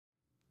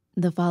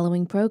The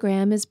following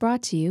program is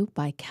brought to you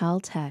by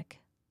Caltech.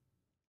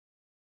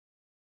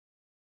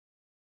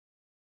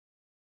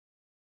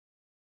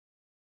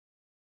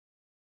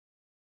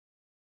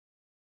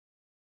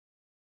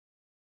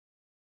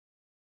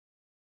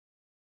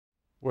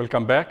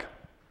 Welcome back.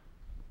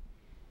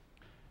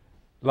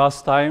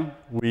 Last time,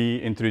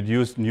 we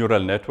introduced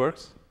neural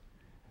networks,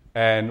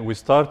 and we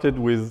started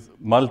with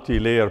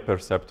multi-layer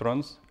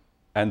perceptrons.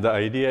 And the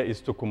idea is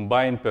to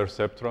combine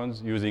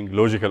perceptrons using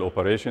logical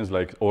operations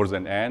like ORs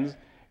and ANDs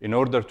in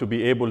order to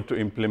be able to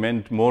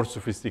implement more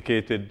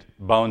sophisticated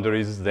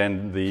boundaries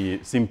than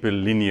the simple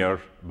linear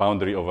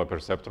boundary of a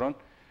perceptron.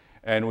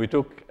 And we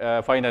took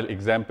a final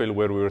example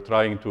where we were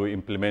trying to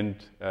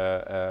implement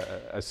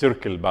a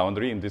circle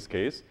boundary in this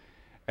case.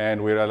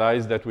 And we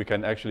realized that we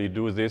can actually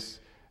do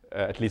this,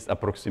 at least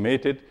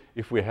approximated,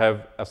 if we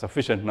have a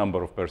sufficient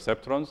number of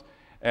perceptrons.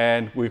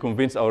 And we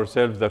convinced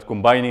ourselves that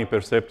combining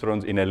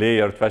perceptrons in a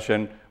layered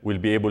fashion will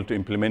be able to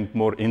implement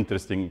more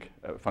interesting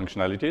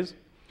functionalities.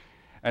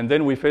 And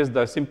then we faced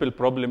the simple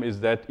problem is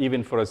that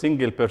even for a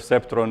single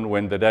perceptron,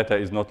 when the data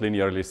is not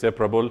linearly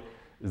separable,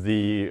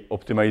 the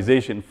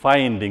optimization,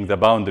 finding the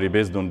boundary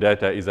based on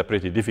data is a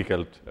pretty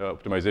difficult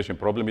optimization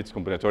problem. It's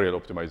combinatorial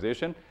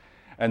optimization.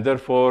 And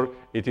therefore,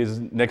 it is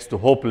next to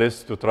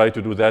hopeless to try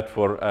to do that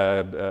for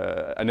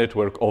a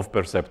network of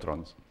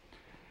perceptrons.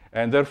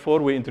 And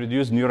therefore, we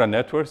introduced neural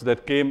networks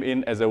that came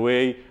in as a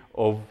way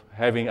of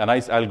having a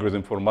nice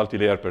algorithm for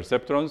multi-layer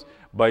perceptrons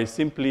by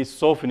simply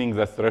softening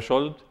the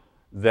threshold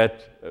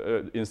that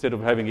instead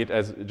of having it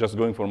as just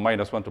going from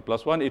 -1 to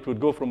 +1, it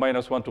would go from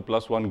 -1 to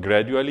 +1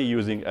 gradually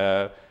using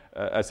a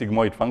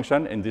sigmoid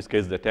function, in this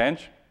case, the tanh.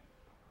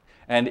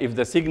 And if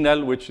the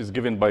signal, which is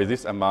given by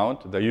this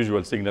amount, the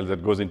usual signal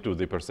that goes into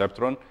the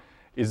perceptron,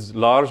 is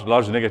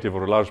large negative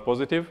or large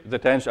positive, the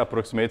tanh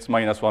approximates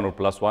 -1 or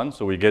 +1,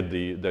 so we get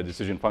the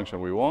decision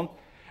function we want.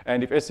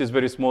 And if S is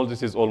very small,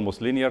 this is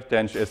almost linear.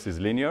 Tanh S is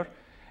linear.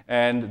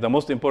 And the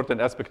most important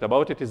aspect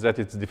about it is that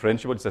it's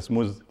differentiable. It's a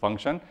smooth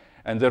function.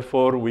 And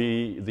therefore,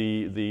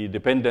 the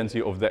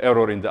dependency of the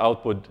error in the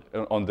output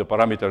on the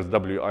parameters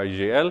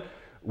Wijl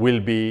will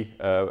be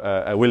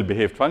a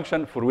well-behaved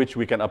function for which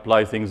we can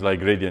apply things like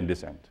gradient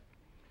descent.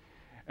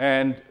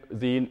 And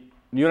the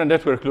neural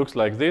network looks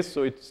like this.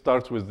 So it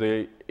starts with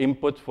the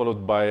input,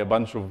 followed by a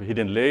bunch of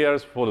hidden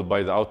layers, followed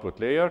by the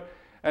output layer.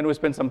 And we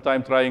spent some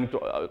time trying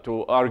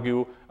to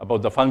argue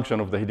about the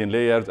function of the hidden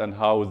layers and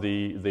how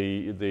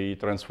they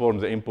transform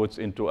the inputs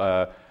into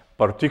a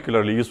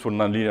particularly useful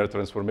nonlinear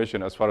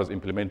transformation as far as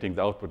implementing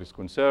the output is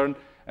concerned,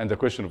 and the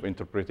question of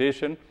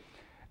interpretation.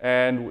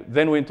 And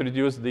then we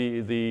introduced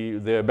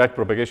the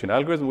backpropagation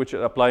algorithm, which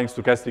is applying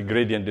stochastic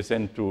gradient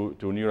descent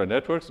to neural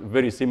networks.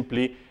 Very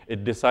simply,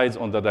 it decides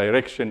on the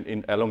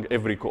direction along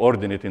every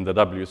coordinate in the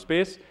W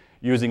space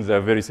using the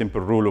very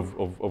simple rule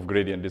of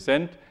gradient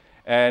descent.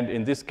 And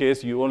in this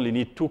case, you only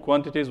need two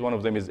quantities. One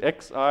of them is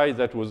xi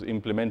that was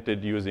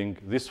implemented using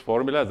this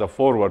formula, the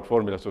forward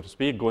formula, so to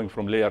speak, going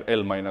from layer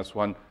L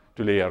 -1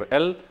 to layer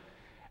L.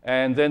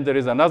 And then there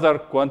is another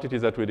quantity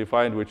that we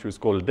defined, which is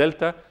called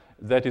delta,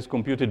 that is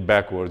computed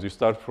backwards. You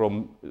start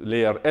from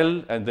layer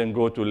L and then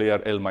go to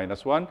layer L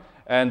 -1.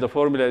 And the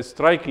formula is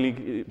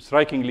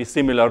strikingly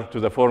similar to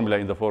the formula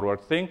in the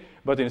forward thing.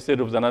 But instead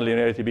of the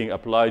nonlinearity being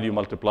applied, you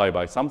multiply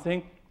by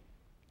something.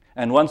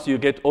 And once you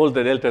get all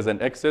the deltas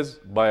and x's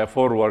by a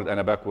forward and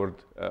a backward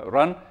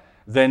run,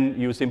 then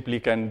you simply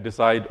can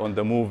decide on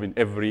the move in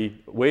every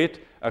weight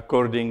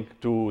according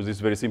to this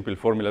very simple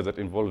formula that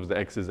involves the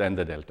x's and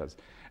the deltas.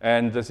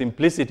 And the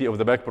simplicity of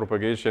the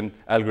backpropagation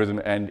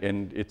algorithm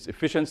and its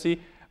efficiency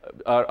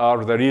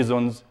are the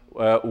reasons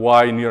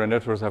why neural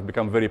networks have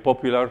become very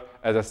popular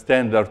as a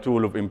standard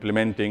tool of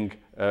implementing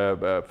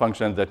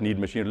functions that need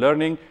machine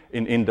learning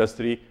in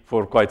industry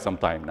for quite some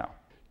time now.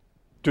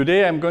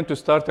 Today, I'm going to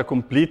start a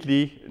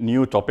completely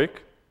new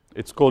topic.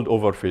 It's called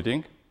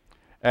overfitting.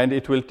 And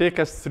it will take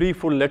us 3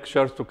 full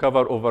lectures to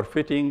cover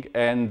overfitting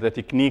and the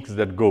techniques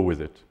that go with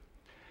it.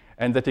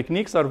 And the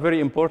techniques are very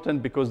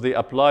important because they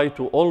apply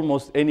to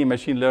almost any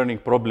machine learning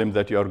problem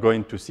that you are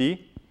going to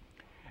see.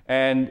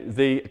 And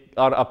they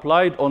are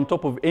applied on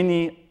top of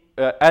any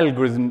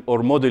algorithm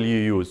or model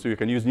you use. So you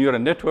can use neural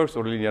networks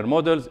or linear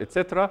models,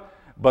 etc.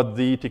 But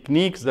the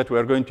techniques that we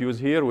are going to use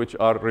here, which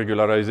are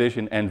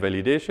regularization and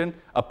validation,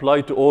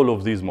 apply to all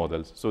of these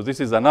models. So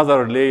this is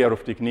another layer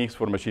of techniques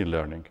for machine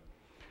learning.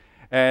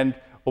 And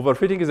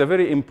overfitting is a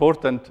very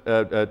important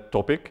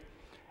topic.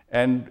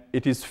 And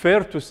it is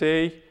fair to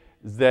say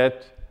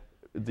that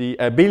the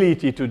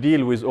ability to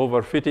deal with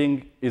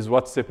overfitting is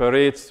what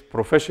separates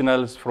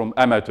professionals from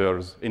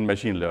amateurs in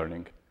machine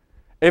learning.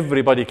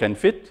 Everybody can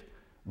fit.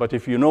 But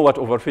if you know what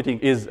overfitting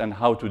is and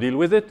how to deal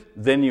with it,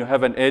 then you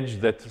have an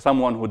edge that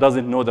someone who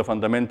doesn't know the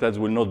fundamentals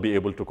will not be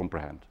able to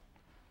comprehend.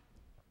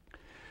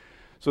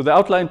 So the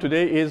outline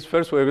today is,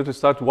 first we're going to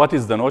start what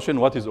is the notion,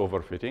 what is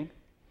overfitting.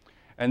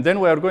 And then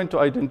we are going to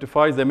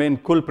identify the main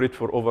culprit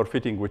for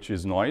overfitting, which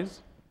is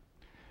noise.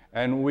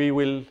 And we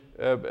will,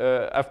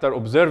 after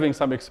observing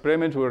some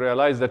experiments, we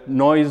realize that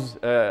noise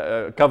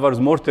covers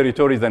more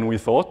territory than we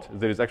thought.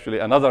 There is actually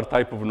another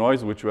type of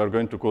noise, which we are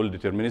going to call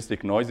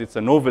deterministic noise. It's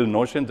a novel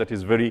notion that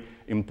is very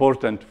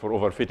important for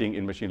overfitting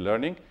in machine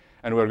learning.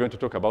 And we're going to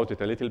talk about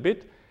it a little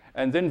bit.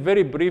 And then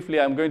very briefly,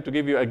 I'm going to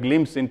give you a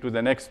glimpse into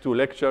the next 2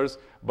 lectures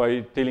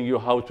by telling you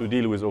how to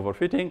deal with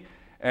overfitting.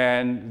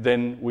 And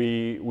then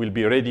we will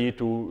be ready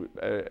to,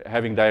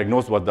 having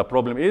diagnosed what the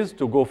problem is,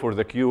 to go for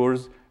the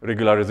cures,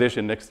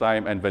 regularization next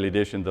time, and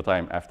validation the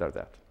time after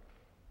that.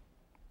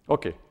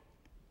 OK.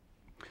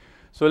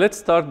 So let's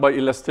start by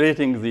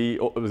illustrating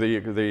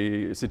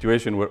the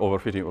situation where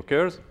overfitting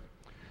occurs.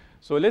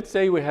 So let's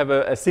say we have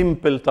a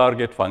simple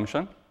target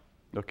function.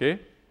 OK.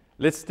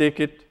 Let's take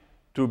it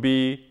to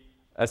be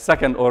a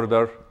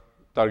second-order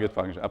target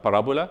function, a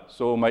parabola.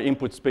 So my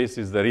input space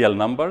is the real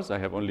numbers. I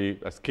have only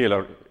a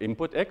scalar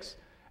input x,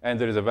 and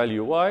there is a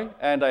value y,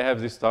 and I have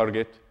this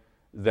target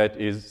that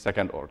is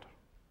second order.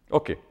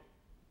 OK.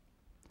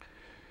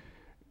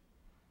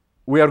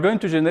 We are going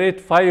to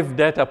generate 5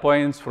 data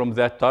points from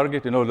that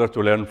target in order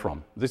to learn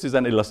from. This is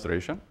an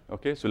illustration.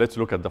 OK, so let's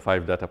look at the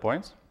 5 data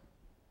points.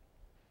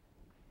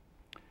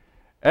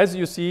 As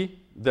you see,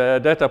 the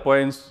data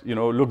points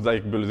look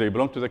like they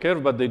belong to the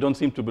curve, but they don't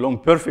seem to belong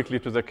perfectly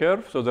to the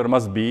curve, so there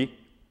must be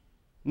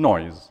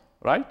noise,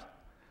 right?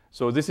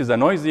 So this is a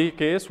noisy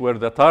case where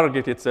the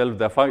target itself,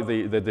 the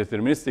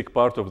deterministic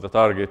part of the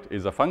target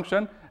is a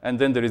function, and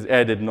then there is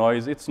added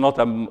noise. It's not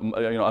a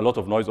lot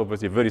of noise,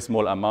 obviously, a very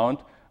small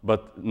amount,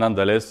 but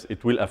nonetheless,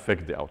 it will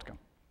affect the outcome.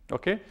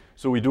 Okay?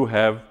 So we do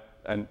have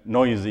a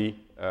noisy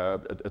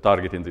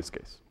target in this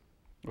case.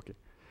 Okay.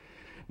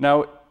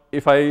 Now,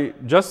 if I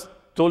just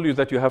told you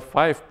that you have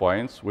 5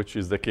 points, which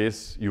is the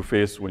case you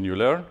face when you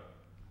learn,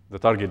 the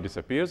target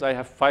disappears. I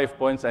have 5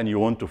 points, and you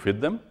want to fit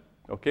them.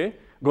 Okay?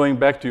 Going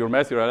back to your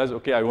math, you realize,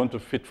 OK, I want to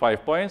fit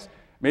 5 points.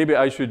 Maybe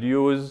I should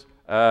use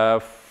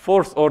a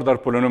 4th-order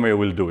polynomial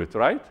will do it,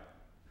 right?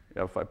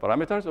 You have 5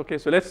 parameters. OK,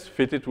 so let's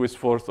fit it with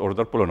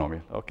 4th-order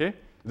polynomial. OK?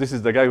 This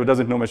is the guy who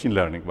doesn't know machine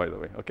learning, by the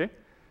way. OK?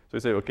 So you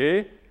say,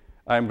 OK,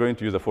 I'm going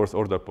to use a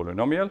 4th-order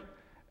polynomial.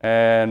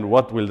 And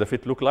what will the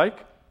fit look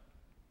like?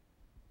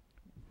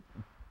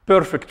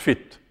 Perfect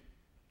fit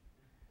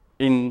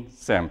in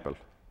sample.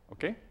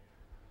 OK?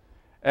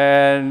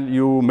 And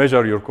you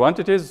measure your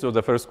quantities. So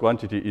the first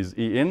quantity is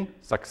E in,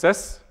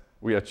 success.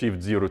 We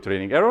achieved 0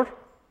 training error.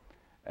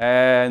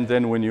 And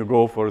then when you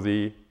go for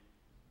the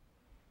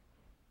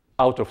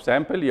out of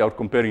sample, you are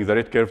comparing the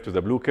red curve to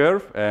the blue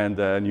curve, and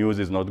the news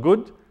is not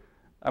good.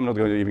 I'm not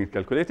going to even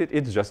calculate it.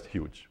 It's just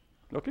huge.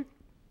 OK?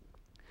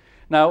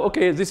 Now,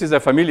 OK, this is a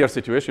familiar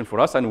situation for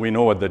us, and we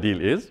know what the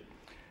deal is.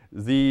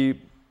 The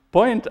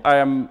point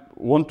I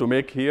want to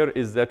make here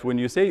is that when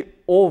you say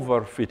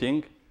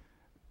overfitting,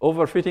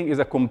 overfitting is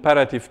a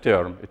comparative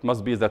term. It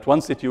must be that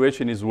one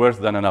situation is worse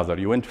than another.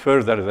 You went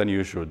further than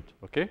you should,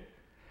 OK?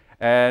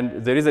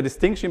 And there is a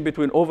distinction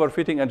between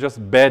overfitting and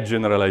just bad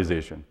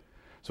generalization.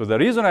 So the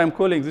reason I'm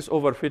calling this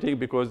overfitting,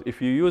 because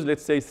if you use,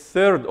 let's say,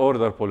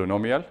 3rd-order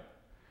polynomial,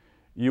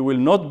 you will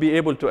not be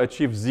able to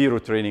achieve 0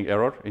 training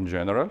error in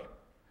general,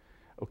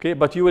 OK?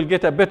 But you will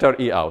get a better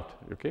E out,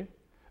 OK?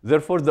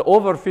 Therefore, the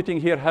overfitting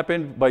here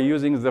happened by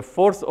using the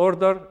 4th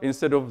order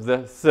instead of the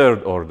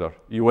 3rd order.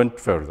 You went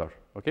further.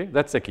 Okay,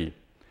 that's a key.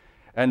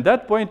 And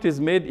that point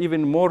is made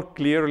even more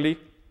clearly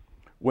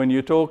when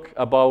you talk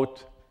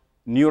about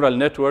neural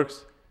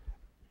networks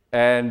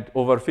and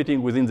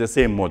overfitting within the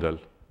same model.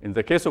 In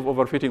the case of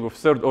overfitting of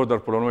 3rd-order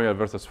polynomial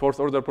versus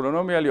 4th-order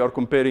polynomial, you are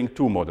comparing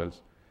 2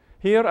 models.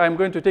 Here, I'm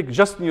going to take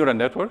just neural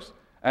networks,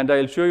 and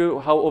I'll show you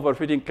how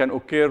overfitting can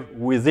occur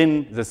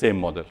within the same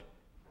model.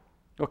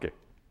 Okay.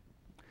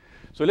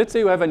 So let's say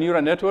you have a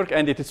neural network,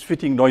 and it is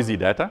fitting noisy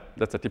data.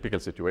 That's a typical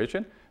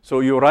situation. So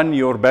you run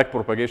your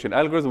backpropagation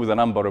algorithm with a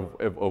number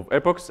of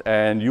epochs,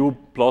 and you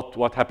plot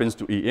what happens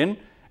to E in,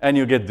 and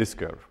you get this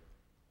curve.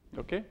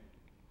 OK?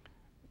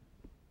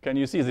 Can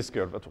you see this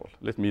curve at all?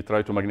 Let me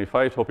try to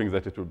magnify it, hoping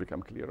that it will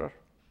become clearer.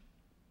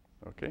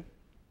 OK?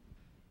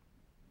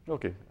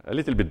 OK, a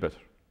little bit better.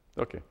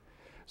 OK.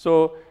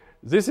 So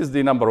this is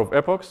the number of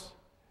epochs.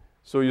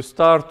 So you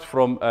start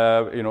from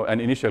an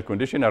initial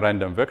condition, a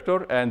random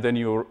vector, and then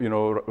you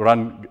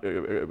run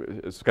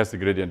stochastic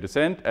gradient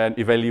descent and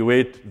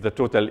evaluate the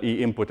total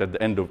E input at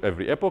the end of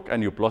every epoch,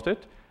 and you plot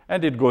it,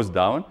 and it goes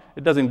down.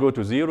 It doesn't go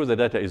to 0. The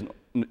data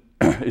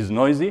is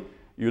noisy.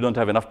 You don't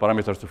have enough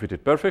parameters to fit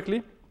it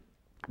perfectly.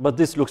 But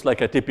this looks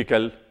like a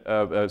typical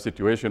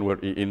situation where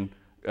E in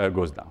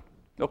goes down.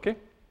 OK?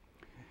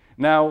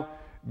 Now,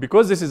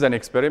 because this is an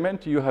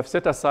experiment, you have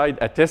set aside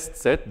a test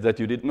set that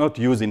you did not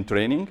use in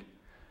training.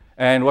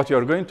 And what you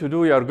are going to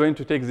do, you are going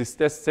to take this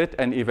test set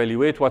and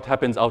evaluate what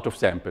happens out of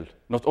sample,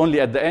 not only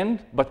at the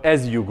end, but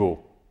as you go,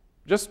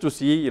 just to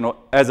see,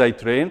 as I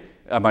train,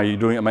 am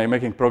I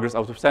making progress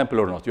out of sample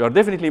or not? You are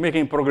definitely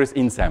making progress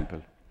in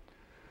sample.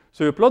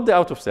 So you plot the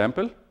out of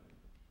sample,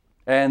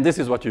 and this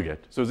is what you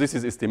get. So this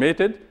is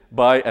estimated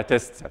by a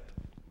test set.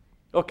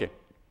 OK.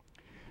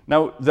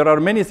 Now, there are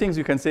many things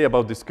you can say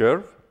about this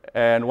curve,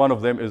 and one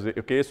of them is,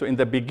 OK, so in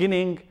the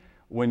beginning,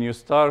 when you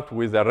start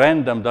with a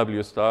random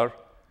W star,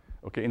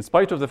 okay, in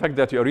spite of the fact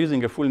that you are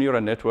using a full neural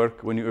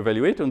network, when you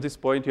evaluate on this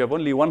point, you have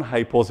only one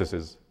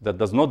hypothesis that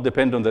does not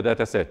depend on the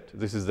data set.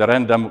 This is the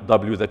random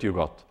W that you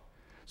got.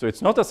 So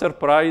it's not a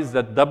surprise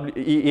that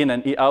E in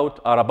and E out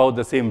are about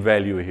the same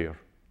value here,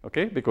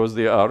 okay, because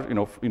they are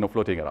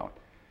floating around.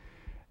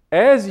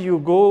 As you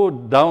go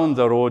down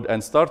the road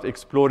and start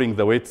exploring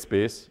the weight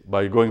space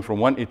by going from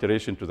one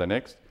iteration to the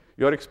next,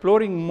 you are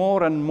exploring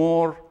more and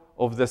more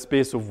of the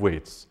space of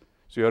weights.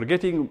 So you are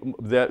getting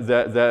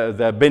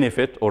the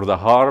benefit or the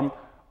harm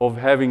of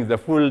having the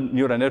full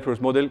neural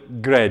networks model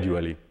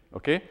gradually,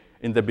 okay?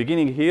 In the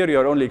beginning here, you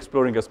are only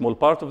exploring a small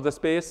part of the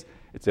space,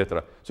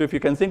 etc. So if you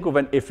can think of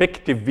an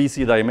effective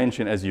VC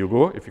dimension as you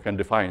go, if you can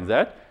define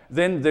that,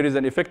 then there is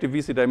an effective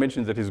VC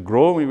dimension that is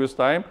growing with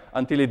time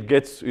until it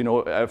gets,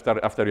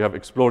 after you have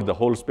explored the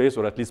whole space,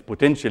 or at least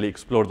potentially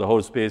explored the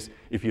whole space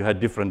if you had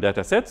different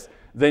data sets,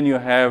 then you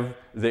have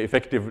the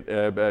effective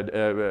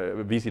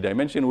VC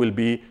dimension will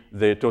be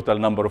the total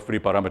number of free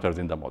parameters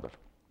in the model.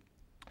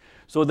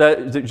 So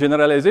the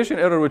generalization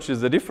error, which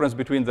is the difference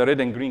between the red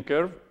and green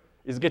curve,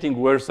 is getting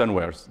worse and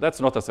worse. That's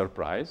not a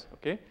surprise,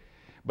 okay?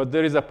 But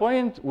there is a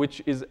point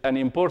which is an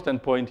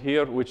important point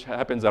here, which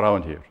happens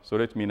around here. So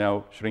let me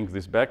now shrink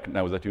this back,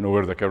 now that you know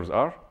where the curves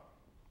are,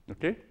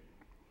 okay?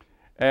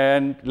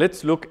 And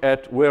let's look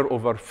at where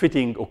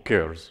overfitting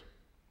occurs.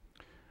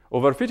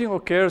 Overfitting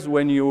occurs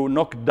when you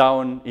knock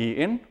down E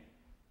in,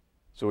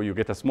 so you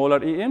get a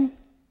smaller E in,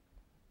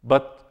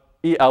 but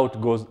E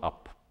out goes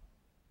up,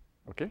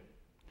 okay?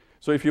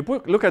 So if you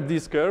look at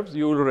these curves,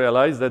 you will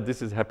realize that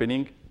this is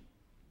happening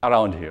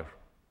around here.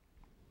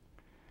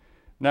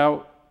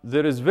 Now,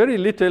 there is very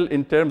little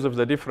in terms of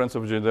the difference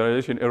of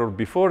generalization error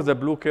before the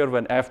blue curve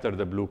and after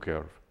the blue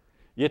curve.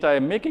 Yet I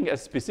am making a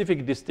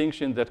specific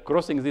distinction that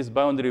crossing this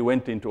boundary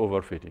went into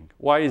overfitting.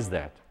 Why is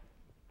that?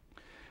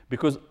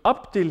 Because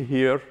up till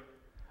here,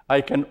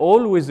 I can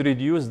always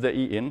reduce the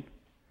E in,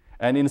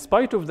 and in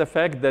spite of the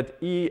fact that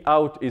E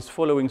out is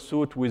following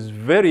suit with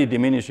very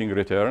diminishing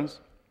returns,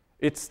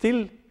 it's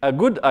still a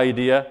good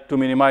idea to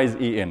minimize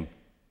E in,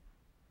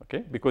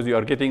 okay? Because you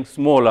are getting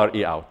smaller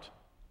E out.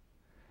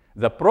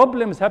 The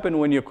problems happen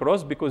when you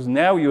cross because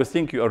now you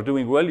think you are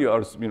doing well, you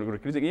are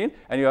increasing in,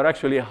 and you are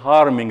actually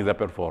harming the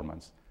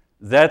performance.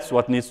 That's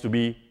what needs to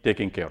be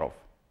taken care of,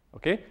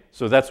 okay?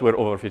 So that's where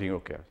overfitting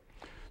occurs.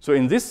 So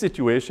in this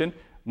situation,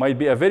 might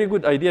be a very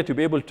good idea to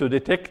be able to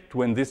detect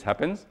when this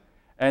happens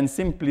and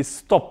simply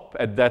stop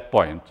at that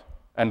point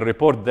and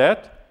report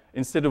that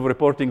instead of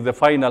reporting the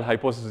final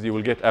hypothesis you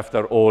will get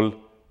after all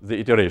the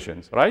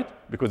iterations, right?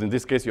 Because in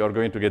this case, you are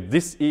going to get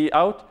this E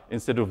out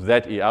instead of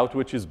that E out,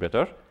 which is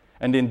better.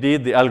 And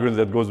indeed, the algorithm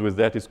that goes with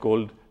that is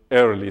called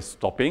early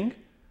stopping,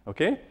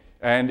 okay?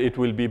 And it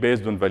will be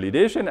based on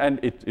validation, and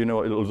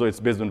although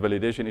it's based on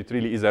validation, it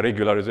really is a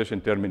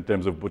regularization term in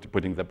terms of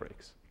putting the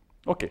brakes.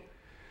 Okay,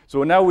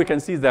 so now we can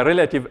see the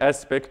relative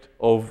aspect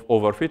of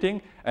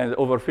overfitting, and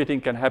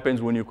overfitting can happen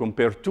when you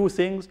compare two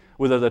things,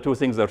 whether the two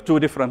things are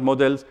two different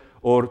models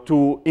or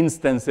two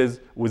instances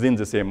within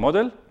the same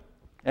model.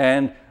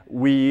 And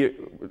we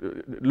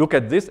look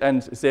at this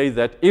and say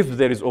that if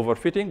there is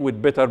overfitting,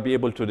 we'd better be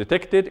able to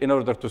detect it in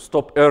order to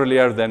stop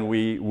earlier than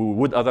we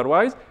would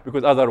otherwise,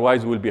 because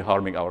otherwise we'll be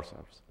harming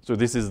ourselves. So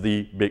this is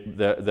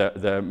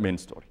the main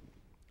story.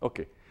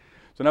 Okay.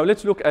 So now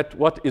let's look at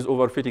what is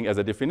overfitting as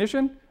a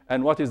definition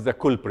and what is the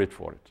culprit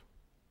for it.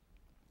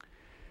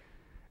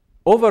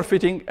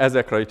 Overfitting as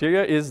a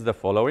criteria is the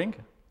following.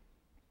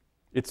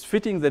 It's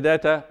fitting the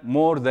data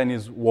more than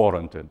is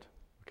warranted.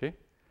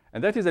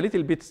 And that is a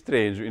little bit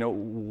strange.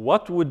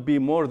 What would be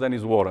more than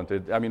is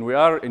warranted? I mean, we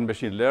are in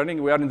machine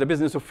learning. We are in the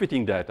business of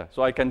fitting data.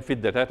 So I can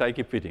fit the data. I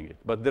keep fitting it.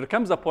 But there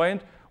comes a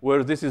point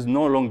where this is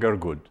no longer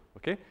good.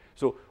 Okay?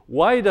 So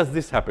why does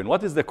this happen?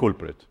 What is the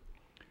culprit?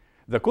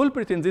 The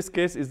culprit in this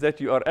case is that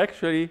you are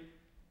actually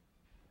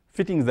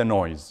fitting the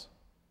noise.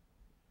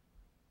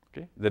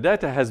 Okay? The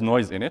data has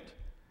noise in it.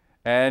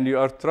 And you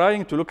are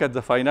trying to look at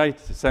the finite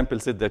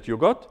sample set that you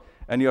got.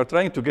 And you are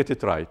trying to get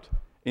it right.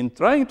 In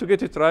trying to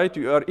get it right,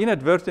 you are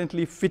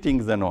inadvertently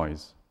fitting the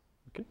noise.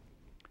 Okay?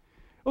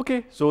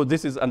 Okay, so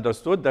this is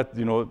understood that,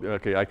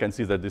 okay, I can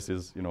see that this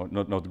is,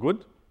 not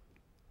good.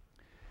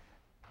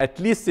 At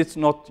least it's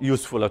not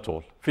useful at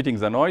all. Fitting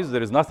the noise,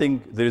 there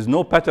is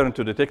no pattern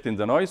to detect in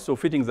the noise, so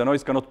fitting the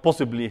noise cannot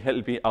possibly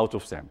help me out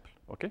of sample.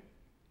 Okay?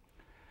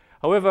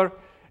 However,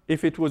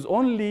 if it was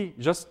only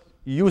just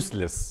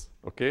useless,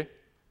 okay,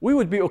 we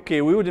would be okay.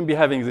 We wouldn't be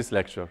having this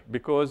lecture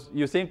because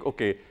you think,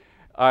 okay,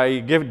 I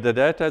give the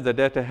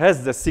data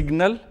has the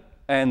signal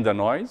and the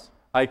noise.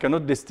 I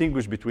cannot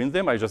distinguish between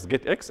them. I just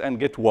get X and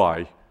get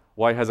Y.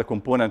 Y has a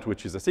component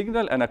which is a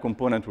signal and a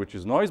component which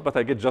is noise, but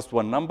I get just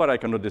one number. I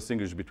cannot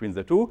distinguish between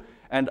the two,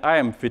 and I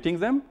am fitting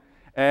them.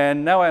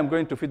 And now I'm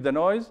going to fit the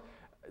noise.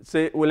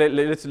 Say, well,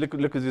 let's look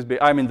at this.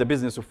 I'm in the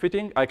business of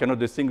fitting. I cannot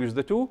distinguish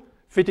the two.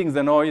 Fitting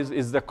the noise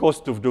is the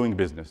cost of doing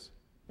business.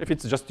 If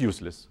it's just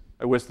useless,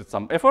 I wasted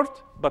some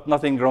effort, but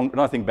nothing wrong,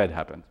 nothing bad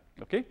happened.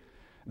 Okay?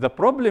 The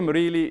problem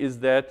really is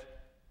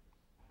that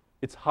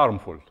it's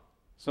harmful.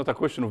 It's not a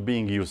question of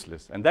being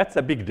useless. And that's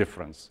a big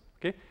difference,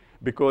 okay?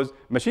 Because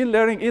machine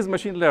learning is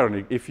machine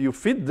learning. If you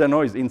fit the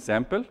noise in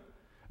sample,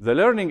 the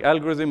learning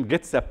algorithm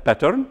gets a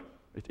pattern,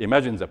 it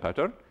imagines a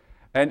pattern,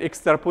 and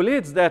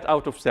extrapolates that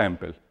out of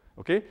sample,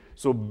 okay?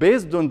 So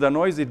based on the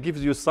noise, it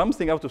gives you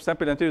something out of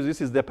sample and tells you this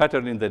is the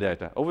pattern in the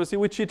data, obviously,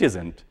 which it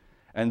isn't.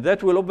 And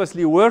that will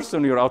obviously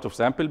worsen your out of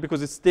sample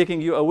because it's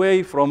taking you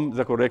away from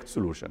the correct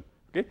solution,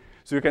 okay?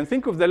 So you can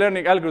think of the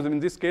learning algorithm in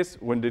this case,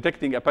 when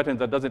detecting a pattern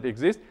that doesn't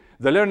exist,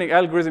 the learning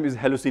algorithm is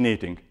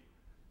hallucinating.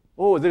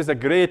 Oh, there's a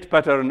great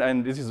pattern,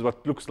 and this is what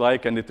it looks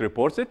like, and it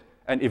reports it.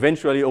 And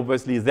eventually,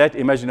 obviously, that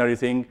imaginary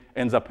thing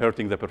ends up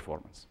hurting the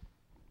performance.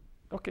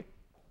 Okay.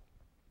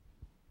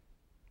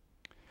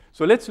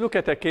 So let's look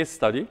at a case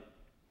study.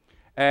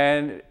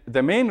 And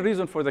the main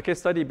reason for the case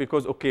study,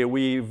 because, OK,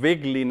 we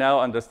vaguely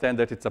now understand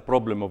that it's a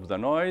problem of the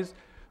noise.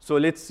 So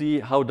let's see,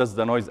 how does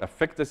the noise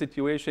affect the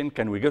situation?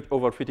 Can we get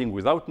overfitting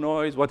without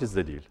noise? What is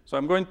the deal? So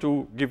I'm going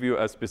to give you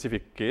a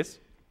specific case.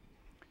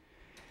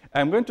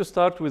 I'm going to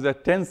start with a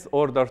 10th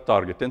order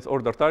target. 10th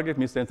order target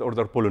means 10th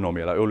order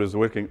polynomial. I always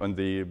working on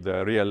the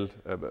real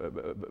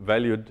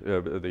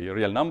the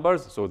real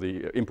numbers. So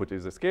the input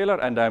is a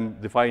scalar, and I'm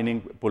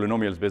defining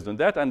polynomials based on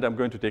that, and I'm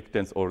going to take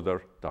 10th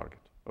order target,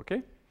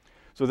 okay?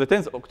 So the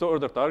 10th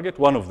order target,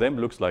 one of them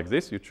looks like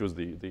this. You choose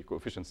the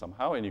coefficient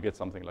somehow, and you get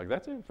something like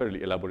that, a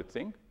fairly elaborate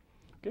thing,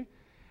 okay?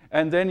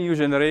 And then you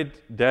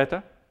generate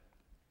data.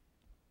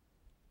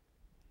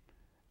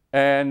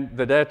 And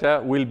the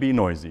data will be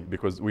noisy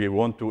because we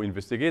want to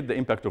investigate the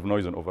impact of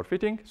noise on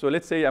overfitting. So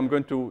let's say I'm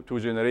going to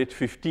generate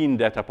 15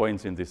 data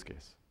points in this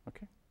case.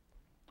 Okay.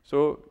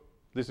 So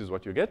this is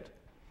what you get.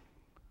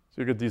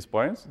 So you get these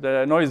points.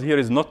 The noise here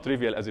is not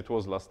trivial as it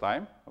was last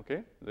time.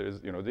 Okay. There is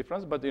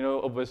difference, but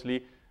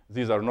obviously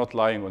these are not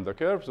lying on the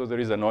curve, so there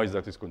is a noise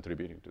that is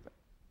contributing to them.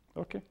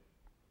 Okay.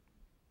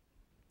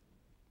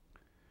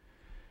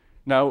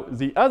 Now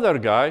the other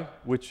guy,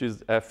 which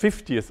is a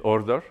 50th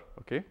order,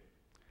 okay,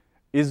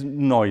 is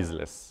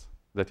noiseless.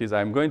 That is,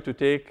 I'm going to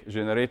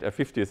generate a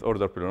 50th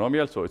order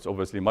polynomial, so it's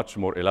obviously much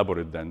more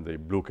elaborate than the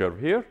blue curve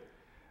here,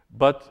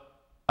 but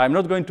I'm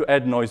not going to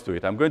add noise to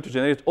it. I'm going to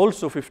generate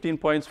also 15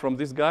 points from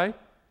this guy,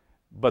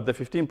 but the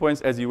 15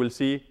 points, as you will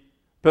see,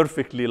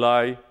 perfectly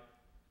lie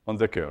on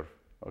the curve,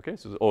 okay?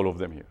 So all of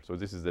them here. So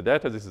this is the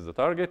data, this is the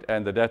target,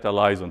 and the data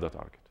lies on the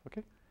target,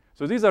 okay?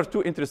 So these are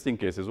two interesting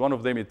cases. One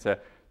of them, it's a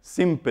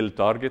simple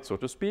target, so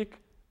to speak,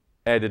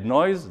 added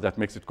noise that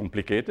makes it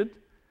complicated.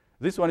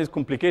 This one is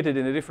complicated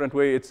in a different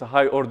way. It's a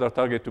high-order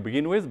target to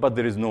begin with, but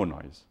there is no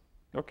noise.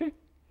 Okay?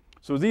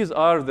 So these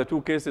are the two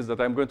cases that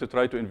I'm going to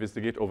try to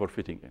investigate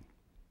overfitting in.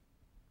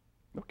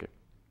 Okay.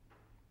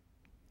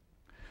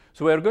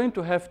 So we are going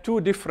to have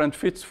two different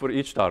fits for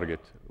each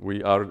target.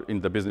 We are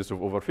in the business of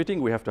overfitting.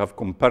 We have to have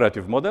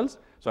comparative models.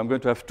 So I'm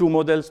going to have two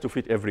models to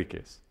fit every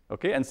case.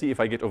 Okay? And see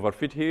if I get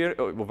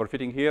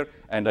overfitting here,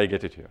 and I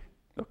get it here.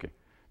 Okay.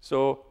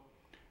 So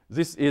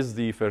this is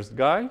the first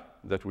guy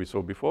that we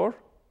saw before,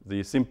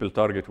 the simple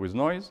target with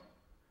noise,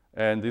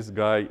 and this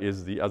guy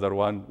is the other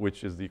one,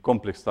 which is the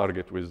complex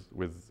target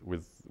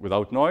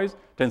without noise,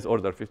 10th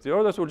order, 50th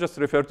order. So we'll just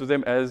refer to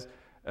them as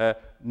a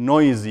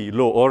noisy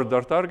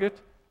low-order target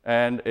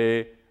and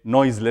a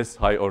noiseless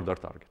high-order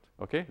target.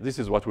 Okay, this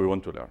is what we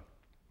want to learn.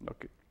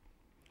 Okay.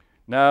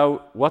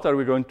 Now, what are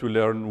we going to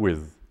learn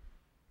with?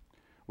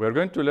 We are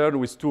going to learn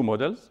with two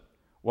models.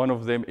 One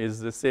of them is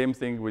the same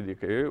thing with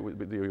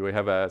we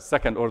have a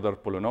second order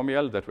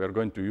polynomial that we are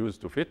going to use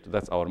to fit.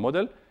 That's our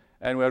model.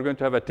 And we are going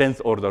to have a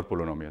 10th order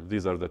polynomial.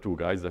 These are the two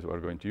guys that we are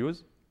going to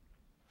use.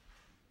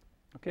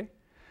 Okay?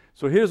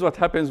 So here's what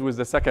happens with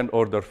the second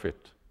order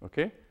fit.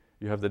 Okay?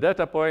 You have the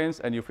data points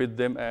and you fit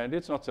them, and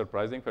it's not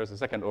surprising. First, the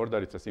second order,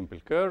 it's a simple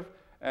curve,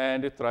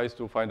 and it tries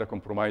to find a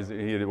compromise.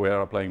 Here we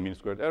are applying mean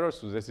squared error,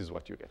 so this is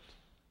what you get.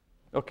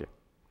 Okay.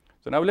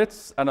 So now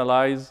let's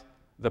analyze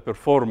the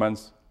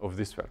performance of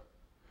this firm.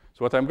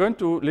 So what I'm going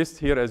to list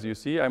here, as you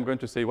see, I'm going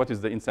to say what is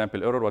the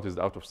in-sample error, what is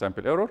the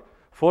out-of-sample error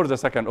for the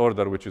second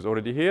order, which is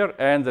already here,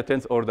 and the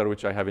 10th order,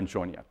 which I haven't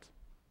shown yet.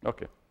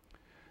 Okay.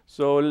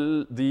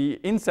 So the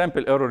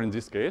in-sample error in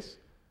this case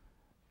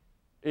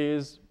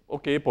is,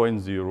 okay,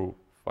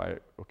 0.05.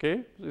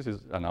 Okay, this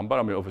is a number.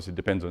 I mean, obviously, it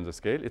depends on the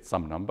scale. It's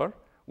some number.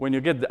 When you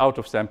get the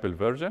out-of-sample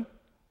version,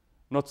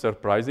 not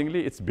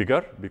surprisingly, it's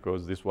bigger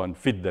because this one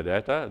fit the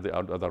data. The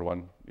other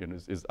one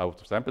is out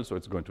of sample, so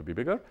it's going to be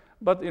bigger.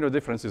 But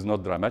difference is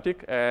not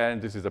dramatic,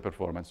 and this is the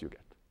performance you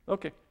get.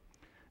 Okay.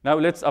 Now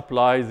let's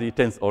apply the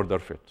 10th order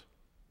fit.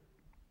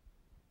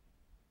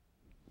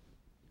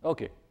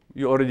 Okay.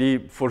 You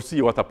already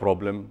foresee what a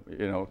problem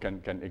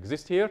can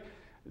exist here.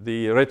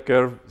 The red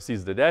curve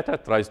sees the data,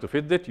 tries to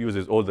fit it,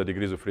 uses all the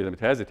degrees of freedom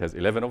it has. It has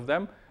 11 of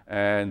them,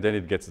 and then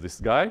it gets this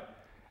guy.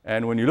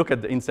 And when you look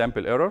at the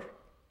in-sample error,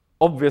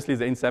 obviously,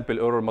 the in-sample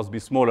error must be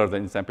smaller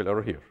than in-sample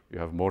error here. You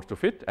have more to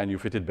fit, and you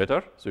fit it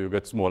better, so you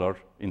get smaller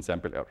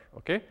in-sample error,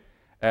 okay?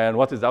 And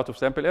what is the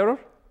out-of-sample error?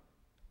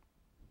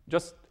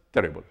 Just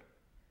terrible,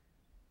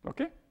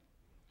 okay?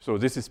 So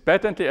this is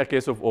patently a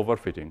case of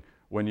overfitting.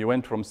 When you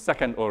went from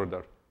second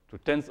order to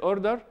 10th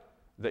order,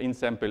 the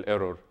in-sample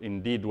error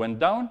indeed went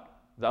down,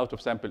 the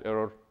out-of-sample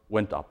error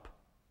went up,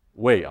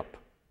 way up,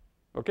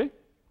 okay?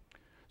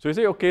 So you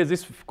say, okay,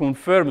 this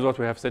confirms what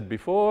we have said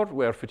before.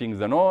 We are fitting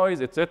the noise,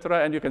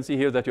 etc. And you can see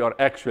here that you are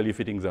actually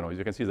fitting the noise.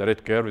 You can see the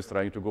red curve is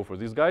trying to go for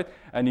these guys.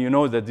 And you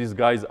know that these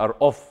guys are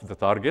off the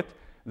target.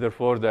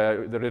 Therefore,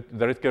 the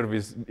red curve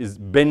is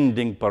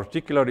bending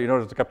particularly in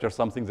order to capture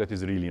something that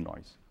is really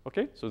noise.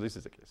 Okay, so this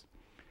is the case.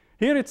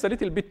 Here it's a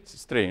little bit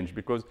strange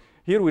because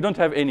here we don't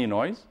have any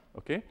noise.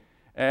 Okay,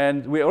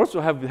 and we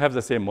also have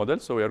the same model.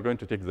 So we are going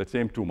to take the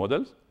same two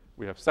models.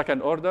 We have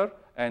second order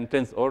and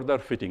 10th order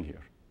fitting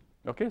here.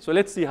 Okay, so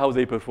let's see how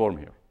they perform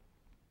here.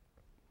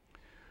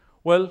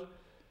 Well,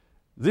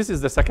 this is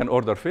the second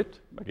order fit.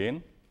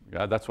 Again,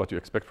 yeah, that's what you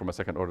expect from a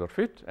second order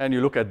fit. And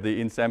you look at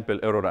the in-sample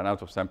error and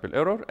out-of-sample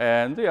error,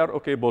 and they are,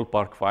 okay,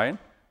 ballpark fine.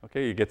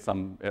 Okay, you get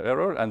some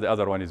error, and the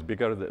other one is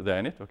bigger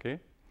than it, okay?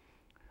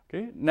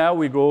 Okay, now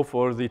we go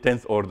for the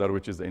 10th order,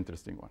 which is the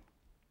interesting one.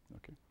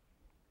 Okay.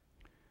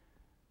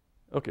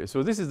 Okay,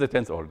 so this is the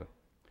 10th order.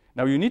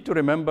 Now you need to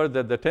remember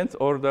that the 10th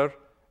order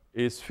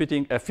is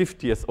fitting a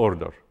 50th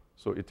order.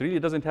 So it really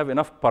doesn't have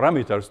enough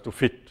parameters to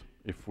fit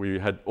if we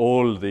had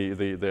all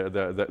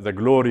the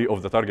glory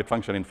of the target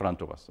function in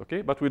front of us,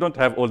 okay? But we don't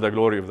have all the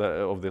glory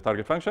of the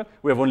target function.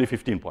 We have only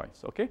 15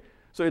 points, okay?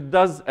 So it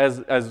does as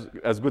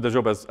good a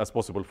job as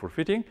possible for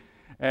fitting.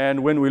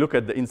 And when we look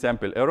at the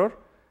in-sample error,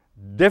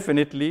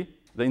 definitely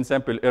the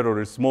in-sample error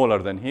is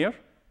smaller than here,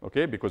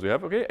 okay? Because we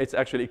have, okay, it's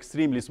actually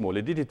extremely small.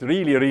 It did it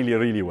really, really,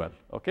 really well,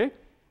 okay?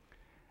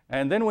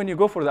 And then when you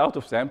go for the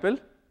out-of-sample,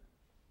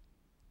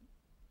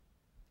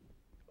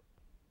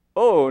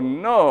 oh,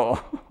 no.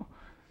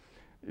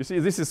 You see,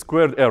 this is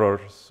squared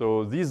error.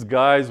 So these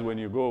guys, when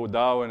you go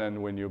down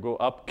and when you go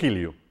up, kill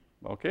you,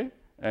 okay?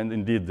 And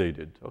indeed they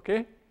did,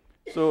 okay?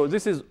 So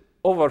this is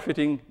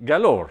overfitting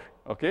galore,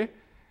 okay?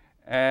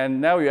 And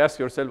now you ask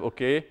yourself,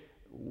 okay,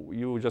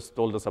 you just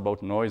told us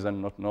about noise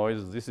and not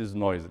noise. This is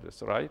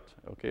noiseless, right?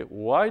 Okay,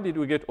 why did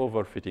we get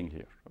overfitting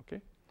here,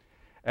 okay?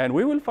 And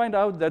we will find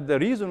out that the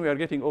reason we are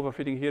getting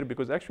overfitting here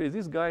because actually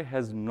this guy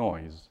has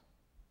noise.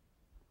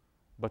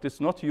 But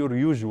it's not your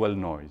usual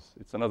noise.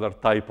 It's another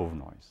type of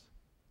noise.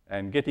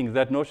 And getting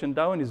that notion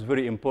down is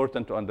very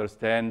important to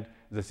understand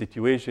the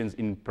situations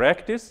in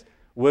practice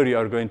where you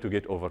are going to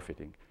get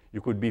overfitting.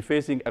 You could be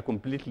facing a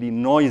completely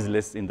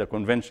noiseless, in the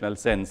conventional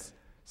sense,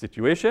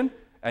 situation,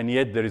 and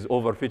yet there is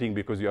overfitting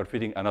because you are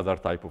fitting another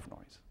type of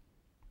noise.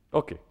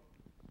 Okay.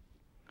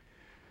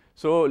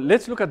 So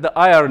let's look at the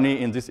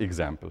irony in this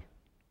example.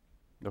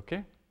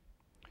 Okay.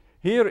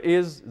 Here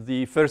is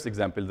the first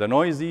example, the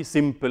noisy,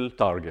 simple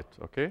target,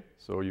 okay?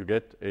 So you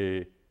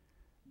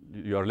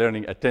are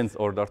learning a 10th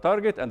order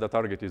target, and the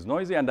target is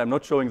noisy, and I'm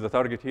not showing the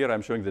target here,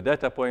 I'm showing the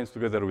data points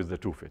together with the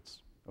two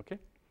fits, okay?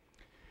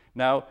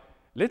 Now,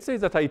 let's say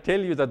that I tell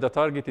you that the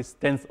target is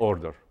 10th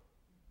order,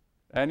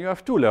 and you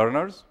have two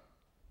learners.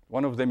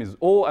 One of them is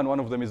O, and one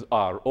of them is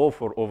R. O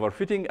for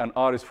overfitting, and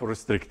R is for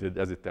restricted,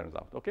 as it turns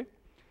out, okay?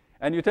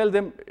 And you tell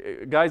them,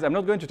 guys, I'm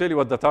not going to tell you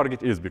what the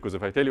target is, because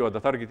if I tell you what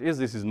the target is,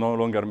 this is no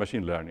longer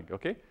machine learning,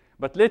 okay?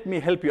 But let me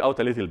help you out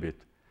a little bit.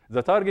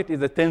 The target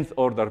is a 10th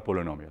order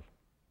polynomial,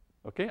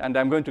 okay? And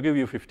I'm going to give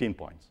you 15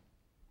 points,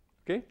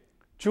 okay?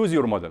 Choose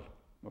your model,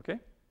 okay?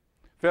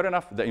 Fair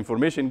enough, the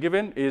information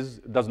given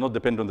does not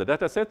depend on the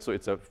data set, so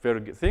it's a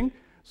fair thing.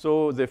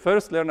 So the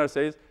first learner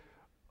says,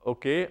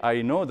 okay,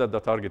 I know that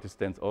the target is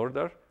 10th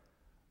order.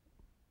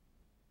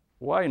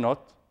 Why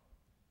not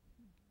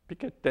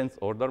pick a 10th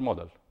order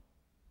model?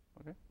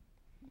 Okay,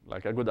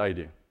 like a good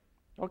idea,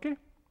 okay?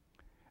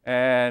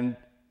 And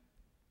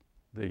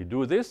they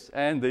do this,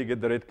 and they get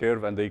the red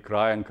curve, and they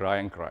cry and cry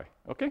and cry,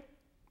 okay?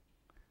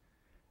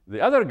 The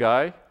other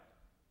guy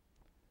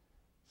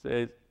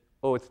says,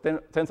 oh, it's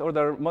 10th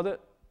order model,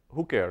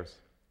 who cares?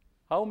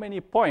 How many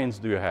points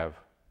do you have?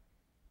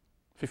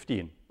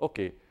 15,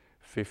 okay.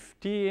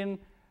 15,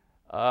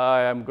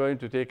 I am going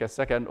to take a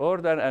second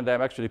order, and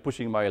I'm actually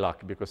pushing my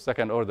luck because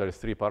second order is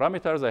 3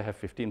 parameters. I have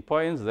 15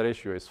 points. The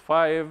ratio is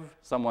 5.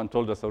 Someone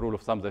told us a rule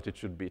of thumb that it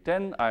should be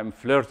 10. I'm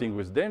flirting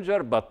with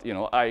danger, but you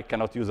know, I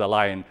cannot use a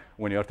line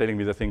when you're telling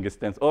me the thing is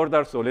 10th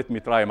order, so let me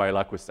try my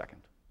luck with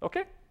second.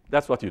 Okay?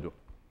 That's what you do.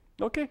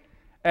 Okay?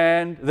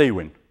 And they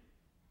win.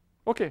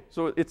 Okay,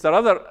 so it's a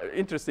rather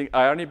interesting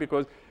irony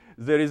because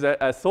there is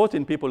a thought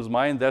in people's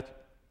mind that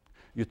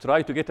you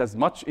try to get as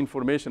much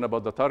information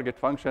about the target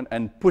function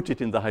and put it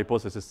in the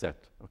hypothesis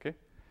set, okay?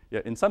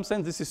 Yeah, in some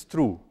sense, this is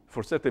true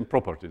for certain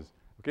properties,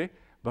 okay?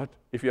 But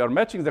if you are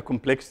matching the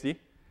complexity,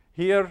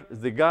 here,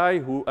 the guy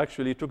who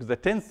actually took the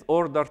 10th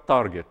order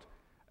target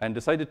and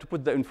decided to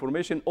put the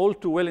information all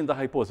too well in the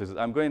hypothesis.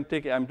 I'm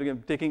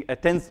taking a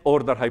 10th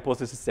order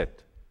hypothesis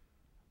set,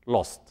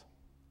 lost,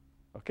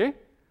 okay?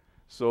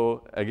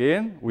 So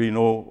again, we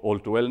know all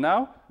too well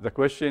now. The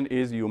question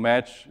is you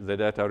match the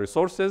data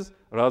resources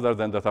rather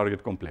than the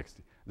target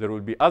complexity. There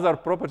will be other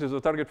properties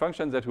of target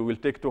functions that we will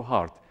take to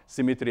heart,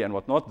 symmetry and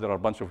whatnot. There are a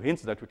bunch of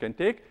hints that we can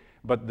take,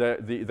 but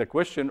the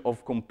question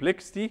of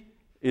complexity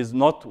is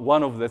not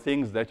one of the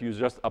things that you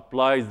just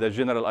apply the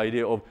general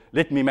idea of,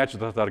 let me match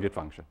the target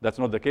function. That's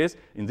not the case.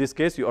 In this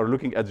case, you are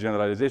looking at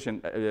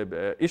generalization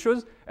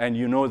issues, and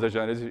you know the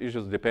generalization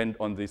issues depend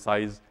on the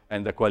size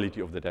and the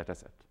quality of the data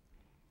set.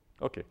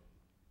 Okay.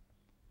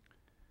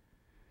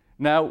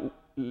 Now,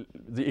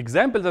 the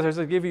example that I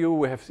just gave you,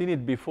 we have seen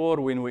it before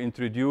when we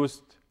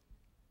introduced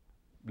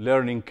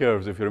learning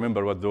curves, if you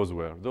remember what those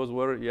were. Those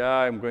were, yeah,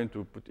 I'm going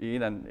to put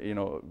in and, you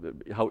know,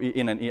 how E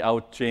in and E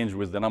out change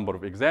with the number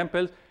of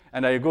examples.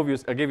 And I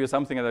gave you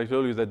something, and I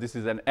told you that this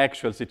is an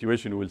actual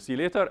situation we'll see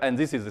later, and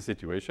this is the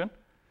situation.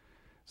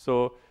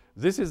 So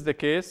this is the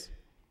case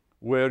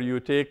where you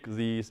take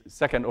the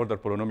second order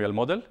polynomial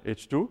model,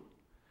 H2,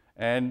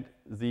 and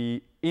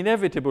the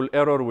inevitable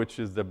error, which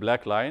is the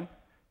black line,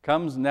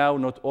 comes now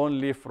not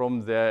only from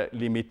the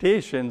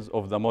limitations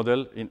of the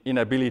model in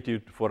inability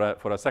for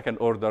a second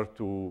order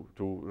to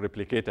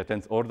replicate a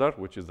 10th order,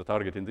 which is the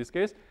target in this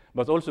case,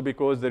 but also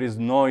because there is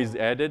noise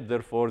added.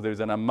 Therefore, there is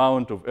an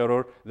amount of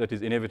error that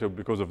is inevitable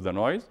because of the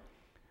noise.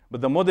 But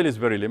the model is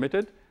very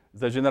limited.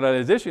 The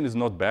generalization is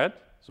not bad,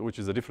 so which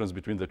is the difference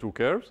between the two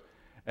curves.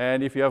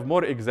 And if you have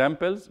more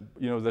examples,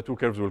 you know, the two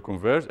curves will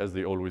converge, as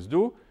they always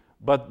do.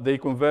 But they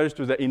converge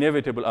to the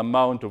inevitable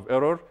amount of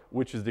error,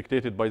 which is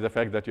dictated by the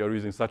fact that you are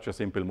using such a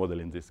simple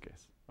model in this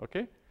case,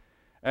 okay?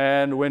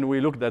 And when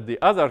we looked at the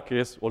other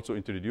case, also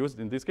introduced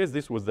in this case,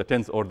 this was the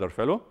 10th order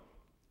fellow.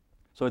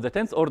 So the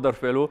 10th order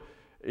fellow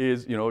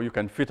is, you know, you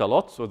can fit a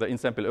lot, so the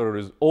in-sample error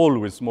is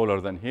always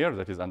smaller than here,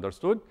 that is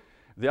understood.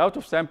 The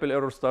out-of-sample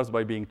error starts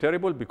by being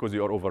terrible because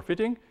you are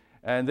overfitting,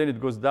 and then it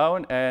goes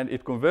down, and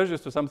it converges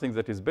to something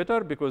that is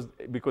better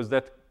because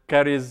that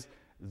carries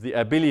the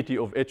ability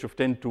of h of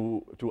 10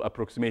 to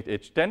approximate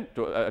h10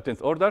 to a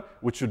 10th order,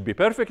 which should be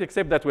perfect,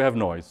 except that we have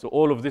noise. So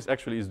all of this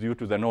actually is due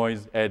to the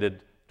noise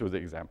added to the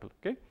example,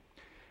 okay?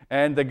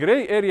 And the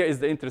gray area is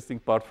the interesting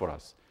part for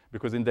us,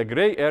 because in the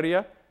gray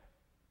area,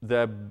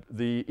 the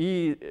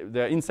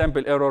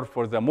in-sample error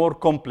for the more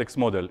complex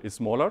model is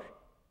smaller.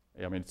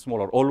 I mean, it's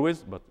smaller always,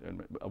 but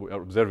we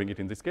are observing it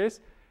in this case.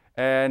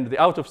 And the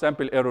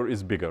out-of-sample error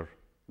is bigger.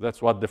 That's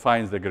what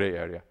defines the gray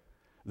area.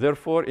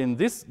 Therefore, in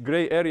this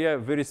gray area,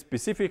 very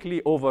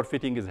specifically,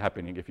 overfitting is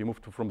happening. If you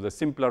move from the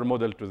simpler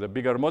model to the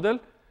bigger model,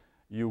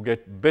 you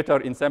get better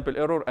in-sample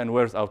error and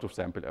worse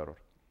out-of-sample error.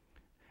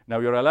 Now,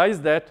 you realize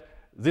that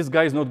this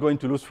guy is not going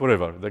to lose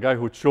forever. The guy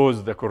who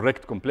chose the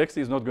correct complexity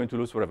is not going to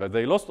lose forever.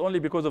 They lost only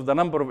because of the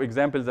number of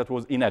examples that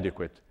was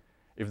inadequate.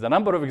 If the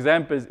number of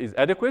examples is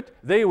adequate,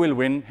 they will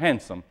win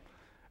handsome.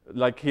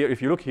 Like here,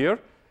 if you look here,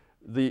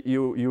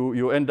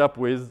 you end up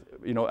with,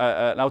 you know,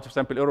 an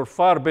out-of-sample error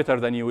far better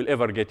than you will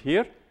ever get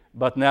here.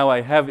 But now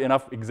I have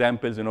enough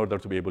examples in order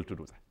to be able to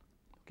do that.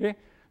 Okay?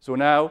 So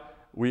now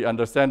we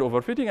understand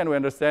overfitting, and we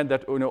understand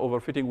that, you know,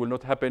 overfitting will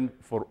not happen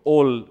for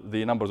all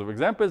the numbers of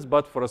examples,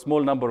 but for a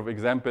small number of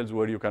examples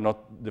where you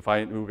cannot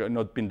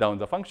pin down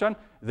the function,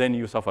 then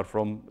you suffer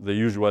from the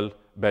usual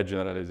bad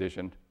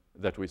generalization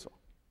that we saw.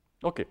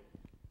 Okay.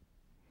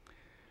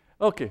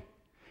 Okay.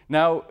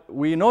 Now,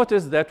 we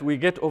notice that we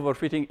get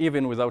overfitting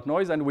even without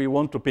noise, and we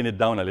want to pin it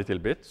down a little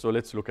bit. So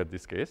let's look at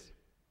this case.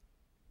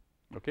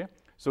 Okay?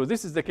 So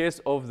this is the case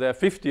of the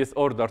 50th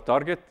order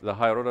target, the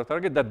higher order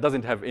target, that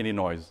doesn't have any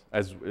noise,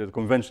 as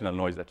conventional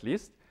noise at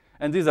least.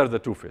 And these are the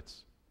two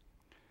fits.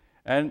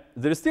 And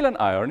there is still an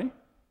irony,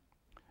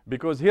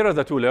 because here are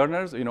the two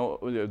learners. You know,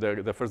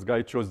 the first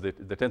guy chose the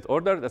 10th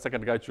order, the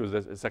second guy chose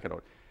the second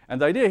order. And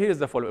the idea here is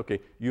the following. Okay,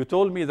 you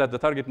told me that the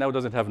target now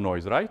doesn't have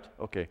noise, right?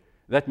 Okay.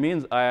 That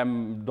means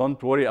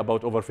don't worry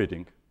about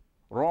overfitting.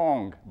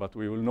 Wrong, but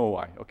we will know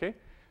why, okay?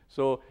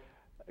 So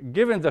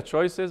given the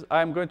choices,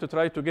 I'm going to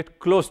try to get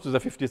close to the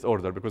 50th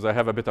order because I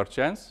have a better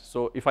chance.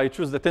 So if I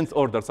choose the 10th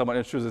order, someone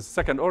else chooses the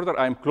second order,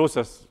 I'm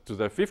closest to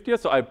the 50th,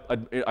 so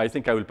I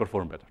think I will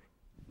perform better.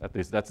 At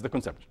least that's the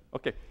concept,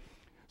 okay?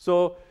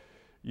 So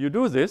you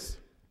do this,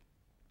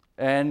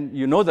 and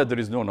you know that there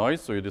is no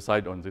noise, so you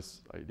decide on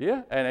this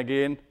idea. And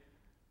again,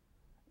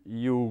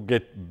 you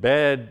get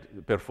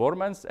bad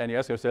performance, and you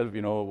ask yourself,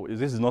 you know,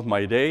 this is not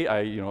my day.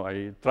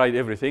 I tried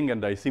everything,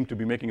 and I seem to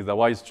be making the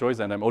wise choice,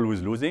 and I'm always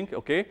losing,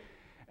 okay?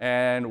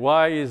 And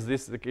why is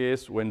this the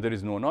case when there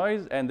is no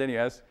noise? And then you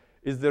ask,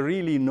 is there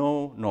really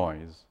no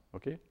noise,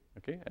 okay?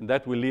 Okay, and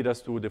that will lead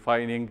us to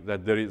defining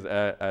that there is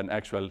an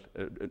actual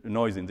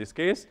noise in this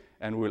case,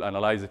 and we'll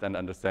analyze it and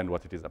understand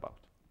what it is about.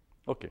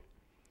 Okay.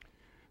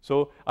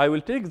 So I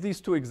will take these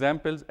two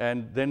examples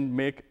and then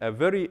make a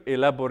very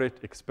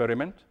elaborate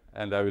experiment,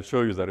 and I will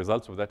show you the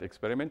results of that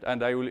experiment.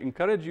 And I will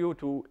encourage you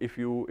to, if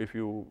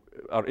you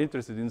are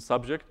interested in the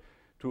subject,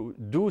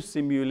 to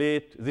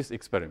simulate this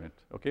experiment.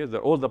 Okay,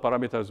 all the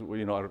parameters,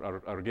 you know,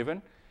 are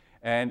given,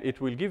 and it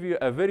will give you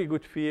a very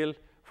good feel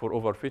for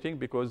overfitting,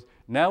 because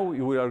now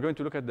we are going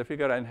to look at the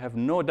figure and have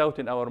no doubt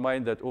in our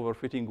mind that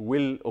overfitting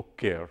will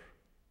occur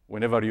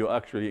whenever you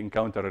actually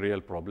encounter a real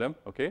problem.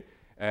 Okay.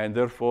 And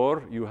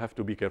therefore, you have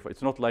to be careful.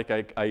 It's not like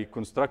I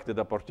constructed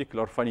a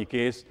particular funny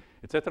case,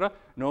 etc.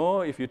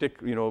 No, if you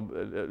take, you know,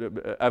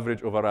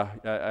 average over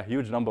a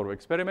huge number of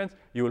experiments,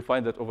 you will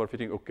find that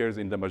overfitting occurs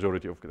in the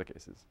majority of the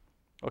cases.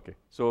 Okay,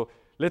 so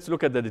let's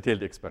look at the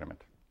detailed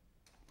experiment.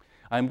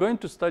 I'm going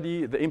to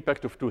study the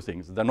impact of two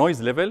things: the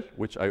noise level,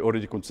 which I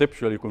already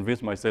conceptually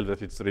convinced myself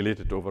that it's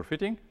related to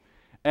overfitting,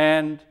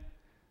 and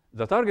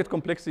the target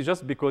complexity,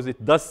 just because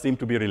it does seem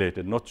to be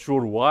related. Not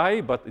sure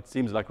why, but it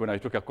seems like when I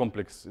took a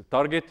complex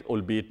target,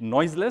 albeit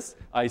noiseless,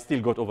 I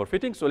still got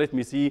overfitting. So let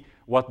me see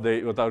what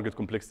the target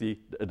complexity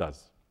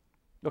does.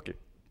 Okay.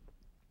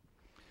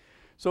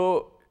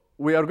 So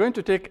we are going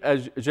to take a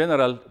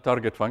general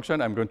target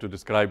function. I'm going to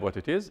describe what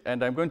it is,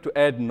 and I'm going to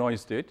add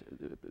noise to it.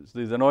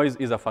 The noise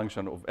is a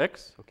function of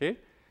x, okay?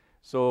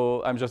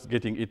 So I'm just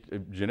getting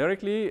it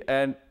generically,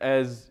 and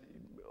as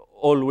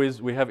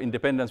always, we have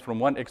independence from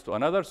one x to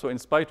another. So in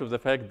spite of the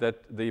fact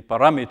that the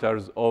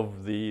parameters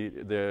of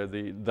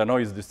the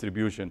noise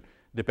distribution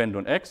depend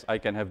on x, I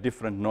can have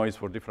different noise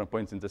for different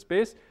points in the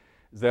space.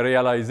 The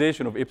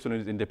realization of epsilon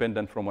is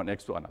independent from one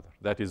x to another.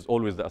 That is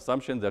always the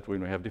assumption, that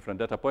when we have different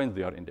data points,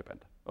 they are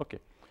independent. Okay,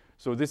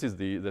 so this is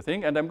the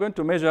thing. And I'm going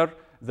to measure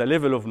the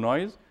level of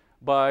noise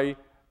by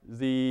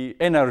the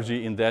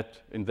energy in that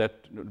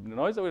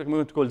noise that we're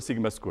going to call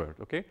sigma squared,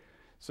 okay?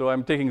 So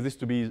I'm taking this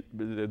to be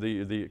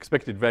the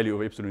expected value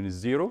of epsilon is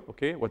 0,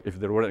 okay? What if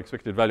there were an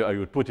expected value, I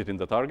would put it in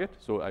the target,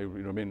 so I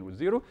remain with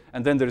 0.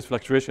 And then there is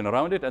fluctuation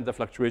around it, and the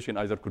fluctuation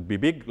either could be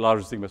big,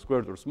 large sigma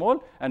squared, or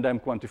small, and I'm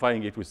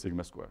quantifying it with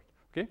sigma squared,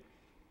 okay?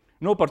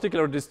 No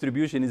particular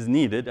distribution is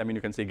needed. I mean,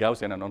 you can say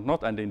Gaussian and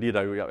not, and indeed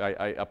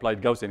I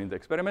applied Gaussian in the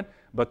experiment,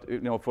 but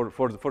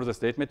for the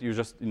statement, you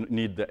just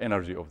need the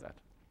energy of that.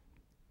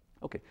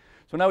 Okay,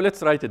 so now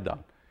let's write it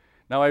down.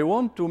 Now I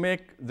want to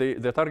make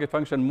the target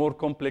function more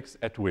complex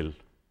at will.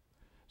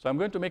 So I'm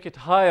going to make it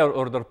higher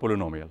order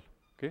polynomial.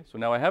 Okay, so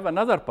now I have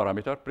another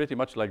parameter, pretty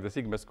much like the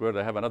sigma squared.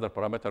 I have another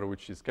parameter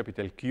which is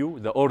capital Q,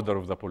 the order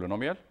of the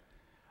polynomial.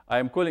 I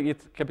am calling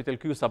it capital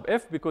Q sub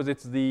f because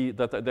it's it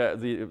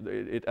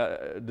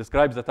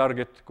describes the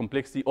target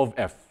complexity of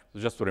f. So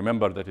just to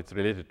remember that it's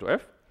related to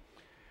f.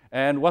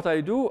 And what I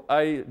do,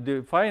 I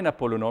define a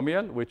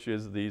polynomial, which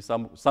is the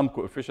sum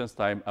coefficients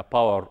times a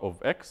power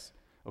of x.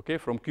 Okay,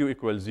 from q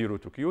equals 0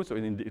 to q, so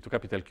to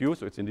capital Q,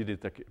 so it's indeed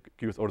a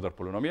qth order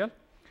polynomial.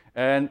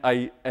 And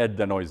I add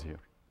the noise here,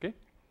 okay?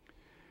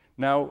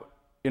 Now,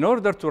 in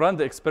order to run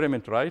the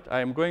experiment right, I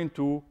am going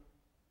to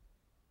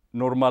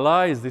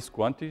normalize this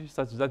quantity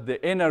such that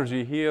the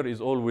energy here is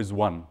always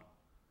 1.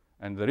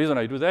 And the reason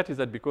I do that is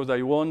that because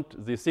I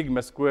want the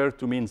sigma squared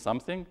to mean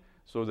something,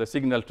 so the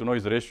signal to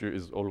noise ratio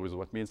is always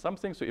what means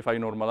something. So if I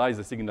normalize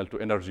the signal to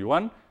energy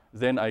 1,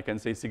 then I can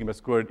say sigma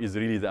squared is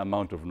really the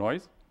amount of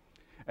noise.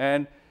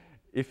 And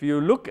if you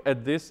look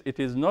at this, it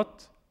is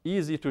not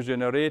easy to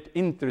generate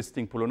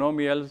interesting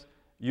polynomials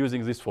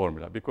using this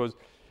formula, because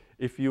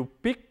if you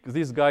pick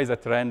these guys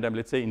at random,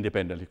 let's say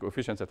independently,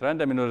 coefficients at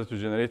random, in order to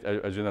generate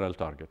a general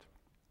target,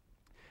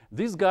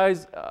 these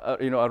guys,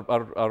 the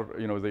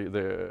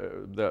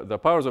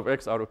powers of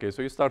x are okay.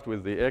 So you start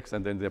with the x,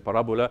 and then the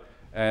parabola,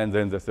 and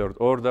then the third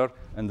order,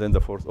 and then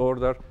the fourth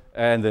order,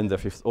 and then the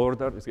fifth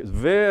order. It's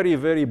very,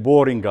 very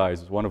boring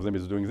guys. One of them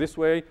is doing this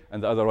way,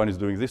 and the other one is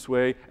doing this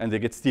way, and they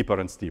get steeper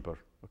and steeper,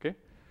 okay?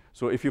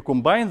 So if you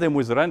combine them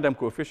with random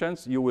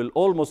coefficients, you will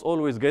almost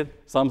always get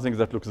something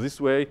that looks this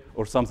way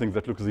or something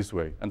that looks this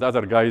way. And the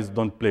other guys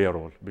don't play a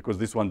role because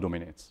this one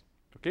dominates,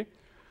 okay?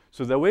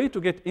 So the way to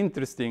get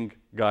interesting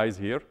guys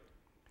here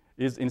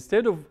is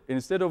instead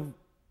of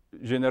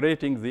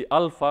generating the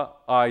alpha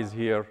i's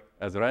here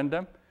as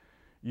random,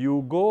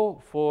 you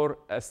go for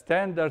a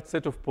standard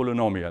set of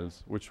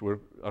polynomials, which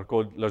are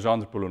called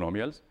Legendre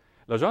polynomials.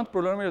 Legendre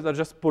polynomials are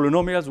just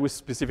polynomials with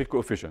specific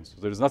coefficients.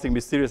 There is nothing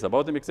mysterious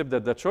about them, except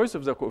that the choice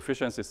of the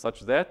coefficients is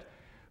such that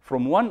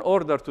from one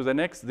order to the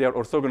next, they are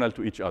orthogonal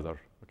to each other,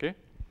 okay?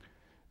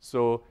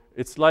 So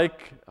it's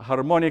like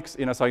harmonics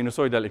in a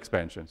sinusoidal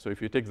expansion. So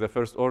if you take the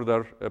first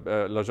order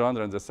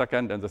Legendre and the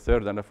second and the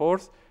third and the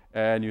fourth,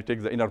 and you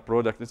take the inner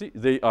product, you see,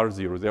 they are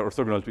 0. They are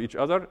orthogonal to each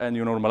other, and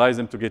you normalize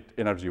them to get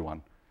energy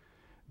 1.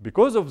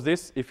 Because of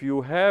this, if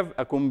you have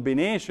a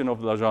combination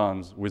of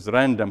Legendres with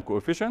random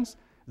coefficients,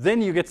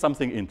 then you get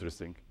something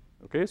interesting,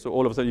 okay? So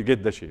all of a sudden, you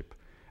get the shape.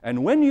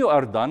 And when you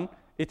are done,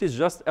 it is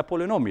just a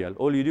polynomial.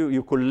 All you do,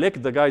 you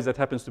collect the guys that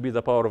happens to be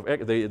the power of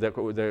x,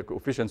 the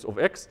coefficients of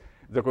x,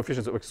 the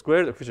coefficients of x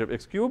squared, the coefficient of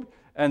x cubed,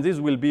 and these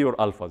will be your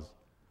alphas.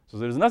 So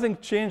there is nothing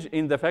changed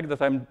in the fact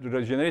that I'm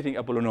generating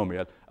a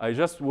polynomial. I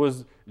just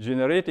was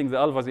generating the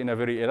alphas in a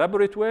very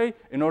elaborate way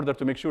in order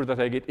to make sure that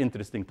I get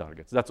interesting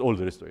targets. That's all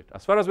there is to it.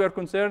 As far as we are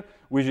concerned,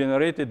 we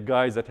generated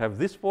guys that have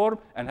this form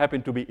and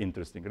happen to be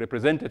interesting,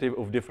 representative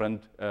of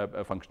different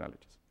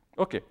functionalities.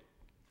 Okay.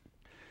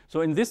 So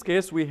in this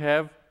case, we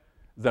have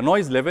the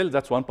noise level.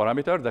 That's one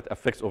parameter that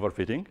affects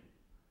overfitting.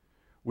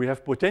 We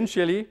have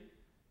potentially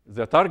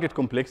the target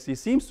complexity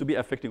seems to be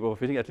affecting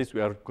overfitting. At least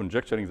we are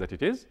conjecturing that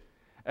it is.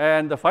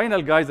 And the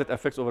final guys that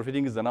affects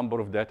overfitting is the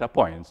number of data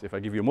points. If I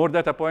give you more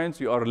data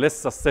points, you are less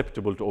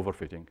susceptible to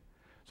overfitting.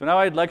 So now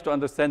I'd like to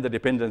understand the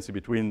dependency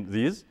between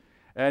these.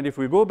 And if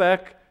we go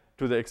back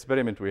to the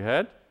experiment we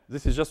had,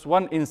 this is just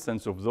one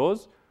instance of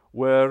those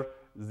where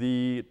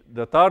the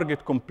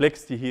target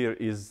complexity here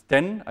is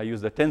 10. I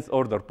use the 10th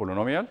order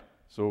polynomial.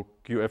 So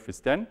QF is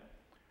 10.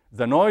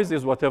 The noise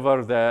is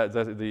whatever the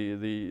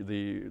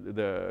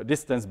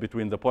distance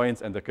between the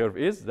points and the curve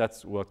is.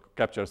 That's what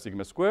captures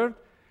sigma squared.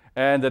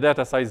 And the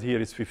data size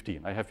here is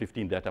 15. I have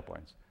 15 data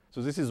points.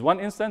 So this is one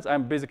instance.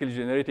 I'm basically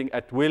generating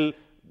at will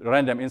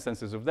random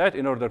instances of that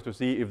in order to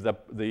see if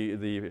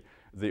the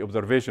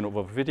observation of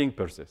overfitting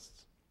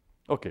persists.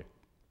 OK.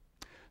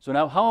 So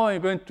now how am I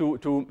going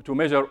to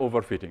measure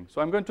overfitting? So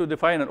I'm going to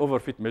define an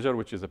overfit measure,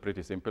 which is a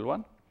pretty simple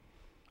one.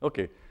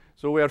 OK.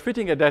 So we are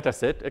fitting a data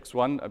set,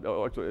 x1,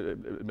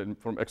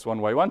 from x1,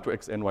 y1 to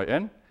xn,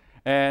 yn.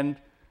 And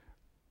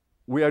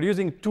we are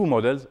using two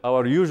models,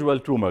 our usual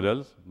two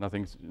models.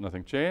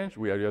 Nothing changed.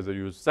 We are either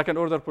use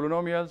second-order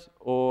polynomials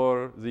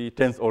or the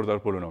 10th-order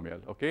polynomial.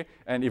 OK?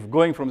 And if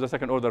going from the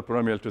second-order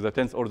polynomial to the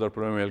 10th-order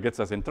polynomial gets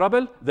us in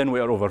trouble, then we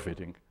are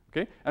overfitting.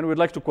 OK? And we'd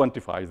like to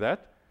quantify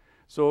that.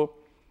 So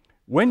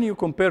when you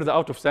compare the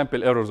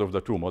out-of-sample errors of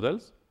the two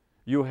models,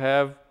 you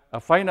have a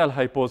final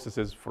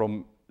hypothesis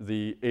from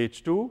the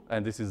H2,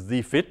 and this is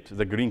the fit,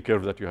 the green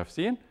curve that you have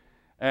seen,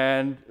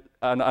 and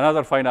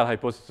another final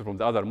hypothesis from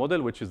the other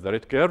model, which is the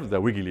red curve, the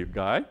wiggly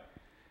guy.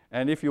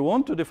 And if you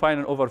want to define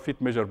an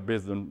overfit measure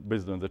based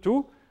on the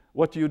two,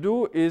 what you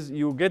do is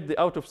you get the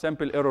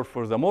out-of-sample error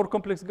for the more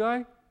complex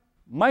guy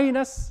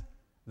minus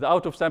the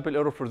out-of-sample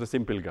error for the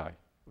simple guy.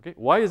 Okay?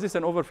 Why is this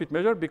an overfit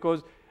measure?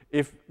 Because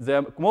if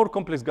the more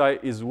complex guy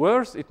is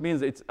worse, it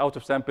means its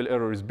out-of-sample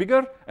error is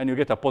bigger, and you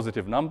get a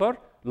positive number,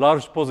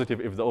 large positive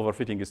if the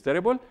overfitting is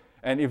terrible.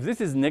 And if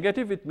this is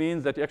negative, it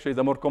means that actually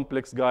the more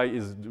complex guy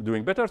is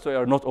doing better, so you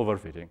are not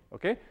overfitting.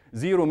 Okay?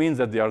 0 means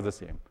that they are the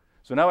same.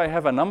 So now I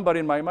have a number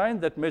in my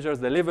mind that measures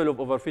the level of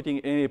overfitting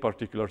in any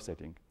particular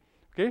setting.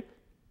 Okay?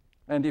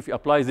 And if you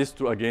apply this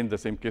to, again, the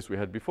same case we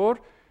had before,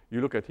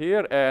 you look at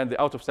here, and the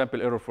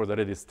out-of-sample error for the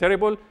red is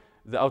terrible.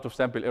 The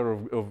out-of-sample error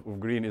of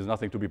green is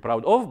nothing to be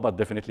proud of, but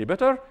definitely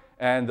better.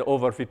 And the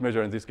overfit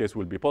measure in this case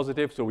will be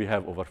positive, so we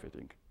have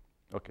overfitting.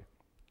 Okay.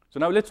 So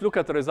now let's look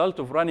at the result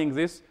of running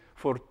this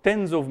for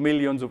tens of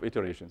millions of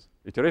iterations.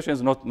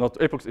 Iterations, not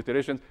epochs,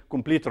 iterations,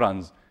 complete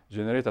runs.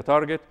 Generate a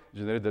target,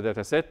 generate the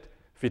data set,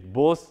 fit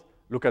both,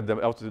 look at the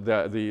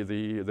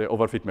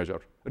overfit measure.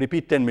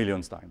 Repeat 10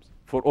 million times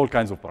for all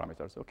kinds of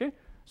parameters. Okay?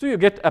 So you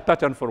get a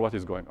pattern for what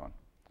is going on.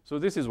 So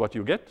this is what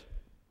you get.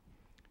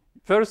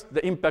 First,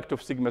 the impact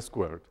of sigma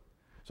squared.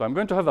 So I'm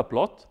going to have a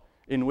plot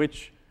in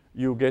which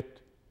you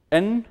get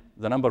n,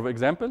 the number of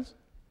examples,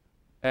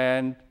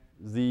 and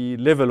the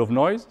level of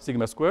noise,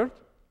 sigma squared.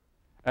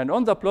 And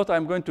on the plot,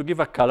 I'm going to give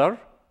a color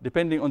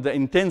depending on the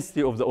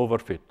intensity of the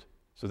overfit.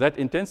 So that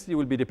intensity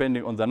will be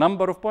depending on the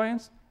number of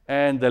points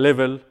and the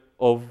level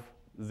of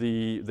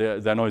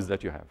the noise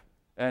that you have.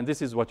 And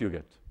this is what you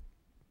get.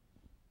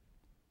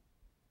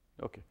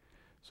 Okay.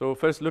 So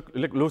first,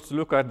 let's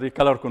look at the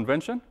color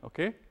convention.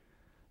 Okay.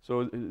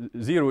 So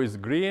 0 is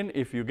green.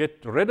 If you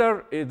get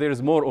redder, there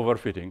is more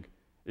overfitting.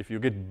 If you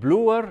get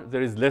bluer,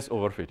 there is less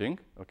overfitting.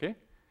 Okay.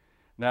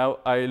 Now,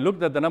 I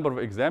looked at the number of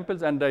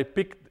examples, and I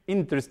picked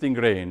interesting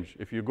range.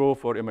 If you go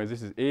for,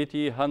 this is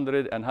 80,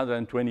 100, and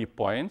 120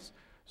 points.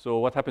 So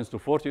what happens to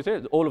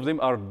 40? All of them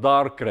are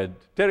dark red,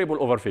 terrible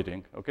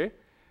overfitting. Okay.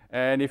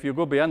 And if you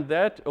go beyond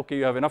that, okay,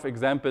 you have enough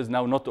examples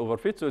now not to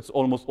overfit, so it's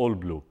almost all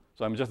blue.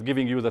 So I'm just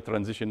giving you the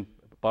transition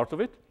part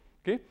of it.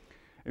 Okay.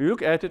 You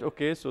look at it,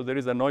 okay, so there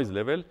is a noise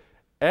level.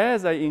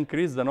 As I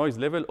increase the noise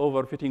level,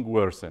 overfitting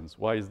worsens.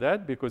 Why is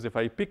that? Because if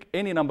I pick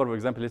any number of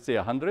examples, let's say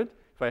 100,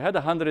 if I had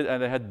 100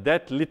 and I had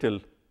that little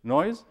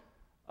noise,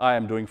 I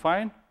am doing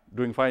fine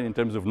in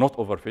terms of not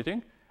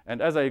overfitting.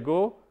 And as I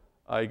go,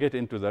 I get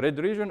into the red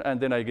region, and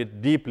then I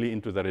get deeply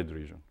into the red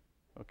region.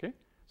 Okay?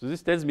 So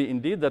this tells me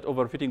indeed that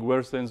overfitting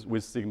worsens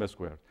with sigma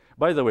squared.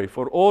 By the way,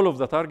 for all of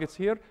the targets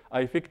here,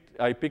 I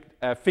picked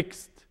a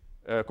fixed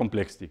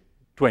complexity,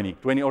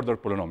 20-order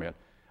polynomial.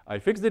 I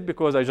fixed it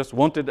because I just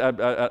wanted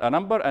a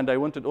number, and I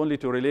wanted only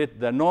to relate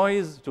the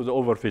noise to the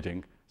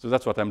overfitting. So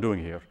that's what I'm doing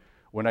here.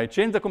 When I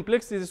change the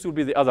complexity, this will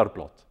be the other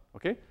plot.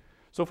 Okay?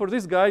 So for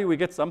this guy, we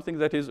get something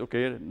that is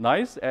okay,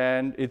 nice,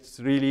 and it's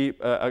really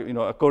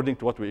according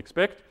to what we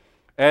expect.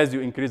 As you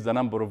increase the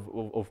number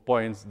of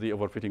points, the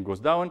overfitting goes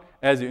down.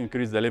 As you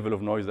increase the level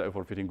of noise, the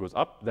overfitting goes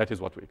up. That is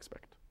what we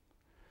expect.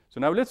 So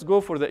now let's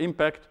go for the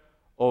impact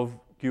of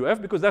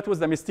QF, because that was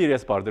the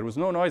mysterious part. There was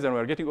no noise, and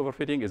we're getting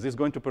overfitting. Is this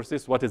going to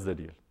persist? What is the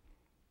deal?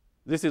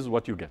 This is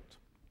what you get.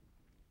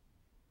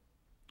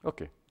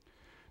 Okay.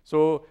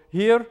 So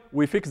here,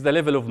 we fix the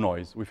level of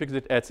noise. We fix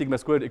it at sigma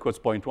squared equals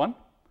 0.1.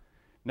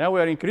 Now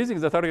we are increasing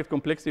the target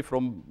complexity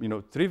from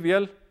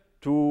trivial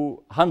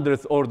to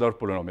 100th order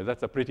polynomial.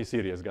 That's a pretty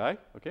serious guy.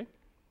 Okay.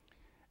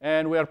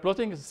 And we are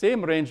plotting the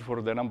same range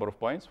for the number of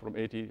points from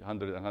 80,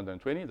 100, and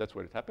 120. That's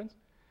where it happens.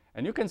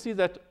 And you can see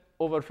that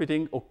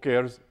overfitting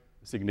occurs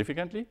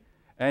significantly.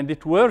 And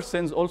it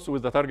worsens also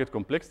with the target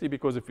complexity,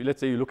 because if, let's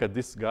say, you look at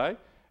this guy,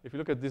 if you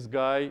look at this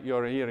guy,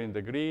 you're here in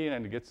the green,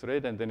 and it gets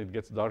red, and then it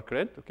gets dark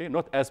red. Okay?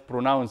 Not as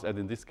pronounced as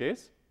in this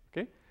case.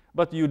 Okay?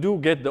 But you do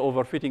get the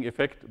overfitting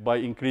effect by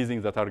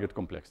increasing the target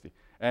complexity.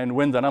 And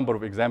when the number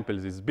of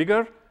examples is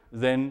bigger,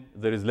 then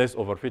there is less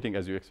overfitting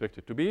as you expect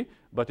it to be.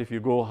 But if you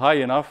go high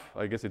enough,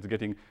 I guess it's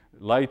getting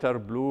lighter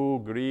blue,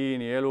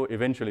 green, yellow,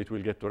 eventually it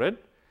will get to red.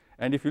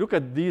 And if you look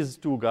at these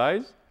two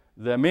guys,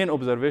 the main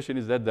observation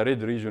is that the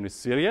red region is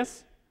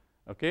serious.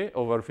 Okay,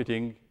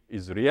 overfitting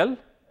is real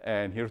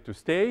and here to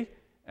stay,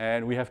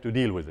 and we have to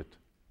deal with it.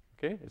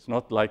 Okay, it's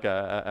not like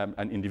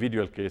an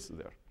individual case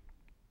there.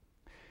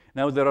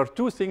 Now, there are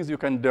two things you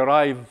can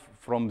derive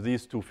from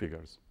these two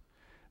figures.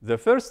 The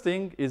first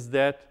thing is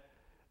that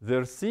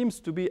there seems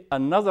to be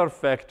another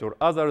factor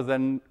other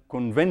than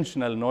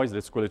conventional noise,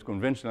 let's call it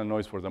conventional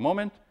noise for the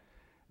moment,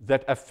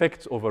 that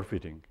affects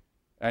overfitting.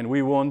 And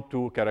we want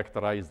to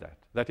characterize that.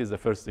 That is the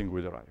first thing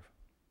we derive.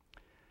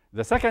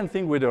 The second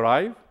thing we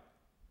derive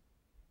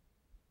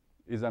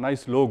is a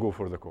nice logo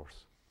for the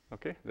course.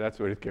 Okay, that's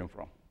where it came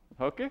from.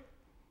 Okay?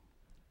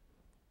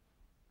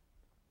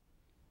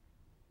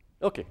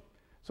 Okay.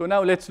 So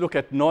now let's look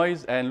at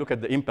noise and look at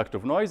the impact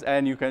of noise.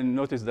 And you can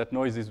notice that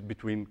noise is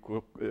between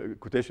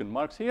quotation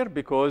marks here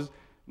because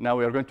now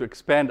we are going to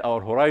expand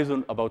our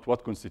horizon about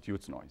what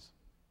constitutes noise.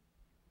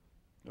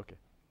 Okay.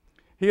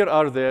 Here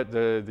are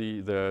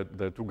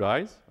the two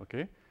guys,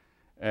 okay?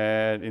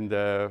 And in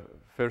the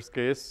first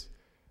case,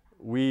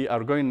 we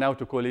are going now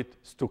to call it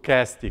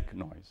stochastic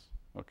noise,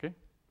 okay?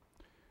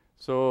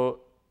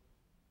 So,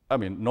 I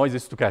mean, noise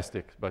is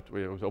stochastic, but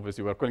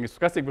obviously we're calling it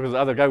stochastic because the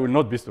other guy will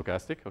not be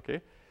stochastic,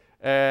 okay?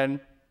 And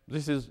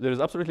there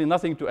is absolutely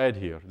nothing to add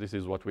here. This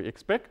is what we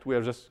expect. We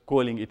are just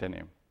calling it a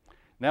name.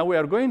 Now we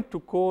are going to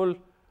call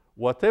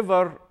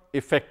whatever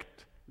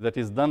effect that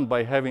is done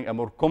by having a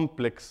more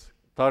complex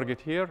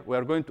target here, we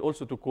are going to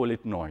also to call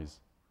it noise.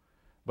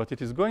 But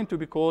it is going to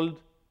be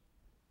called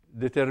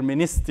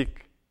deterministic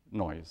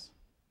noise,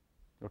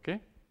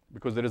 okay?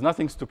 Because there is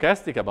nothing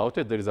stochastic about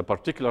it. There is a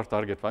particular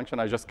target function.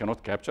 I just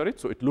cannot capture it,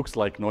 so it looks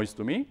like noise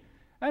to me.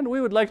 And we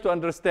would like to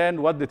understand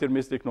what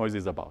deterministic noise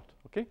is about,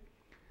 okay?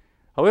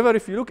 However,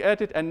 if you look at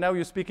it and now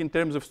you speak in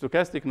terms of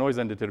stochastic noise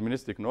and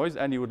deterministic noise,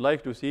 and you would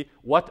like to see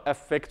what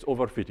affects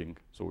overfitting.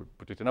 So we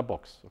put it in a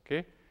box,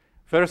 okay?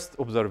 First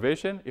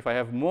observation, if I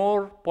have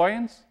more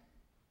points,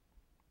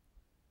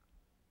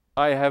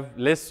 I have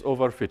less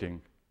overfitting.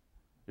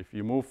 If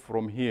you move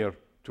from here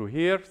to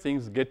here,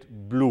 things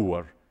get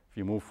bluer. If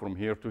you move from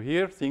here to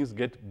here, things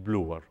get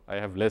bluer. I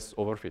have less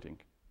overfitting,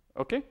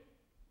 okay?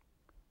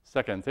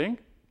 Second thing,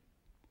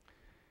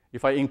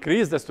 if I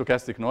increase the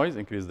stochastic noise,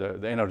 increase the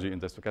energy in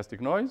the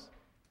stochastic noise,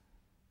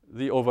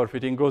 the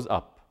overfitting goes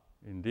up.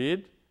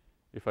 Indeed,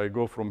 if I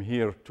go from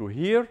here to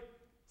here,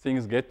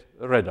 things get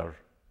redder,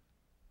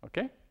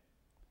 okay?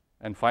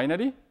 And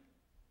finally,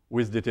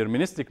 with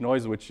deterministic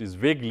noise, which is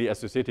vaguely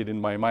associated in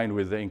my mind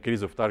with the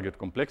increase of target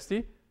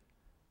complexity,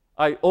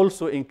 I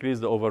also increase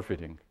the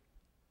overfitting.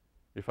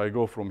 If I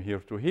go from here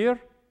to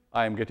here,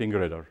 I am getting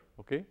redder,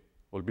 okay?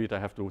 Albeit I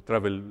have to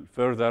travel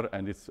further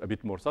and it's a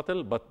bit more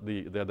subtle, but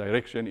the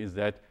direction is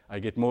that I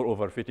get more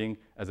overfitting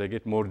as I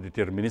get more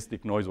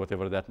deterministic noise,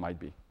 whatever that might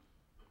be.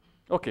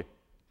 Okay.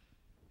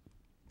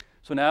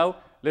 So now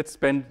let's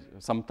spend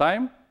some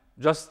time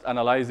just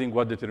analyzing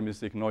what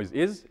deterministic noise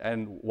is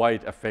and why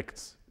it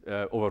affects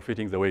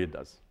overfitting the way it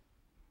does.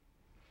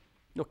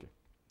 Okay.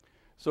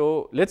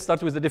 So let's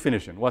start with the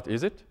definition. What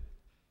is it?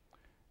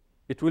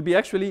 It will be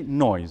actually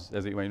noise.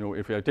 As you know,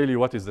 if I tell you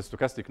what is the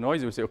stochastic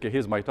noise, you say, okay,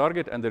 here's my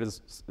target, and there is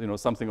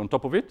something on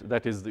top of it.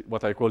 That is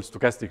what I call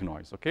stochastic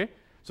noise, okay?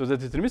 So the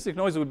deterministic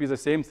noise would be the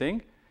same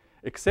thing,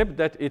 except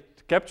that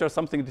it captures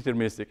something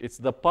deterministic. It's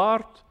the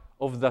part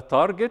of the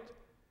target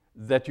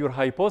that your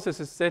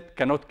hypothesis set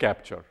cannot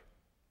capture.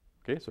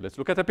 Okay, so let's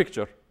look at a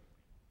picture.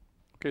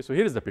 Okay, so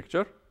here is the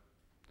picture.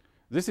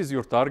 This is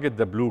your target,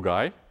 the blue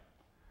guy.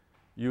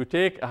 You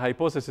take a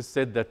hypothesis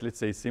set that, let's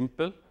say,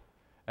 simple,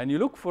 and you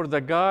look for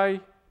the guy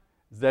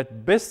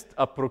that best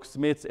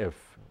approximates F.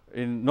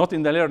 Not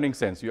in the learning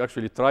sense. You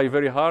actually try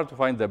very hard to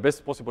find the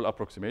best possible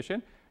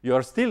approximation. You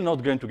are still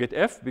not going to get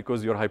F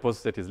because your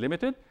hypothesis set is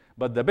limited,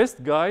 but the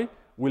best guy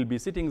will be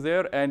sitting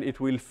there and it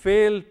will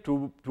fail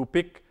to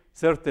pick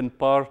certain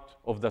part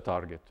of the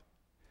target.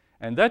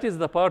 And that is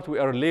the part we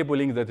are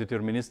labeling the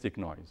deterministic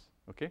noise,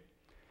 okay?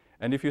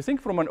 And if you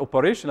think from an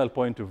operational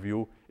point of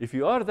view, if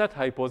you are that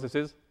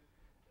hypothesis,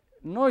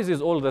 noise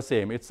is all the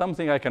same. It's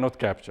something I cannot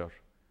capture.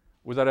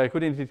 Whether I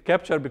couldn't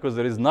capture because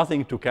there is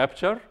nothing to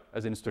capture,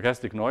 as in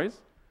stochastic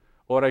noise,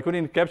 or I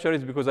couldn't capture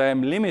it because I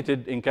am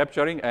limited in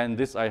capturing, and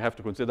this I have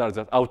to consider as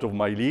out of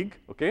my league,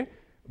 okay?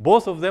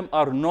 Both of them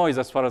are noise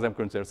as far as I'm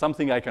concerned,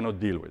 something I cannot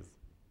deal with.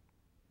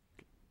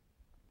 Okay.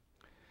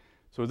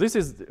 So this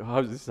is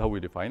how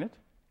we define it.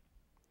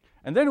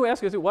 And then we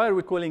ask ourselves, why are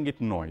we calling it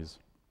noise?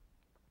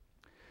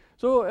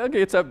 So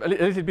okay, it's a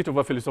little bit of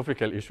a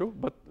philosophical issue,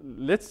 but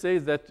let's say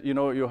that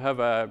you have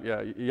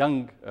a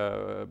young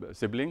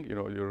sibling,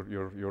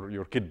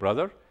 your kid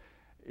brother,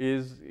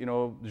 is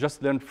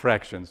just learned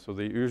fractions. So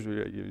they used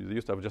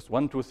to have just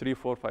 1, 2, 3,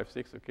 4, 5,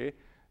 6. Okay,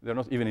 they're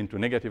not even into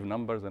negative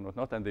numbers and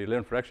whatnot, and they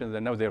learn fractions,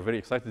 and now they're very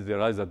excited. They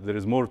realize that there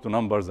is more to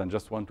numbers than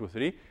just 1, 2,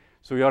 3.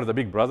 So you are the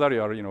big brother,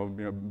 you are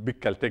big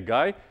Caltech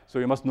guy, so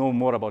you must know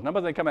more about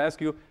numbers. They come and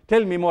ask you,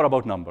 tell me more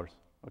about numbers.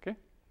 Okay.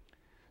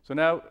 So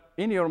now,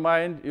 in your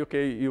mind,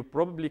 okay, you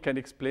probably can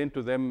explain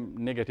to them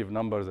negative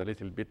numbers a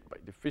little bit by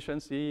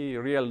deficiency,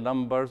 real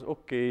numbers,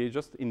 okay,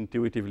 just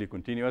intuitively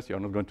continuous. You're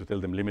not going to tell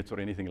them limits or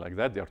anything like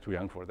that. They are too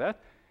young for that.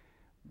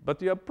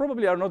 But you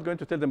probably are not going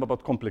to tell them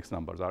about complex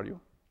numbers, are you?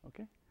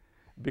 Okay?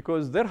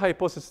 Because their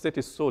hypothesis set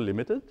is so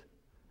limited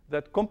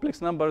that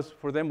complex numbers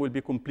for them will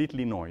be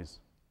completely noise.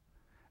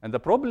 And the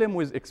problem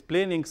with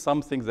explaining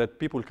something that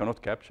people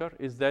cannot capture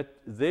is that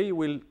they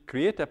will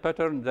create a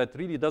pattern that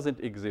really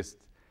doesn't exist.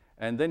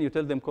 And then you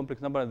tell them complex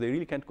number, and they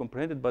really can't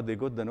comprehend it, but they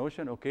got the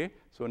notion, okay?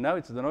 So now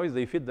it's the noise,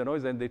 they fit the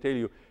noise, and they tell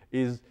you,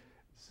 is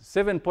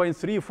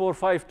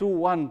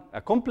 7.34521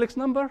 a complex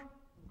number?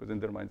 Because in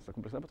their mind it's a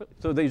complex number.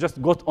 So they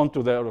just got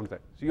onto the wrong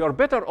side. So you are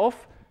better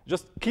off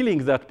just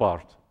killing that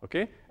part,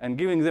 okay? And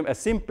giving them a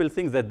simple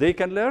thing that they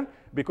can learn,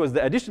 because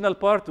the additional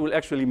part will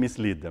actually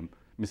mislead them.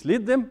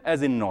 Mislead them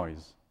as in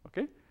noise,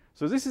 okay?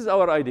 So this is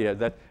our idea,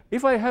 that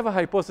if I have a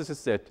hypothesis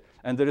set,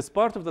 and there is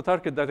part of the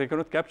target that I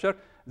cannot capture,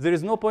 there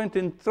is no point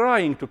in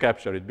trying to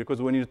capture it,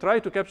 because when you try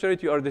to capture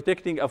it, you are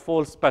detecting a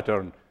false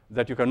pattern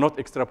that you cannot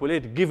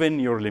extrapolate given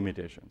your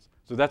limitations.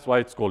 So that's why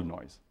it's called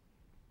noise.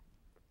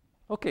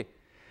 Okay.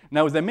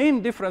 Now, the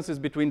main differences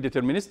between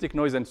deterministic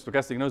noise and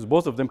stochastic noise,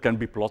 both of them can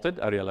be plotted,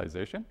 a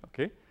realization,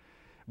 okay?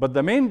 But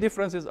the main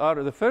differences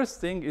are, the first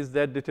thing is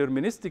that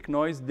deterministic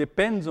noise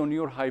depends on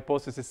your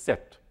hypothesis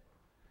set.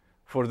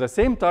 For the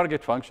same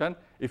target function,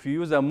 if you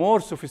use a more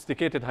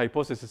sophisticated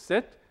hypothesis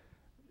set,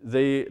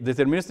 the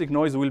deterministic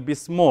noise will be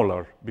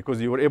smaller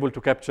because you were able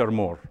to capture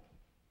more,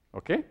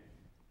 okay?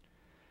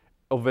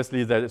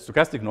 Obviously, the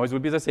stochastic noise will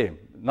be the same.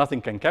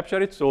 Nothing can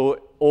capture it, so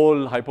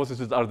all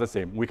hypotheses are the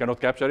same. We cannot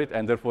capture it,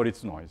 and therefore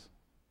it's noise.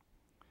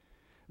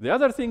 The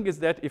other thing is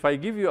that if I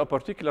give you a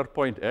particular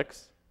point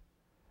x,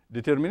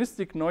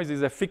 deterministic noise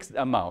is a fixed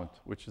amount,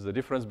 which is the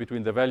difference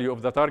between the value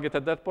of the target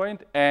at that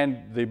point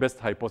and the best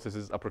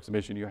hypothesis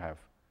approximation you have,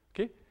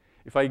 okay?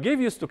 If I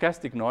give you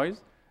stochastic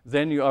noise,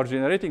 then you are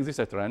generating this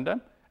at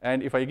random.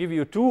 And if I give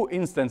you two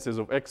instances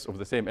of x, of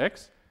the same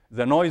x,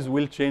 the noise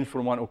will change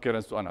from one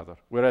occurrence to another,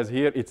 whereas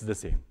here it's the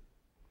same.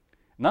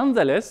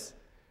 Nonetheless,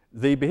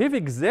 they behave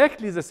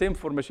exactly the same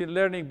for machine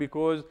learning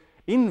because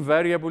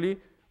invariably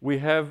we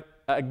have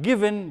a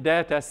given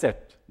data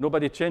set.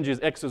 Nobody changes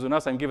x's on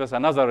us and gives us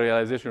another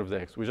realization of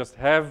the x. We just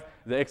have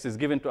the x's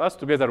given to us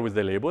together with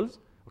the labels,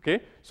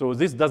 okay? So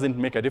this doesn't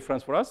make a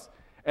difference for us.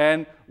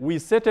 And we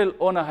settle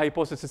on a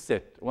hypothesis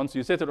set. Once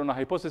you settle on a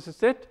hypothesis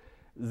set,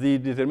 the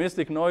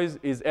deterministic noise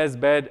is as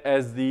bad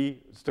as the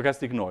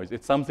stochastic noise.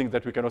 It's something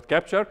that we cannot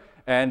capture,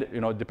 and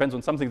it depends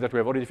on something that we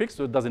have already fixed,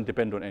 so it doesn't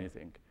depend on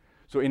anything.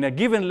 So in a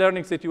given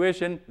learning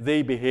situation,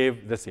 they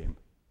behave the same.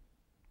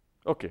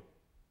 Okay.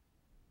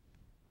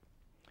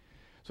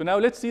 So now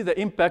let's see the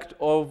impact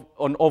on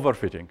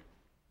overfitting.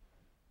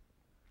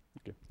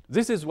 Okay.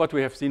 This is what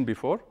we have seen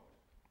before.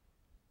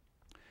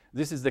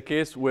 This is the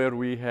case where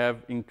we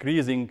have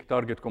increasing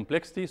target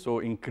complexity, so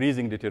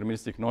increasing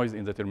deterministic noise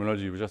in the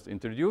terminology we just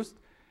introduced,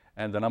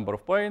 and the number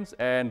of points,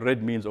 and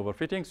red means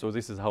overfitting, so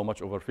this is how much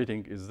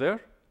overfitting is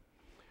there.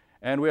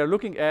 And we are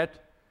looking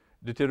at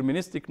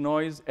deterministic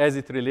noise as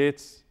it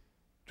relates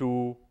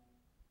to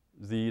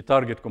the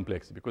target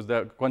complexity, because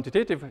the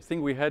quantitative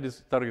thing we had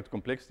is target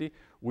complexity.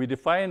 We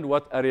defined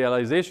what a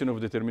realization of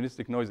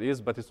deterministic noise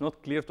is, but it's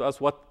not clear to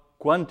us what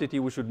quantity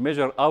we should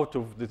measure out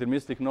of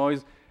deterministic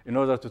noise in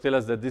order to tell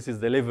us that this is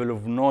the level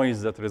of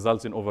noise that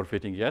results in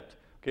overfitting yet,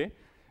 okay?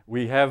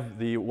 We have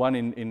the one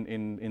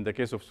in the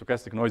case of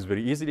stochastic noise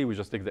very easily. We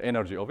just take the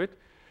energy of it.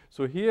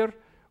 So here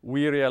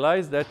we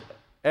realize that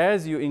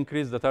as you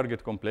increase the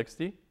target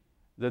complexity,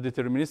 the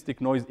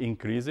deterministic noise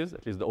increases,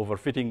 at least the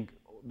overfitting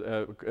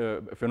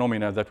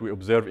phenomena that we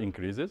observe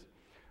increases.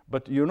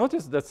 But you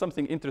notice that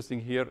something interesting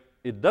here,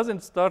 it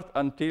doesn't start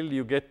until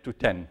you get to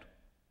 10,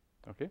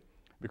 okay?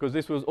 Because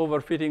this was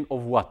overfitting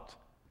of what?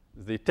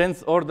 The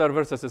 10th order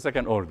versus the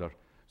second order.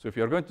 So if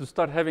you're going to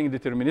start having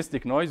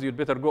deterministic noise, you'd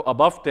better go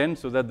above 10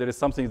 so that there is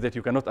something that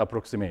you cannot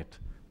approximate,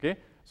 okay?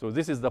 So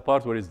this is the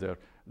part where it's there.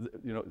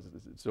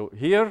 So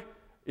here,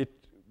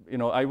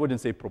 I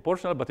wouldn't say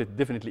proportional, but it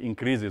definitely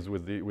increases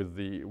with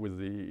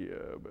the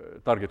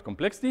target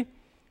complexity,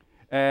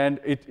 and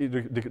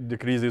it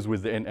decreases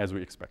with the n as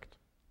we expect.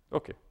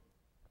 Okay.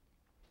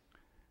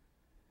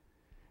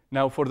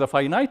 Now, for the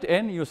finite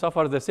n, you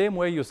suffer the same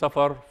way you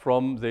suffer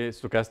from the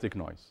stochastic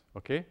noise,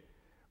 okay?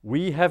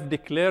 We have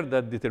declared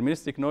that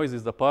deterministic noise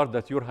is the part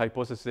that your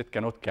hypothesis set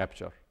cannot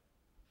capture.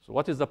 So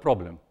what is the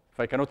problem? If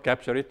I cannot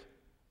capture it,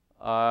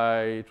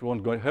 it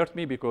won't hurt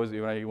me because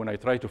when I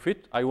try to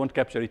fit, I won't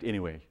capture it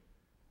anyway.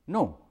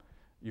 No,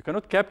 you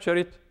cannot capture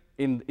it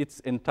in its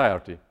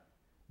entirety.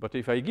 But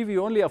if I give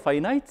you only a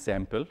finite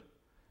sample,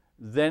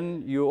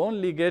 then you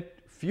only get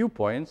few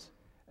points,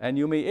 and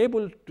you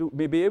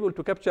may be able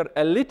to capture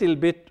a little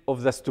bit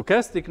of the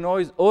stochastic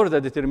noise or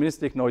the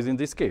deterministic noise in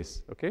this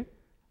case, okay?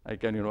 I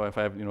can, if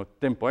I have,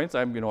 10 points,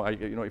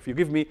 if you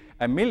give me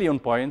 1,000,000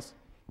 points,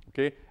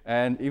 okay,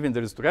 and even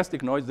there is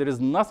stochastic noise, there is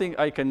nothing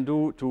I can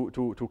do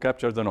to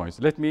capture the noise.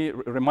 Let me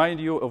remind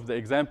you of the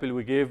example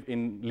we gave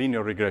in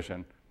linear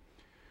regression.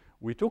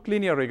 We took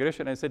linear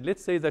regression and said,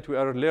 let's say that we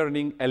are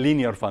learning a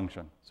linear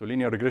function. So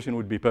linear regression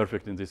would be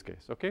perfect in this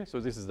case, okay? So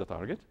this is the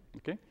target,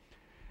 okay?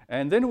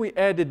 And then we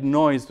added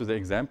noise to the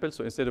example.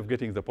 So instead of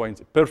getting the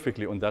points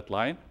perfectly on that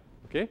line,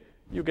 okay,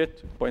 you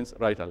get points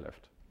right and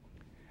left.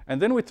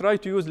 And then we try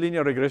to use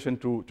linear regression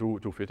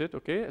to fit it,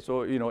 okay?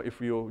 So, you know,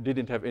 if you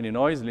didn't have any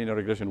noise, linear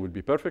regression would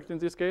be perfect in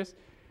this case.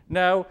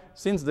 Now,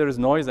 since there is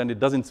noise and it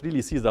doesn't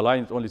really see the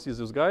line, it only sees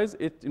those guys,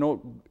 it, you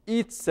know,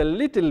 eats a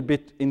little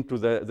bit into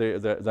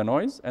the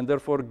noise and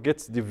therefore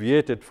gets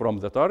deviated from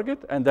the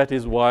target, and that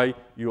is why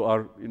you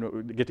are, you know,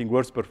 getting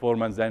worse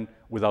performance than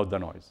without the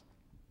noise.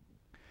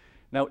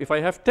 Now, if I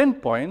have 10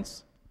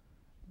 points,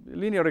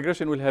 linear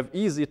regression will have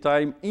easy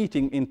time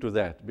eating into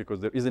that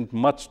because there isn't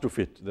much to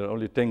fit. There are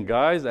only 10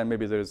 guys, and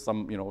maybe there is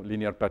some, you know,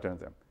 linear pattern in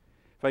them.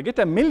 If I get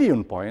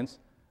 1,000,000 points,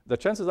 the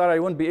chances are I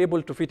won't be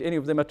able to fit any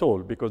of them at all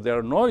because there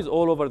are noise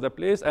all over the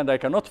place, and I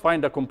cannot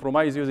find a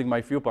compromise using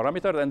my few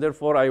parameters, and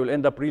therefore I will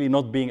end up really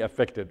not being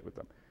affected with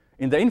them.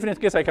 In the infinite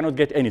case, I cannot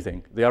get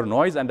anything. They are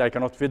noise, and I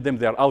cannot fit them.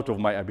 They are out of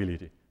my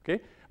ability.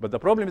 Okay? But the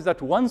problem is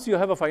that once you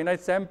have a finite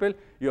sample,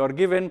 you are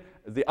given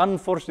the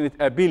unfortunate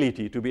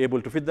ability to be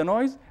able to fit the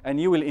noise, and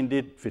you will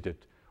indeed fit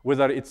it.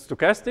 Whether it's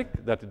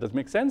stochastic, that it does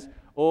make sense,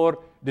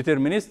 or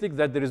deterministic,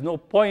 that there is no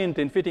point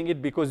in fitting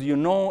it because you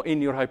know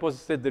in your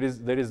hypothesis set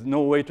there is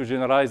no way to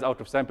generalize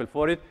out of sample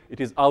for it. It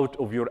is out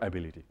of your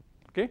ability.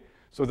 Okay?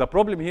 So the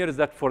problem here is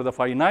that for the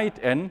finite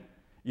n,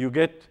 you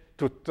get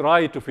to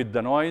try to fit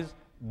the noise,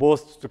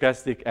 both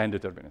stochastic and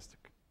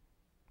deterministic.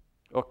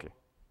 Okay.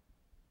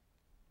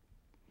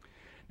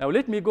 Now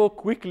let me go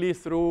quickly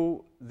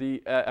through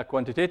a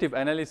quantitative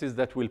analysis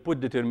that will put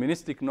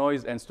deterministic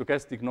noise and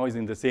stochastic noise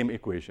in the same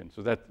equation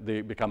so that they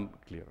become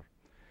clearer.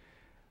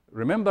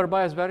 Remember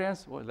bias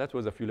variance? Well, that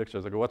was a few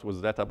lectures ago. What was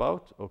that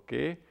about?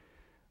 Okay.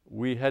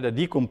 We had a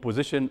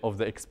decomposition of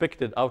the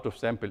expected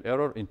out-of-sample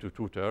error into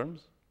two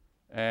terms.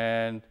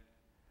 And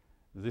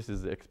this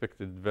is the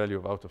expected value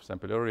of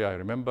out-of-sample error. I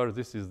remember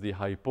this is the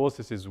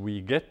hypothesis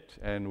we get,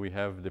 and we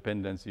have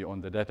dependency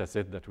on the data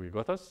set that we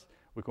got us.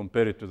 We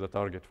compare it to the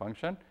target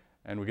function,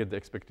 and we get the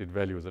expected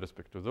value with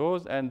respect to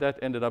those. And that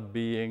ended up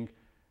being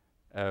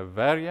a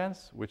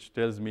variance, which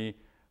tells me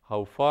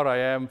how far I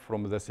am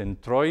from the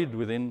centroid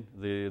within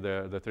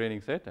the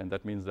training set. And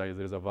that means that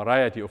there's a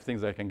variety of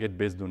things I can get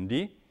based on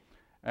D.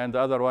 And the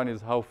other one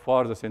is how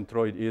far the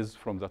centroid is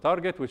from the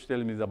target, which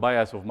tells me the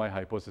bias of my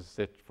hypothesis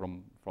set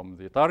from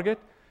the target.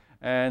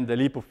 And the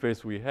leap of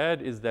faith we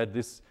had is that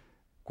this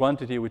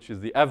quantity, which is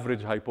the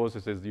average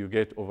hypothesis you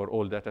get over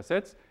all data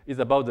sets, is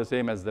about the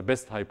same as the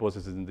best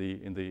hypothesis in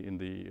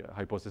the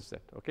hypothesis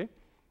set. Okay?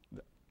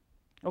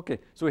 Okay,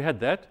 so we had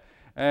that.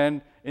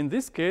 And in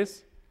this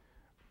case,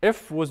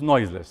 F was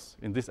noiseless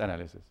in this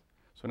analysis.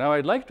 So now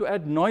I'd like to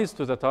add noise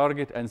to the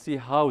target and see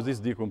how this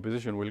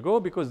decomposition will go,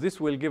 because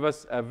this will give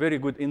us a very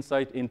good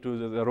insight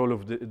into the role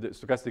of the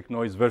stochastic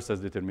noise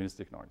versus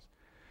deterministic noise.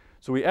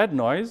 So we add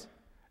noise,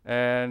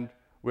 and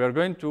we are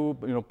going to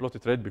plot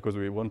it red because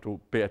we want to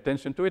pay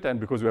attention to it, and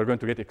because we are going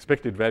to get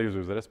expected values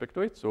with respect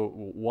to it. So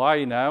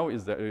Y now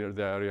is the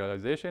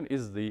realization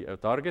is the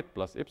target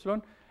plus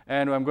epsilon.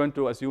 And I'm going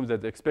to assume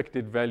that the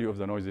expected value of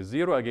the noise is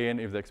 0. Again,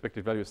 if the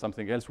expected value is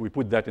something else, we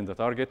put that in the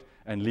target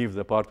and leave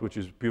the part which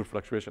is pure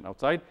fluctuation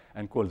outside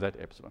and call that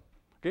epsilon.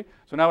 Okay?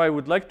 So now I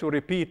would like to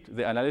repeat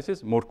the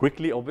analysis more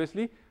quickly,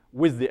 obviously,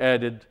 with the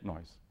added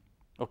noise.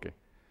 Okay.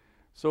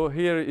 So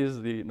here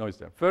is the noise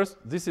term. First,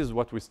 this is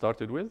what we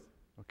started with.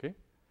 Okay?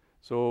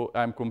 So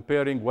I'm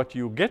comparing what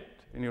you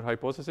get in your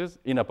hypothesis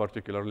in a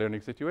particular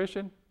learning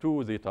situation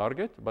to the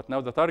target. But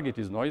now the target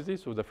is noisy,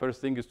 so the first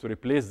thing is to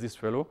replace this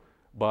fellow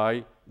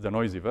by the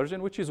noisy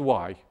version, which is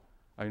Y.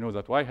 I know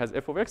that Y has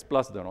f of x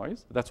plus the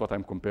noise. That's what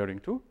I'm comparing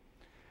to.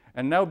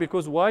 And now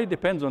because Y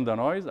depends on the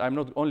noise, I'm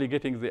not only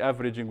getting the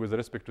averaging with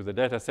respect to the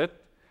data set,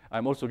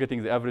 I'm also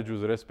getting the average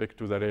with respect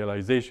to the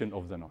realization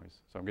of the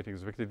noise. So I'm getting the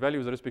expected value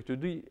with respect to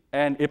D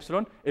and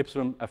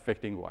epsilon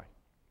affecting Y.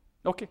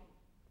 Okay.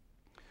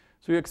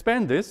 So you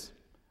expand this,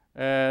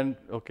 and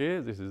okay,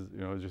 this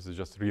is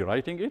just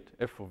rewriting it.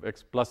 F of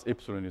x plus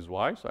epsilon is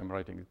Y, so I'm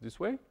writing it this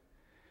way.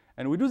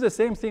 And we do the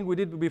same thing we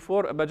did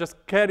before, but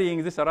just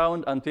carrying this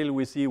around until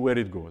we see where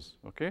it goes.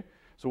 Okay?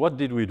 So what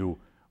did we do?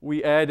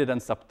 We added and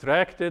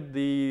subtracted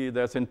the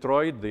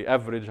centroid, the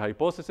average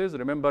hypothesis.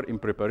 Remember, in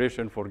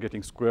preparation for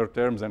getting square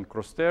terms and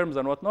cross terms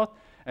and whatnot.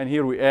 And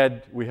here we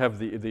have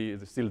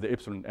still the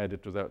epsilon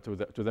added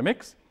to the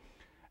mix.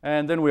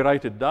 And then we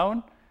write it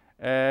down.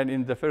 And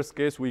in the first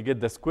case, we get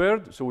the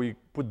squared. So we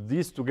put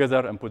these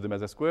together and put them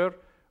as a square.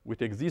 We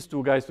take these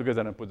two guys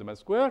together and put them as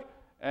square.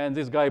 And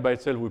this guy by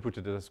itself, we put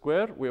it as a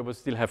square. We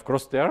still have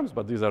cross terms,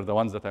 but these are the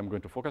ones that I'm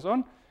going to focus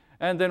on.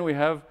 And then we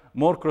have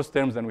more cross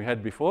terms than we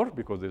had before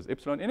because there's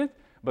epsilon in it.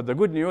 But the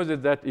good news is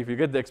that if you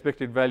get the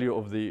expected value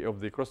of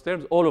the cross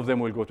terms, all of them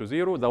will go to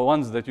 0. The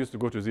ones that used to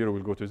go to 0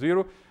 will go to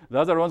 0. The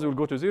other ones will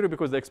go to 0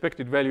 because the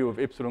expected value of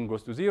epsilon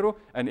goes to 0.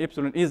 And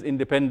epsilon is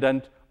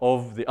independent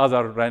of the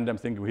other random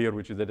thing here,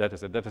 which is the data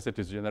set. Data set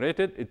is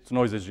generated. Its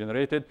noise is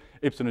generated.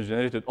 Epsilon is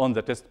generated on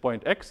the test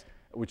point x,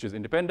 which is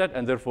independent.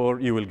 And therefore,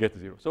 you will get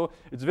 0. So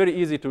it's very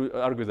easy to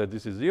argue that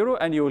this is 0.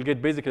 And you will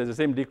get basically the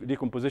same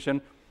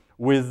decomposition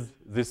with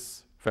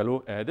this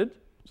fellow added.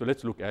 So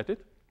let's look at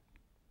it.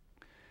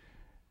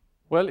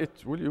 Well,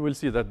 you will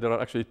see that there are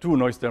actually two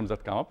noise terms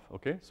that come up,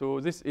 okay? So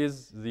this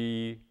is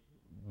the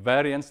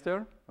variance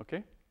term,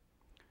 okay?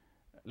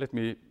 Let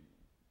me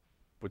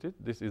put it.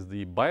 This is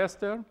the bias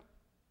term.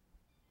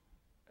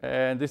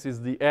 And this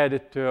is the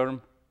added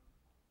term,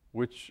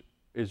 which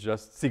is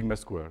just sigma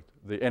squared,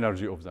 the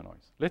energy of the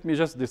noise. Let me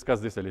just discuss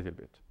this a little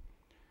bit.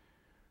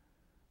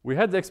 We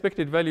had the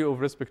expected value with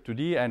respect to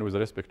d and with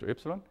respect to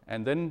epsilon.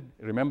 And then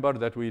remember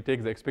that we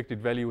take the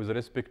expected value with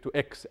respect to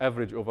x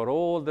average over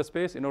all the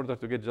space in order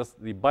to get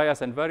just the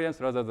bias and variance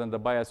rather than the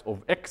bias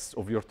of x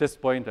of your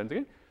test point.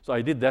 And so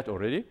I did that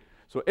already.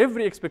 So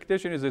every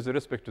expectation is with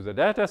respect to the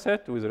data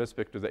set, with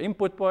respect to the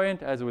input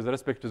point, as with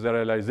respect to the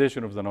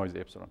realization of the noise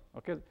epsilon.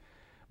 Okay?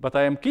 But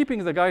I am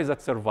keeping the guys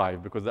that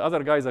survive because the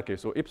other guys, okay,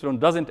 so epsilon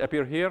doesn't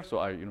appear here. So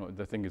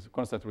the thing is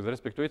constant with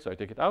respect to it, so I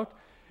take it out.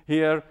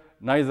 Here,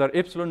 neither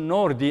epsilon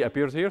nor d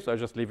appears here, so I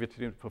just leave it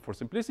here for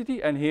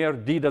simplicity. And here,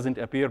 d doesn't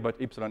appear,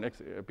 but epsilon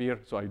x appear,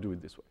 so I do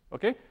it this way.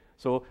 Okay?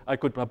 So I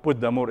could have put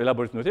the more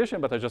elaborate notation,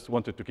 but I just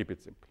wanted to keep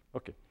it simple.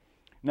 Okay.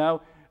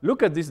 Now,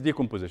 look at this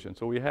decomposition.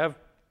 So we have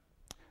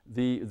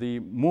the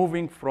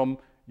moving from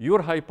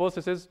your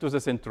hypothesis to the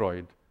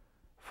centroid,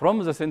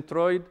 from the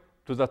centroid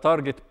to the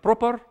target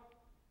proper,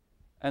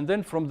 and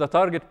then from the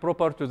target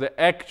proper to the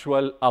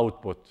actual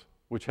output,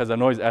 which has a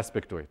noise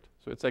aspect to it.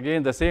 So it's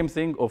again the same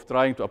thing of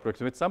trying to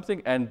approximate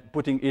something and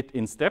putting it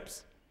in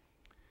steps.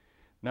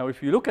 Now,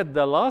 if you look at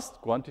the last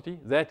quantity,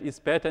 that is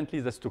patently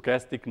the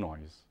stochastic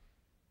noise.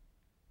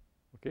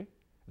 Okay?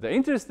 The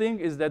interesting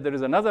is that there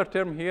is another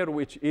term here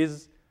which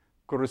is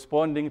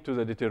corresponding to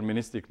the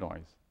deterministic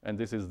noise, and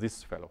this is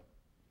this fellow.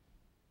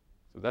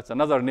 So that's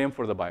another name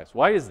for the bias.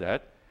 Why is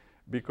that?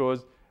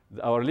 Because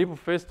our leap of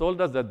faith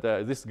told us that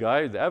this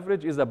guy, the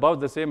average, is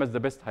about the same as the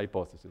best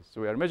hypothesis.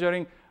 So we are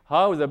measuring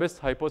how the best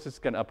hypothesis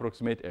can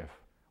approximate f.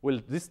 Well,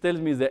 this tells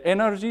me the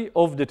energy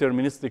of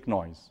deterministic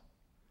noise.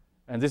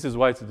 And this is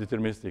why it's a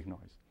deterministic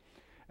noise.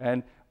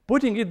 And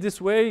putting it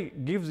this way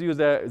gives you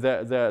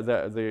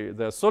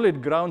the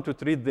solid ground to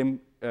treat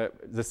them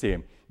the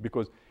same.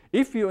 Because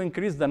if you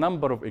increase the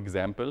number of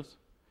examples,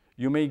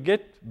 you may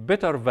get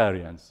better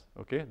variance.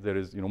 Okay, there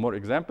is more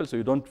examples, so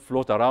you don't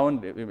float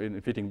around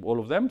in fitting all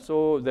of them.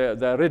 So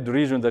the red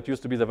region that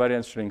used to be the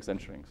variance shrinks and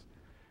shrinks.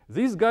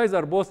 These guys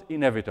are both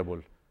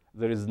inevitable.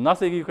 There is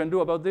nothing you can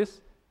do about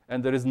this,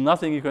 and there is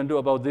nothing you can do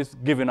about this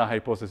given a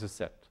hypothesis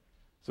set.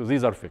 So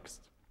these are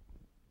fixed.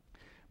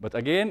 But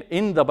again,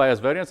 in the bias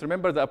variance,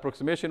 remember the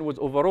approximation was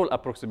overall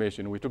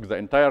approximation. We took the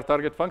entire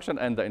target function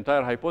and the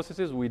entire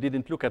hypothesis. We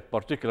didn't look at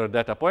particular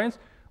data points.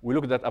 We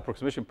looked at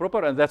approximation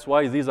proper, and that's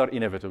why these are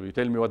inevitable. You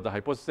tell me what the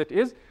hypothesis set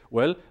is.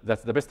 Well,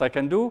 that's the best I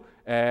can do,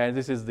 and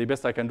this is the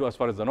best I can do as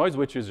far as the noise,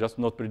 which is just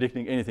not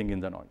predicting anything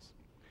in the noise.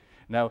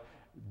 Now,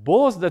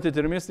 both the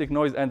deterministic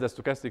noise and the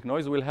stochastic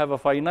noise will have a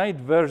finite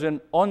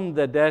version on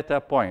the data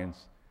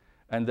points,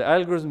 and the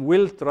algorithm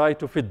will try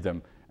to fit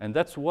them. And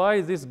that's why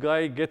this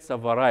guy gets a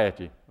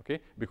variety, okay?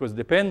 Because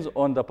depends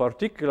on the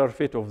particular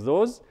fit of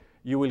those,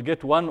 you will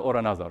get one or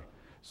another.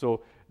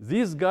 So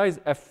these guys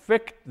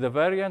affect the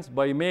variance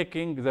by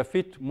making the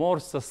fit more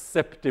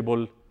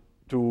susceptible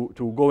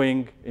to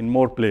going in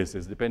more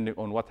places. Depending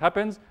on what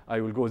happens, I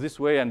will go this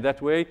way and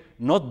that way,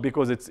 not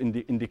because it's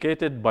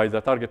indicated by the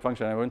target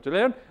function I want to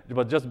learn,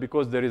 but just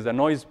because there is a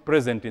noise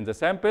present in the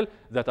sample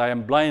that I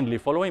am blindly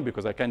following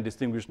because I can't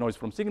distinguish noise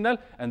from signal,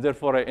 and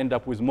therefore I end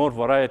up with more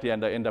variety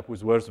and I end up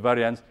with worse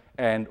variance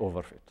and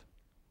overfit.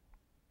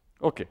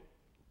 Okay.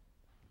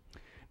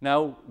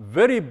 Now,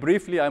 very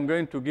briefly, I'm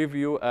going to give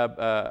you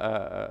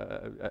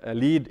a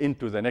lead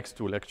into the next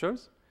two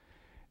lectures.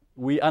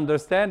 We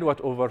understand what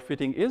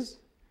overfitting is,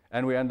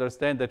 and we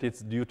understand that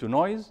it's due to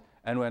noise,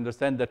 and we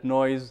understand that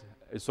noise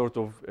is sort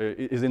of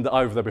is in the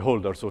eye of the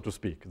beholder, so to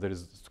speak. There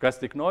is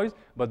stochastic noise,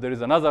 but there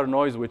is another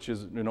noise which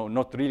is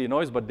not really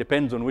noise, but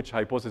depends on which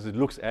hypothesis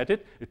looks at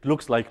it. It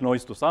looks like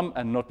noise to some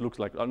and not looks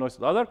like noise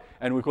to the other,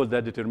 and we call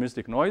that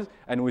deterministic noise,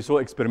 and we saw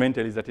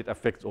experimentally that it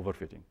affects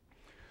overfitting.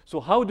 So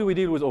how do we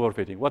deal with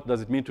overfitting? What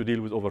does it mean to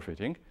deal with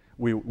overfitting?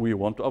 We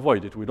want to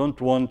avoid it. We don't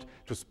want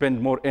to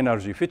spend more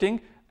energy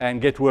fitting and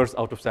get worse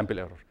out of sample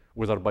error,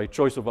 whether by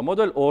choice of a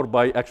model or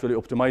by actually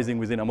optimizing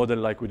within a model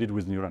like we did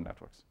with neural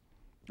networks.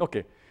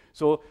 Okay,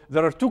 so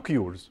there are two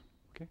cures.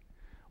 Okay?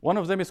 One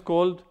of them is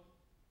called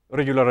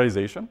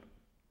regularization,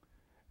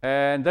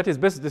 and that is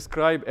best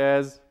described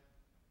as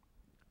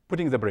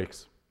putting the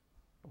brakes.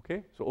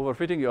 Okay, so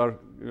overfitting, you are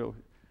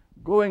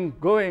going,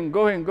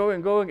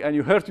 and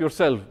you hurt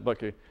yourself.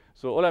 Okay,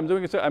 So all I'm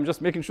doing is I'm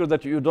just making sure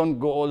that you don't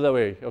go all the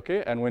way,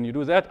 okay? And when you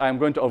do that, I'm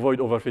going to avoid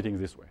overfitting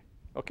this way,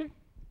 okay?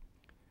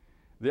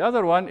 The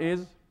other one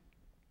is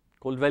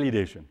called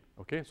validation,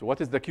 okay? So what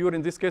is the cure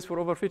in this case for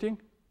overfitting?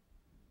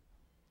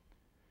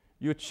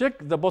 You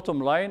check the bottom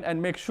line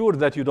and make sure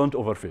that you don't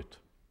overfit.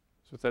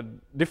 So it's a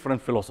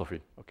different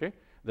philosophy, okay?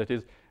 That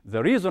is,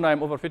 the reason I'm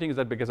overfitting is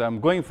that because I'm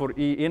going for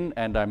E in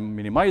and I'm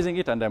minimizing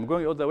it and I'm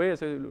going all the way. I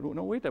say,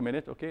 no, wait a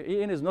minute, okay?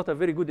 E in is not a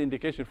very good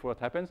indication for what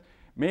happens.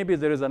 Maybe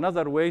there is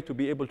another way to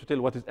be able to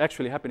tell what is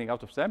actually happening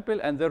out of sample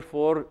and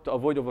therefore to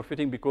avoid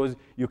overfitting because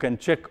you can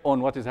check on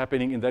what is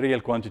happening in the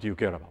real quantity you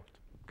care about,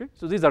 okay?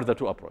 So these are the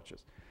two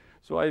approaches.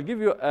 So I'll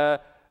give you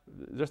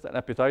just an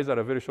appetizer,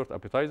 a very short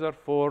appetizer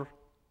for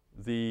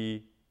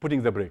the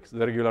putting the brakes,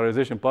 the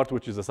regularization part,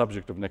 which is the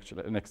subject of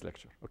next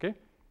lecture, okay?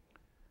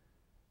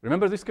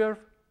 Remember this curve?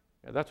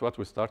 Yeah, that's what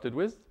we started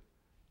with.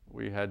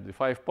 We had the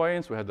 5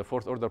 points, we had the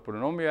fourth order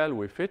polynomial,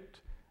 we fit,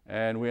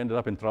 and we ended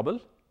up in trouble,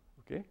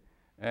 okay?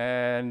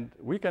 And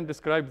we can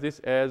describe this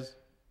as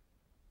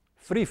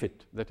free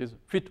fit, that is,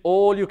 fit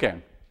all you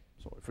can.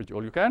 So fit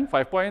all you can,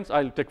 5 points,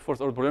 I'll take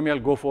fourth order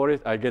polynomial, go for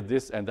it, I get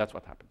this, and that's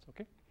what happens,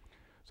 okay?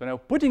 So now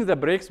putting the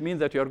brakes means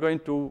that you're going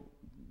to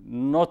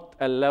not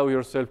allow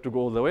yourself to go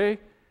all the way,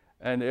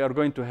 and you're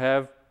going to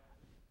have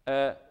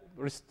a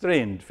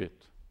restrained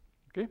fit,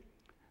 okay?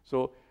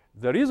 So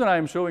the reason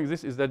I'm showing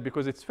this is that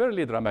because it's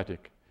fairly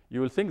dramatic.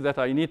 You will think that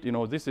I need,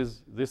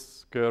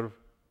 this curve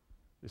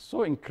is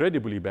so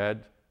incredibly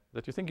bad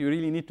that you think you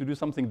really need to do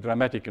something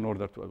dramatic in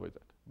order to avoid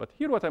that. But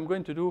here what I'm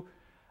going to do,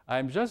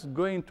 I'm just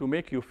going to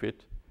make you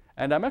fit,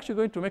 and I'm actually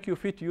going to make you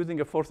fit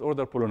using a fourth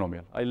order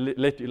polynomial.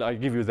 I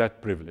give you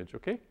that privilege,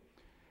 okay?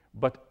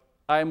 But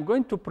I'm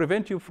going to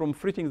prevent you from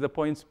fitting the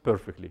points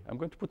perfectly. I'm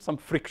going to put some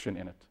friction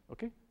in it,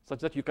 okay? Such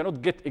that you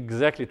cannot get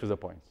exactly to the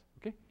points,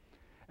 okay?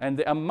 And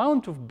the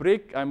amount of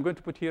brake I'm going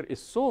to put here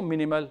is so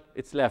minimal,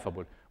 it's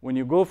laughable. When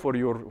you go for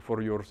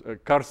your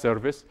car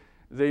service,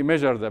 they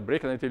measure the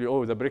brake and they tell you,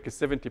 oh, the brake is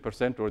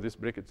 70% or this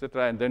brake,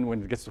 etc. And then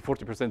when it gets to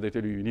 40%, they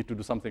tell you need to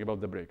do something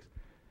about the brakes.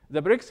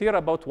 The brakes here are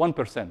about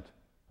 1%,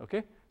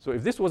 okay? So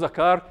if this was a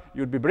car,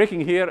 you'd be braking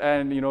here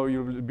and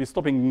you'll be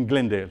stopping in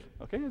Glendale,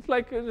 okay? It's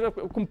like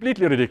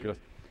completely ridiculous.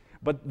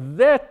 But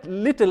that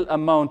little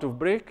amount of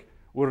brake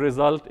will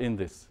result in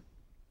this.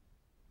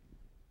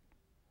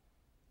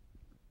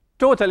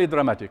 Totally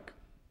dramatic,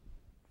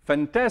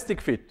 fantastic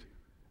fit.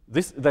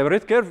 The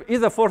red curve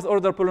is a fourth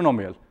order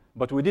polynomial,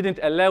 but we didn't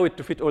allow it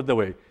to fit all the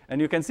way.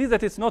 And you can see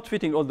that it's not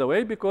fitting all the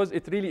way because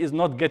it really is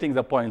not getting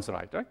the points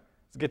right?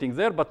 It's getting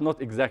there, but not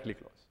exactly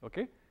close,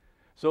 okay?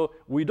 So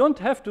we don't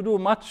have to do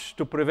much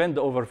to prevent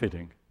the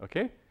overfitting,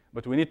 okay?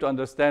 But we need to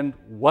understand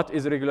what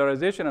is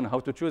regularization and how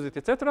to choose it,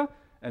 etc.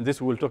 And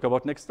this we'll talk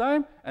about next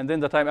time. And then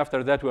the time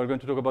after that, we are going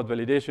to talk about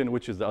validation,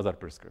 which is the other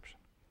prescription.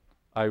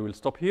 I will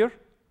stop here,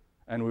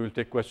 and we will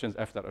take questions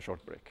after a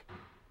short break.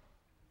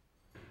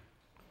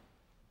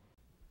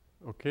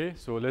 Okay,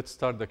 so let's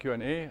start the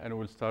Q&A, and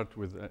we'll start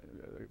with a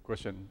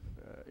question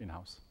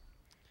in-house.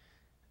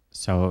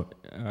 So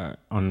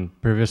on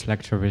previous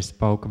lecture, we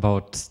spoke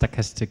about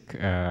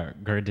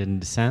stochastic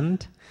gradient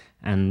descent,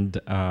 and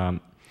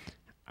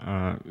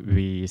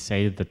we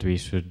say that we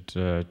should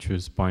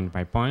choose point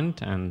by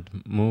point and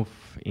move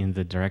in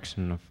the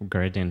direction of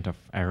gradient of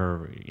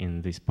error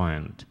in this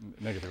point.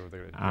 Negative of the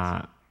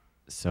gradient.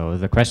 So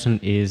the question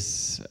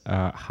is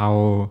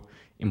how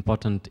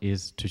important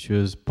is to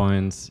choose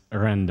points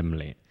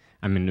randomly?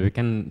 I mean, we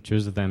can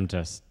choose them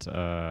just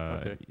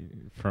okay.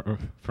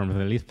 from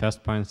the least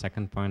first point,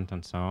 second point,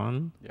 and so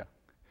on. Yeah.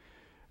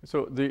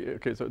 So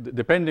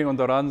depending on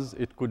the runs,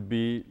 it could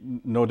be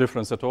no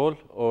difference at all,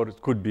 or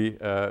it could be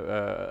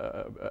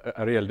a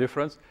real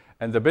difference.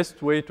 And the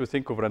best way to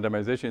think of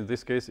randomization in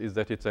this case is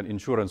that it's an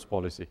insurance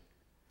policy.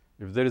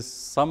 If there is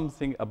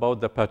something about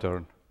the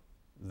pattern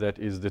that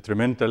is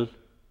detrimental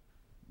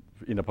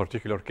in a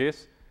particular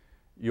case,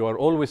 you are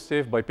always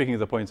safe by picking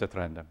the points at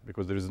random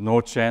because there is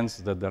no chance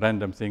that the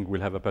random thing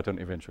will have a pattern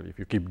eventually if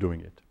you keep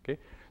doing it, okay?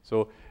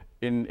 So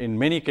in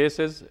many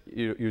cases,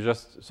 you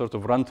just sort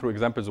of run through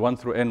examples 1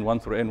 through n, 1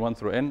 through n, 1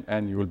 through n,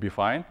 and you will be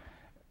fine.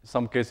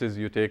 Some cases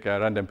you take a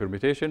random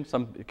permutation.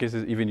 Some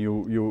cases even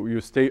you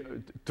stay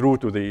true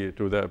to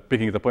the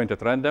picking the point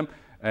at random,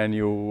 and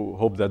you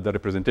hope that the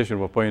representation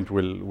of a point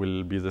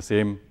will be the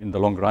same in the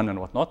long run and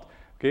whatnot.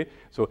 Okay,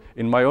 so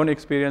in my own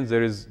experience,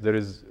 there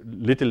is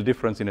little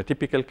difference in a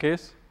typical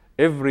case.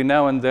 Every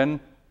now and then,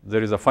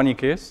 there is a funny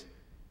case,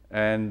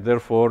 and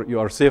therefore you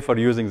are safer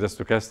using the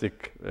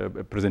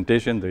stochastic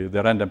presentation,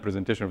 the random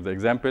presentation of the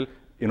example,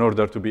 in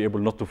order to be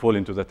able not to fall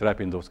into the trap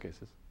in those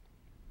cases.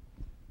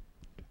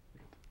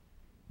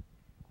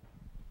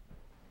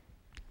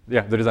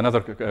 Yeah, there is another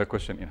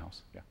question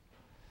in-house. Yeah.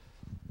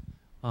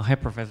 Hi,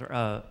 Professor.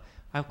 I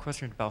have a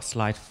question about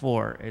slide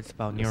 4. It's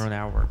about neural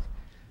network.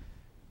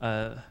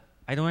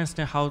 I don't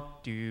understand how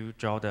do you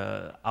draw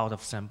the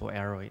out-of-sample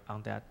error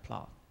on that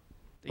plot?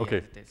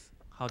 Okay.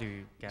 How do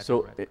you get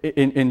so it?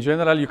 In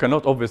general, you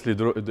cannot obviously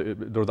draw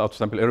the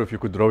out-of-sample error. If you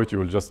could draw it, you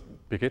will just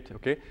pick it.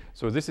 Okay.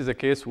 So this is a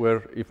case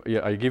where if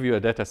I give you a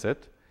data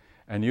set,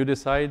 And you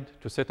decide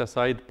to set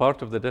aside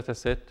part of the data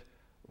set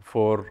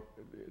for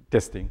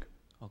testing,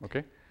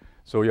 okay?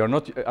 So you're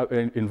not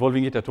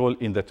involving it at all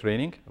in the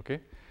training, okay?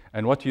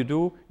 And what you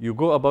do, you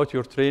go about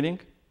your training,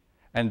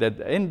 and at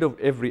the end of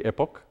every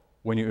epoch,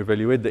 when you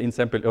evaluate the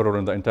in-sample error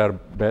in the entire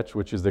batch,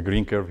 which is the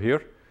green curve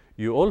here,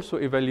 you also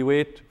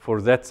evaluate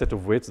for that set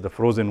of weights, the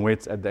frozen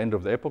weights at the end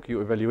of the epoch,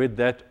 you evaluate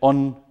that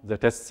on the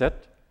test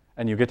set,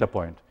 and you get a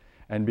point.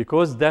 And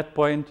because that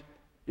point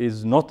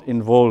is not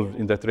involved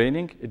in the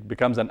training, it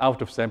becomes an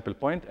out-of-sample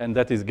point, and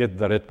that is get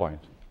the red point.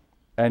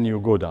 And you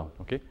go down,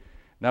 okay?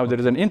 Now, there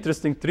is an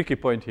interesting, tricky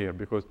point here,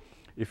 because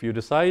if you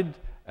decide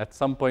at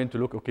some point to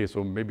look, okay,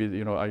 so maybe,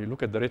 you know, I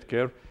look at the red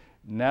curve,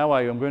 now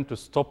I am going to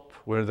stop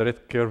where the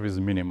red curve is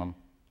minimum.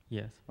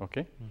 Yes.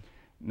 Okay?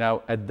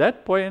 Now, at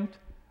that point,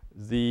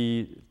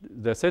 the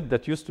set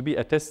that used to be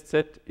a test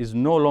set is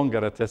no longer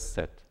a test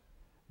set,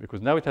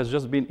 because now it has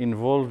just been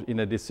involved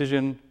in a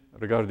decision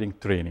regarding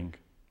training,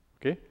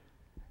 okay?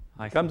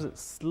 It becomes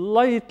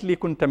slightly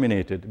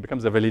contaminated. It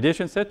becomes a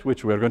validation set,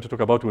 which we are going to talk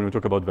about when we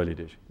talk about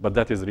validation. But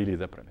that is really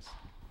the premise.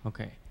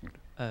 Okay.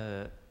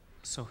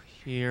 So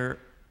here,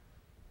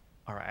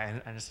 all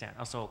right, I understand.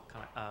 Also,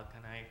 can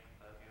I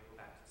go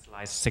back to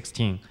slide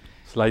 16?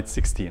 Slide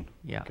 16.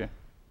 Yeah. Okay.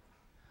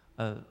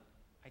 I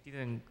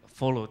didn't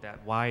follow that.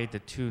 Why the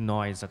two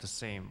noise are the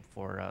same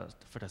for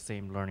the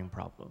same learning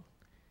problem?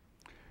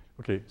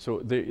 Okay,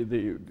 so they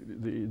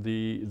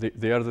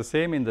are the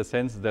same in the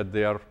sense that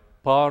they are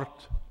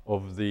part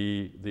of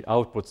the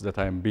outputs that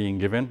I'm being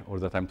given or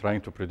that I'm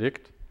trying to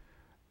predict.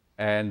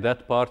 And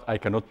that part I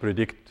cannot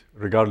predict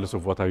regardless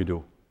of what I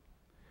do.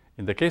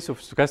 In the case of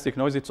stochastic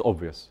noise, it's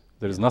obvious.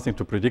 There is nothing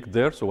to predict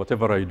there, so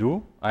whatever I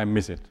do, I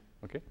miss it,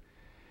 okay?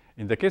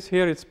 In the case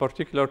here, it's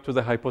particular to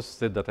the hypothesis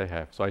set that I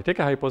have. So I take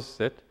a hypothesis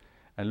set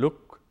and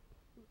look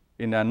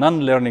in a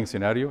non-learning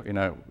scenario,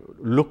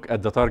 look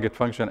at the target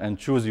function and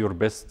choose your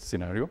best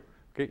scenario.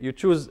 Okay, you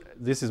choose,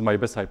 this is my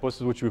best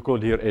hypothesis, which we call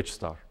here H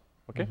star,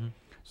 okay?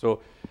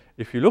 So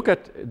if you look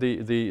at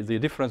the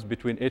difference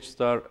between H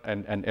star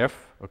and F,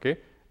 okay,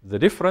 the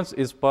difference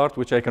is part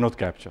which I cannot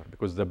capture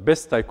because the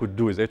best I could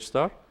do is H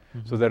star.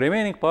 So the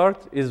remaining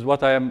part is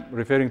what I am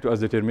referring to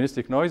as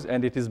deterministic noise,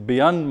 and it is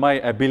beyond my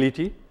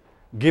ability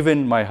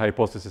given my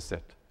hypothesis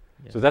set.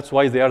 Yes. So that's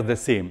why they are the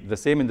same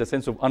in the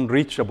sense of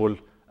unreachable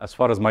as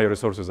far as my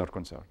resources are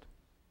concerned.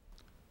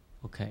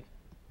 Okay.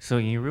 So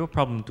in real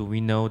problem, do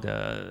we know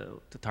the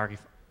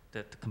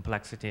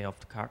complexity of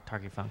the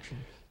target function?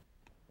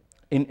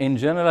 In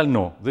general,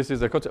 no. This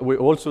is we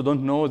also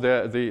don't know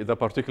the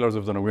particulars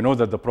of the noise. We know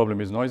that the problem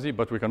is noisy,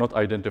 but we cannot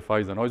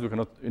identify the noise. We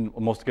cannot, in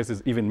most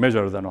cases, even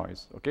measure the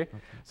noise, okay?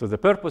 So the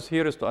purpose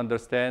here is to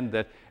understand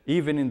that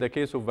even in the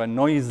case of a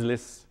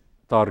noiseless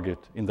target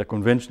in the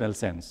conventional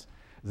sense,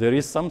 there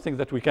is something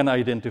that we can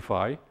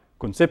identify,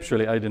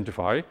 conceptually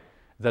identify,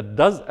 that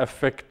does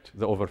affect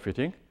the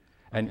overfitting.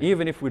 And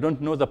even if we don't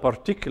know the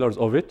particulars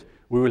of it,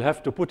 we will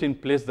have to put in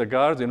place the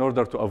guards in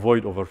order to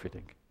avoid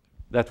overfitting.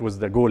 That was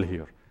the goal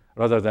here,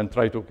 rather than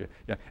try to,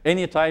 yeah.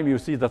 Anytime you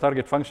see the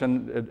target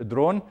function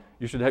drawn,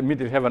 you should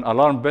immediately have an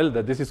alarm bell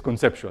that this is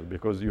conceptual,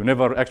 because you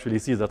never actually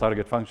see the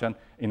target function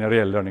in a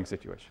real learning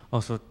situation.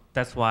 Also,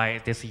 that's why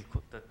the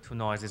two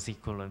noise is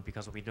equivalent,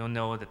 because we don't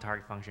know the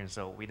target function,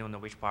 so we don't know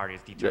which part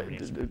is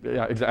deterministic.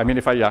 Yeah, exactly. I mean,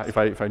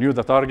 if I knew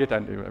the target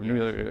and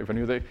if I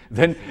knew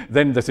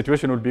then the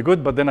situation would be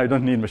good, but then I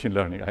don't need machine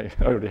learning. I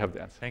already have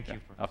the answer. Thank you.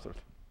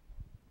 Absolutely.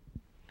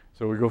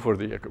 So we go for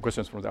the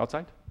questions from the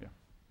outside. Yeah.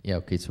 Yeah,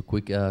 okay, so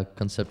quick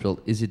conceptual.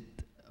 Is it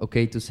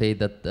okay to say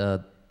that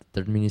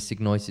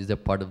deterministic noise is a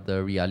part of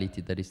the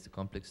reality that is too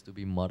complex to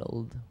be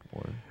modeled?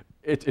 Or?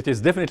 It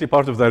is definitely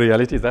part of the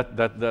reality,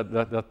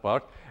 that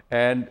part.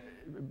 And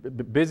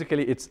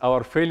basically, it's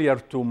our failure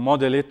to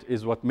model it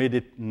is what made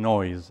it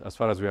noise, as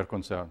far as we are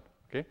concerned,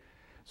 okay?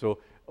 So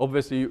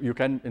obviously, you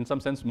can, in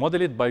some sense,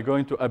 model it by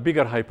going to a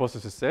bigger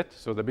hypothesis set.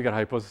 So the bigger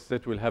hypothesis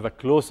set will have a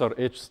closer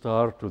H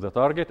star to the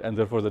target, and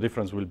therefore the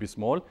difference will be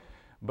small.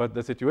 But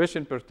the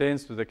situation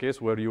pertains to the case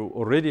where you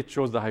already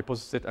chose the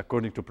hypothesis set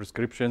according to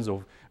prescriptions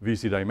of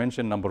VC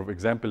dimension, number of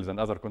examples, and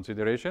other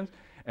considerations.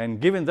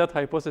 And given that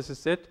hypothesis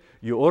set,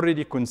 you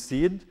already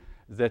concede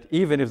that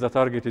even if the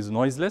target is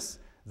noiseless,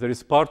 there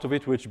is part of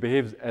it which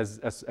behaves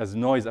as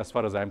noise as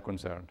far as I'm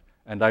concerned.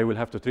 And I will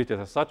have to treat it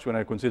as such when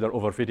I consider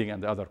overfitting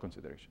and the other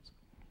considerations.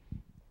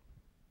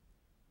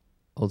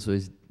 Also,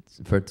 is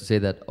it fair to say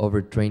that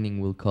overtraining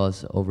will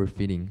cause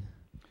overfitting?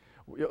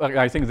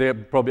 I think they're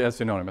probably as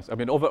synonymous. I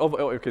mean,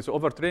 okay, so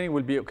overtraining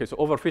will be, okay, so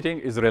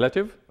overfitting is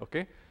relative,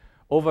 okay?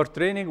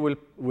 Overtraining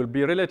will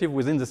be relative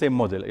within the same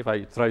model. If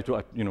I try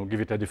to,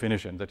 give it a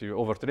definition that you're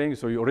overtraining,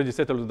 so you already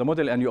settled with the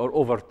model and you are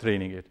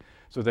overtraining it.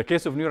 So the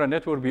case of neural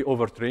network will be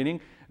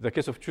overtraining. The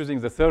case of choosing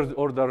the third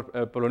order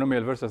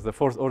polynomial versus the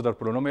fourth order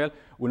polynomial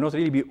will not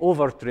really be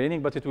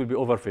overtraining, but it will be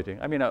overfitting.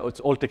 I mean, it's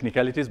all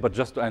technicalities, but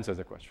just to answer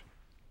the question.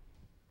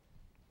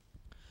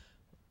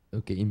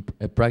 Okay,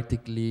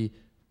 practically,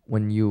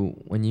 when you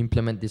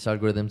implement these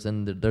algorithms,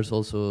 and there's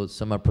also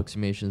some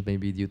approximations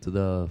maybe due to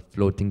the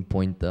floating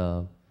point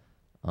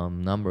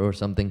number or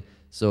something.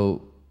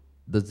 So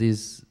does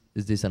this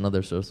is this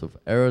another source of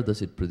error?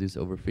 Does it produce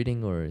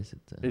overfitting, or is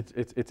it?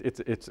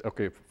 It's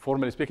okay.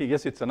 Formally speaking,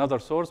 yes, it's another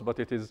source, but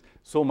it is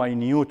so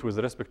minute with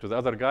respect to the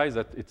other guys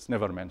that it's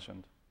never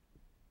mentioned.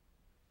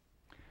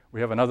 We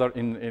have another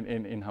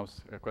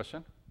in-house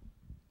question.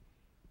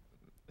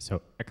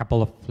 So a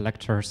couple of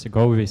lectures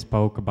ago, we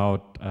spoke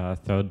about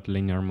third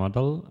linear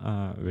model,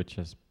 which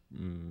is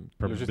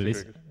probably.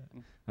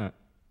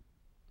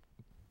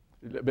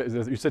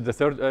 You said the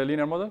third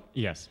linear model?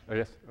 Yes.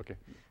 Yes. Okay.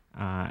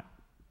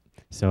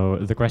 So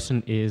the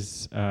question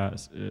is,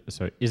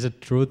 so is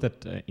it true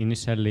that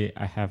initially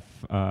I have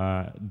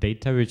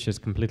data which is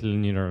completely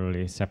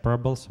linearly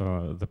separable?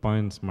 So the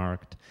points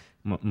marked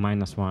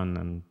 -1,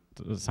 and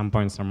some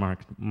points are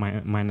marked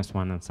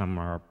 -1 and some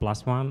are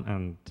 +1,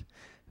 and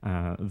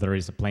there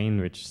is a plane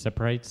which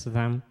separates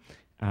them.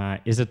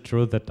 Is it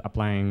true that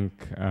applying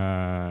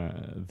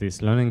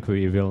this learning,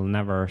 we will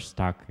never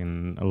stuck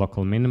in a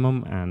local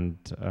minimum and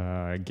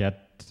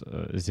get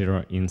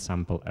 0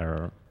 in-sample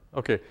error?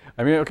 Okay,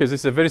 I mean, okay,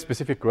 this is a very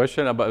specific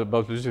question about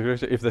logistic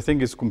regression. If the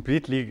thing is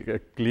completely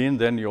clean,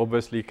 then you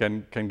obviously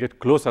can get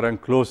closer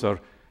and closer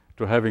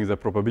to having the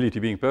probability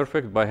being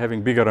perfect by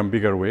having bigger and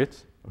bigger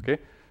weights, okay?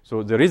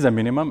 So there is a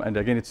minimum, and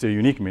again, it's a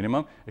unique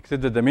minimum,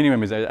 except that the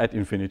minimum is at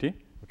infinity,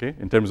 okay,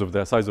 in terms of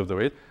the size of the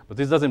weight. But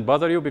this doesn't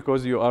bother you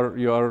because you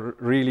are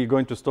really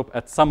going to stop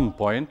at some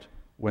point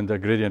when the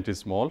gradient is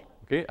small,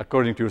 okay,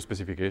 according to your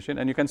specification,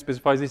 and you can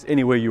specify this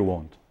any way you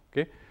want,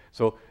 okay?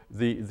 So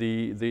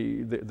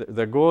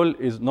the goal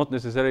is not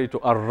necessarily to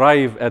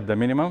arrive at the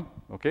minimum,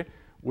 okay,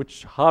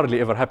 which hardly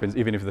ever happens,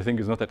 even if the thing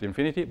is not at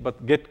infinity,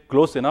 but get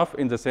close enough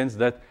in the sense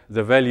that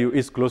the value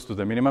is close to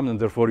the minimum, and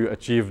therefore you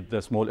achieve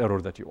the small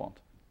error that you want.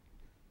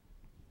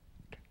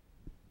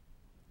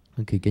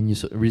 Okay, can you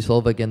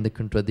resolve again the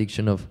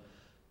contradiction of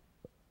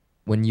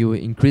when you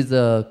increase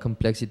the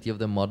complexity of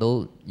the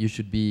model, you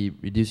should be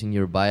reducing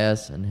your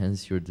bias and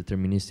hence your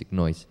deterministic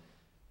noise.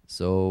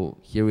 So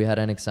here we had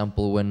an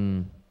example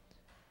when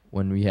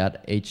we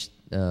had H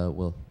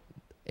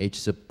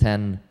sub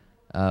 10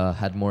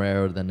 had more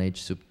error than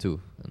H sub 2.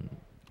 And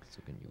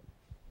so can you?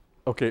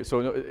 Okay,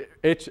 so no,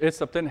 H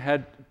sub 10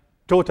 had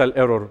total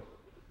error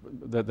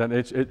than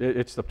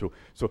H sub 2.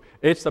 So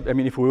H sub, I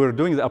mean, if we were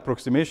doing the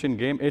approximation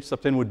game, H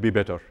sub 10 would be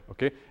better,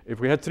 okay? If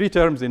we had 3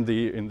 terms in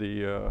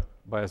the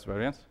bias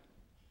variance,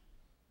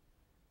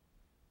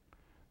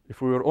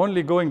 if we were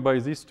only going by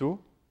these 2,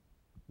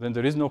 then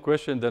there is no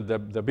question that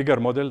the bigger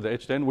model, the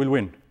H10, will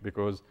win,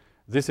 because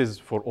this is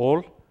for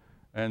all,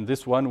 and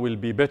this one will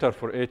be better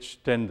for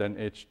H10 than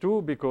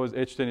H2, because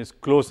H10 is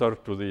closer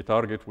to the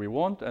target we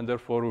want, and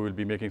therefore we will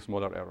be making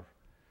smaller error.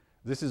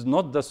 This is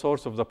not the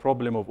source of the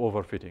problem of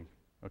overfitting.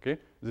 Okay?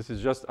 This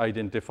is just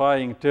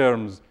identifying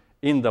terms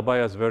in the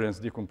bias variance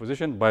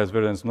decomposition, bias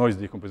variance noise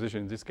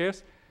decomposition in this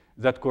case,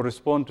 that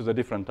correspond to the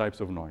different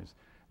types of noise.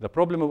 The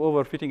problem of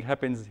overfitting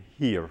happens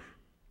here.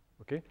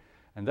 Okay?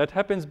 And that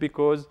happens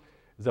because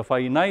the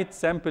finite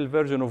sample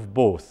version of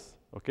both,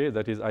 okay,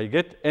 that is, I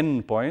get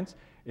n points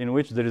in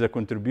which there is a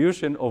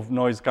contribution of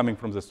noise coming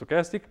from the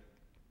stochastic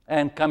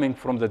and coming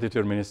from the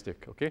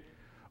deterministic. Okay?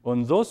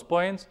 On those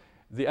points,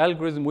 the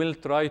algorithm will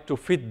try to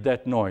fit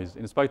that noise,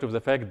 in spite of the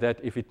fact that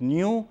if it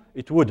knew,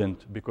 it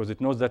wouldn't, because it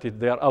knows that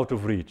they are out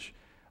of reach.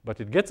 But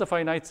it gets a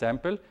finite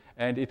sample,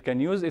 and it can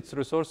use its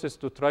resources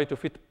to try to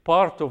fit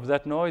part of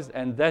that noise,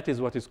 and that is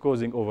what is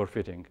causing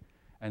overfitting.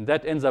 And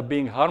that ends up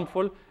being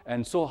harmful,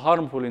 and so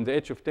harmful in the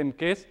H of 10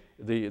 case,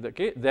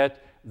 that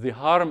the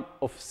harm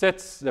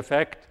offsets the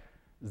fact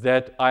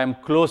that I am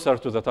closer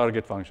to the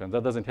target function.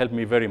 That doesn't help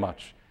me very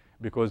much,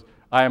 because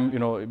I am,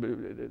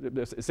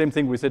 the same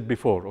thing we said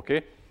before,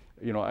 okay?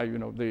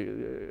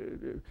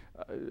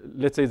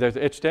 Let's say there's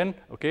H10,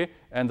 okay,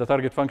 and the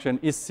target function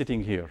is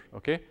sitting here,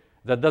 okay?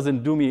 That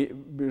doesn't do me,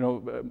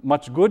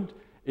 much good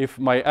if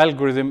my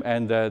algorithm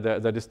and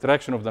the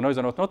distraction of the noise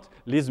and whatnot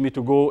leads me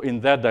to go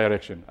in that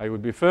direction. I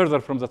would be further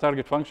from the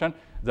target function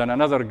than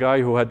another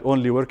guy who had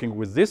only working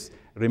with this,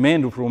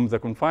 remained from the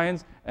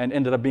confines, and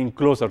ended up being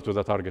closer to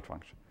the target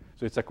function.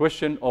 So it's a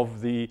question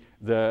of the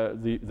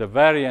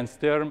variance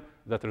term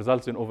that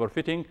results in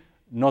overfitting,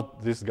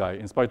 not this guy,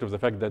 in spite of the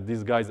fact that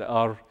these guys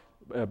are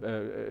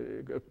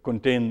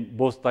contain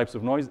both types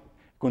of noise,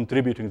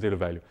 contributing to their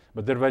value.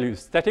 But their value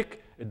is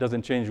static, it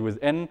doesn't change with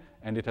n,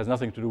 and it has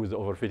nothing to do with the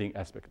overfitting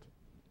aspect.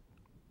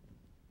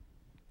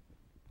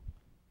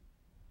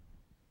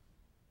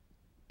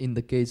 In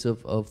the case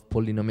of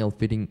polynomial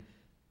fitting,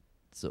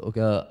 so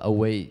a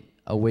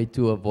way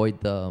to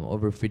avoid the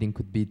overfitting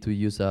could be to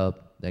use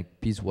like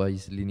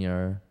piecewise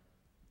linear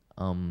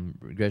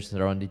regressions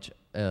around each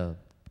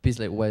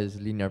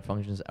piecewise linear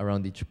functions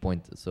around each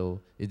point.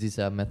 So is this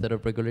a method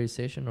of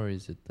regularization, or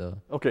is it?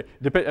 Okay,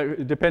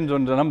 it depends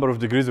on the number of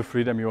degrees of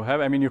freedom you have.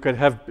 I mean, you can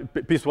have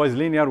piecewise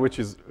linear, which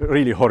is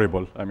really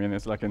horrible. I mean,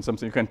 it's like in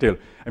something you can tell.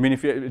 I mean,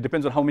 it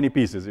depends on how many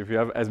pieces. If you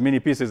have as many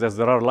pieces as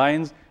there are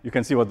lines, you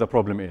can see what the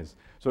problem is.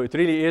 So it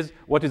really is,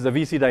 what is the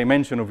VC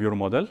dimension of your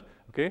model,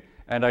 okay?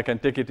 and I can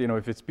take it,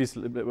 if it's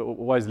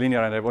piecewise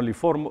linear and I have only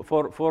four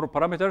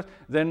parameters,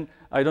 then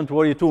I don't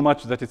worry too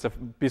much that it's a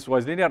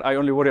piecewise linear. I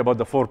only worry about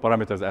the 4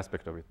 parameters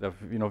aspect of it. The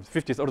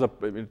 50th order,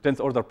 10th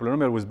order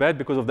polynomial was bad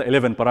because of the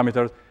 11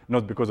 parameters,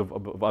 not because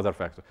of other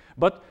factors.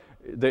 But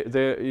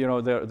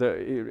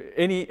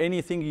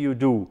anything you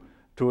do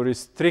to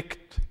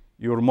restrict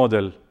your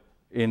model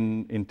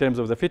in terms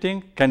of the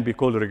fitting can be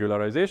called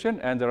regularization,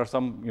 and there are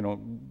some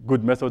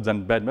good methods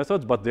and bad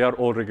methods, but they are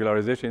all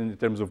regularization in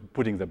terms of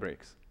putting the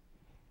brakes.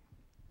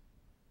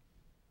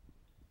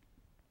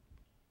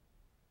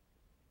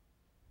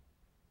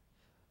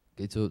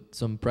 Okay, so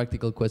some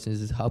practical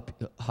questions is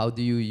how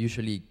do you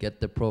usually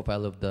get the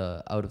profile of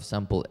the out of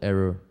sample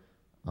error?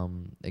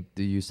 Like,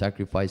 do you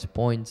sacrifice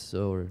points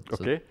or?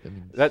 Okay,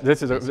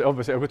 this is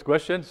obviously a good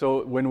question.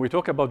 So when we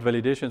talk about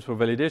validations, so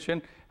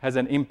validation has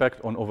an impact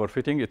on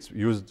overfitting. It's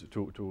used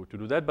to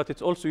do that, but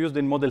it's also used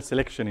in model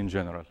selection in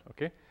general.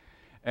 Okay,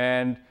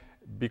 and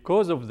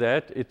because of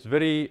that, it's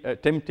very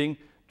tempting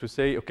to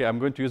say, okay, I'm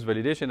going to use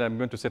validation, and I'm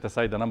going to set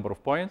aside a number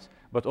of points.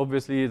 But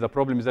obviously, the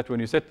problem is that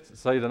when you set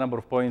aside a number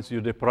of points, you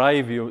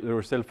deprive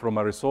yourself from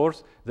a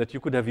resource that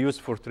you could have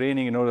used for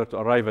training in order to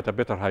arrive at a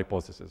better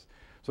hypothesis.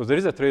 So there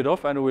is a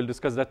trade-off, and we'll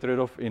discuss that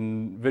trade-off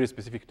in very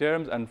specific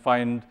terms and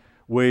find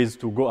ways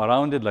to go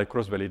around it, like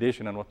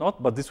cross-validation and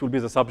whatnot. But this will be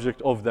the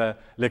subject of the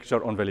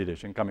lecture on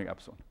validation coming up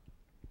soon.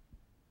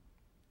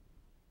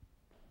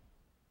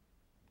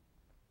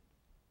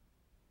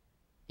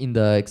 In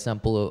the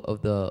example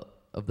of the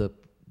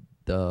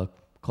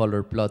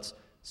color plots,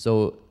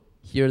 so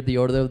here the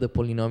order of the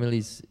polynomial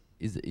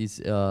is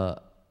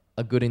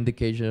a good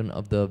indication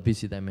of the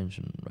VC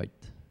dimension, right?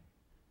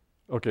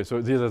 Okay,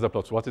 so these are the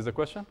plots. What is the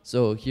question?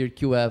 So here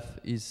QF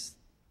is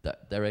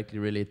directly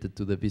related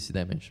to the VC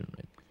dimension,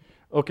 right?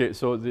 Okay,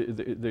 so the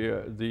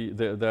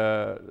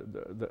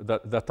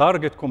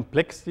target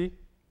complexity,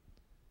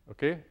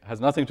 okay, has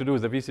nothing to do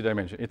with the VC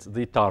dimension. It's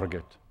the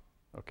target,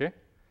 okay?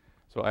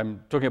 So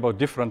I'm talking about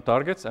different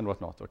targets and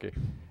whatnot, okay?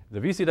 The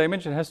VC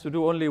dimension has to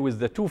do only with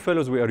the 2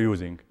 fellows we are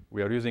using.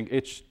 We are using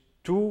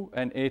H2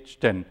 and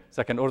H10,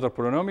 second order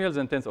polynomials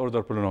and 10th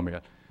order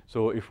polynomial.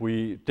 So if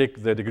we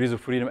take the degrees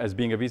of freedom as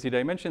being a VC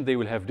dimension, they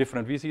will have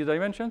different VC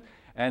dimensions.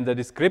 And the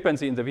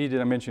discrepancy in the VC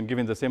dimension,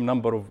 given the same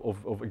number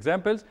of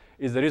examples,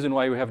 is the reason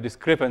why we have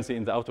discrepancy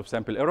in the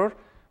out-of-sample error.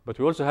 But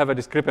we also have a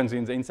discrepancy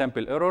in the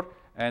in-sample error.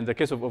 And the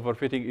case of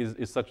overfitting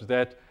is such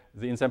that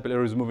the in-sample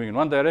error is moving in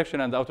one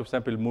direction and the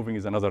out-of-sample moving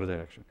in another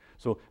direction.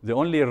 So the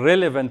only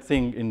relevant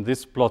thing in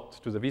this plot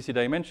to the VC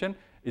dimension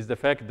is the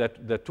fact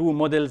that the 2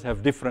 models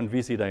have different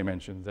VC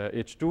dimensions, the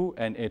H2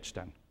 and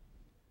H10.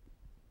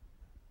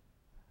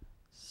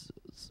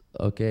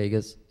 Okay, I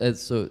guess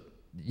so.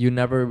 You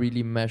never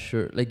really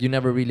measure, like you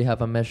never really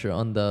have a measure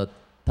on the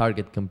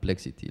target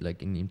complexity,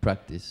 like in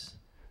practice.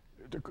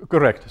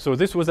 Correct. So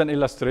this was an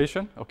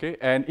illustration, okay?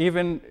 And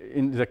even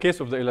in the case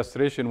of the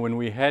illustration, when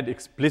we had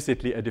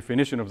explicitly a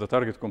definition of the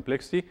target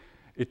complexity,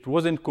 it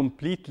wasn't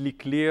completely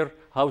clear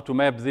how to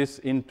map this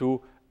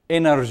into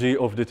energy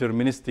of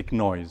deterministic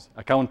noise,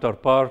 a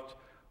counterpart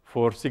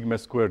for sigma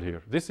squared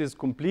here. This is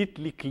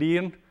completely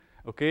clean.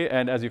 Okay,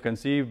 and as you can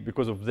see,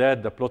 because of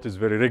that, the plot is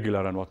very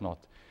regular and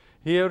whatnot.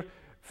 Here,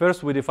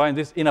 first we define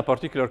this in a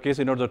particular case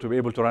in order to be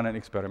able to run an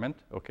experiment.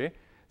 Okay.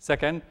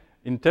 Second,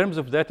 in terms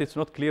of that, it's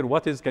not clear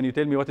can you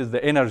tell me what is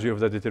the energy of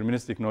the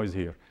deterministic noise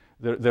here?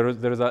 There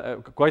is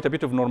quite a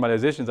bit of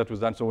normalization that was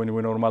done. So when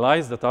we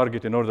normalize the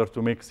target in order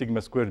to make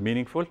sigma squared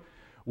meaningful,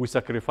 we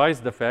sacrifice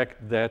the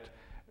fact that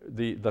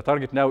the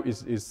target now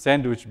is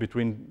sandwiched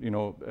between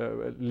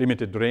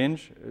limited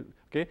range,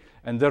 okay,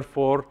 and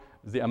therefore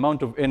the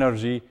amount of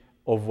energy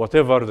of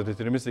whatever the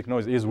deterministic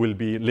noise is will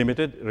be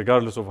limited,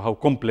 regardless of how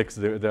complex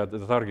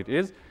the target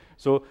is.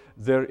 So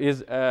there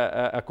is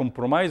a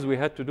compromise we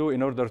had to do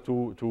in order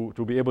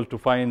to be able to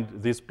find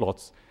these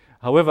plots.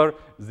 However,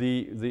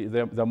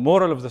 the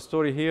moral of the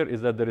story here is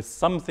that there is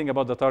something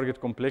about the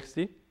target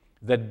complexity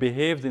that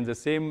behaves in the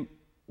same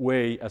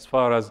way as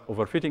far as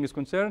overfitting is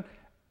concerned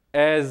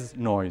as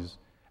noise.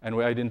 And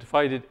we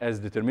identified it as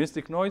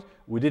deterministic noise.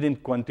 We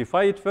didn't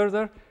quantify it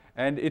further.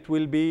 And it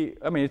will be,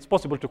 it's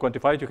possible to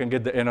quantify it. You can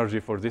get the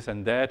energy for this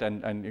and that,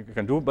 and you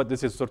can do, but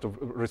this is sort of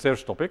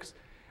research topics.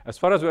 As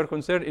far as we are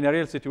concerned, in a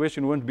real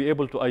situation, we won't be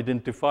able to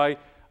identify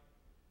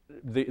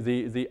either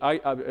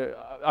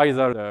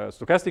the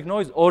stochastic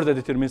noise or the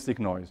deterministic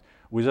noise.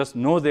 We just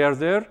know they are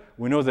there.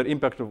 We know the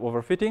impact of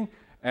overfitting,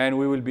 and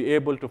we will be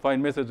able to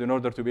find methods in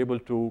order to be able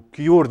to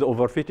cure the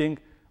overfitting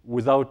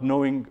without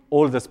knowing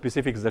all the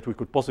specifics that we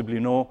could possibly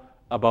know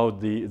about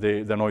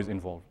the noise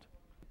involved.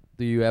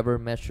 Do you ever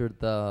measure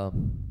the?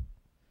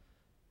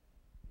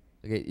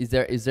 Okay,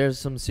 is there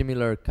some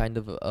similar kind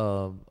of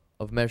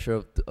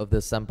measure of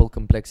the sample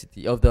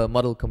complexity of the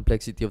model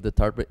complexity of the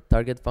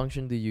target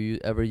function? Do you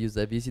ever use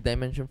the VC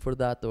dimension for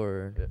that,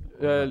 or?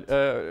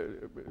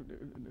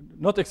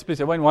 Not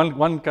explicit.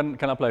 One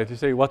can apply it. You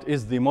say what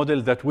is the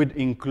model that would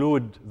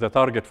include the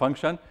target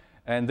function,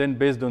 and then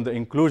based on the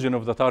inclusion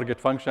of the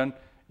target function,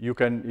 you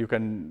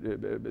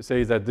can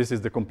say that this is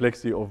the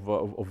complexity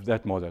of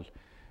that model.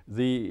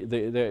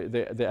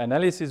 the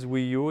analysis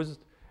we used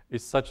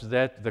is such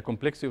that the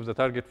complexity of the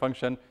target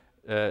function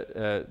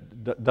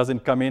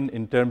doesn't come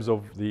in terms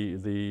of the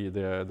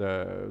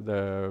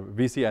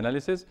VC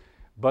analysis,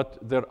 but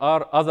there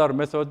are other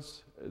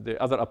methods,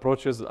 the other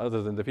approaches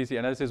other than the VC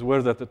analysis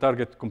where the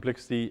target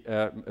complexity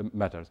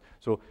matters.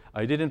 So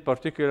I didn't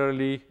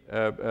particularly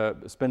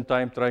spend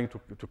time trying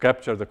to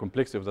capture the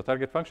complexity of the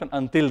target function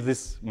until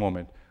this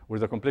moment, where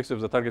the complexity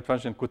of the target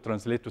function could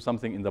translate to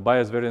something in the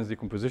bias variance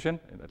decomposition,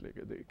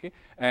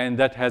 and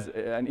that has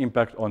an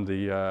impact on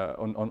the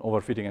on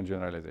overfitting and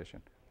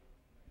generalization.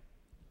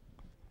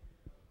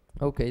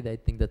 Okay, I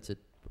think that's it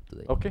for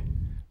today. Okay,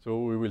 so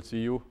we will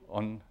see you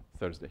on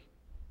Thursday.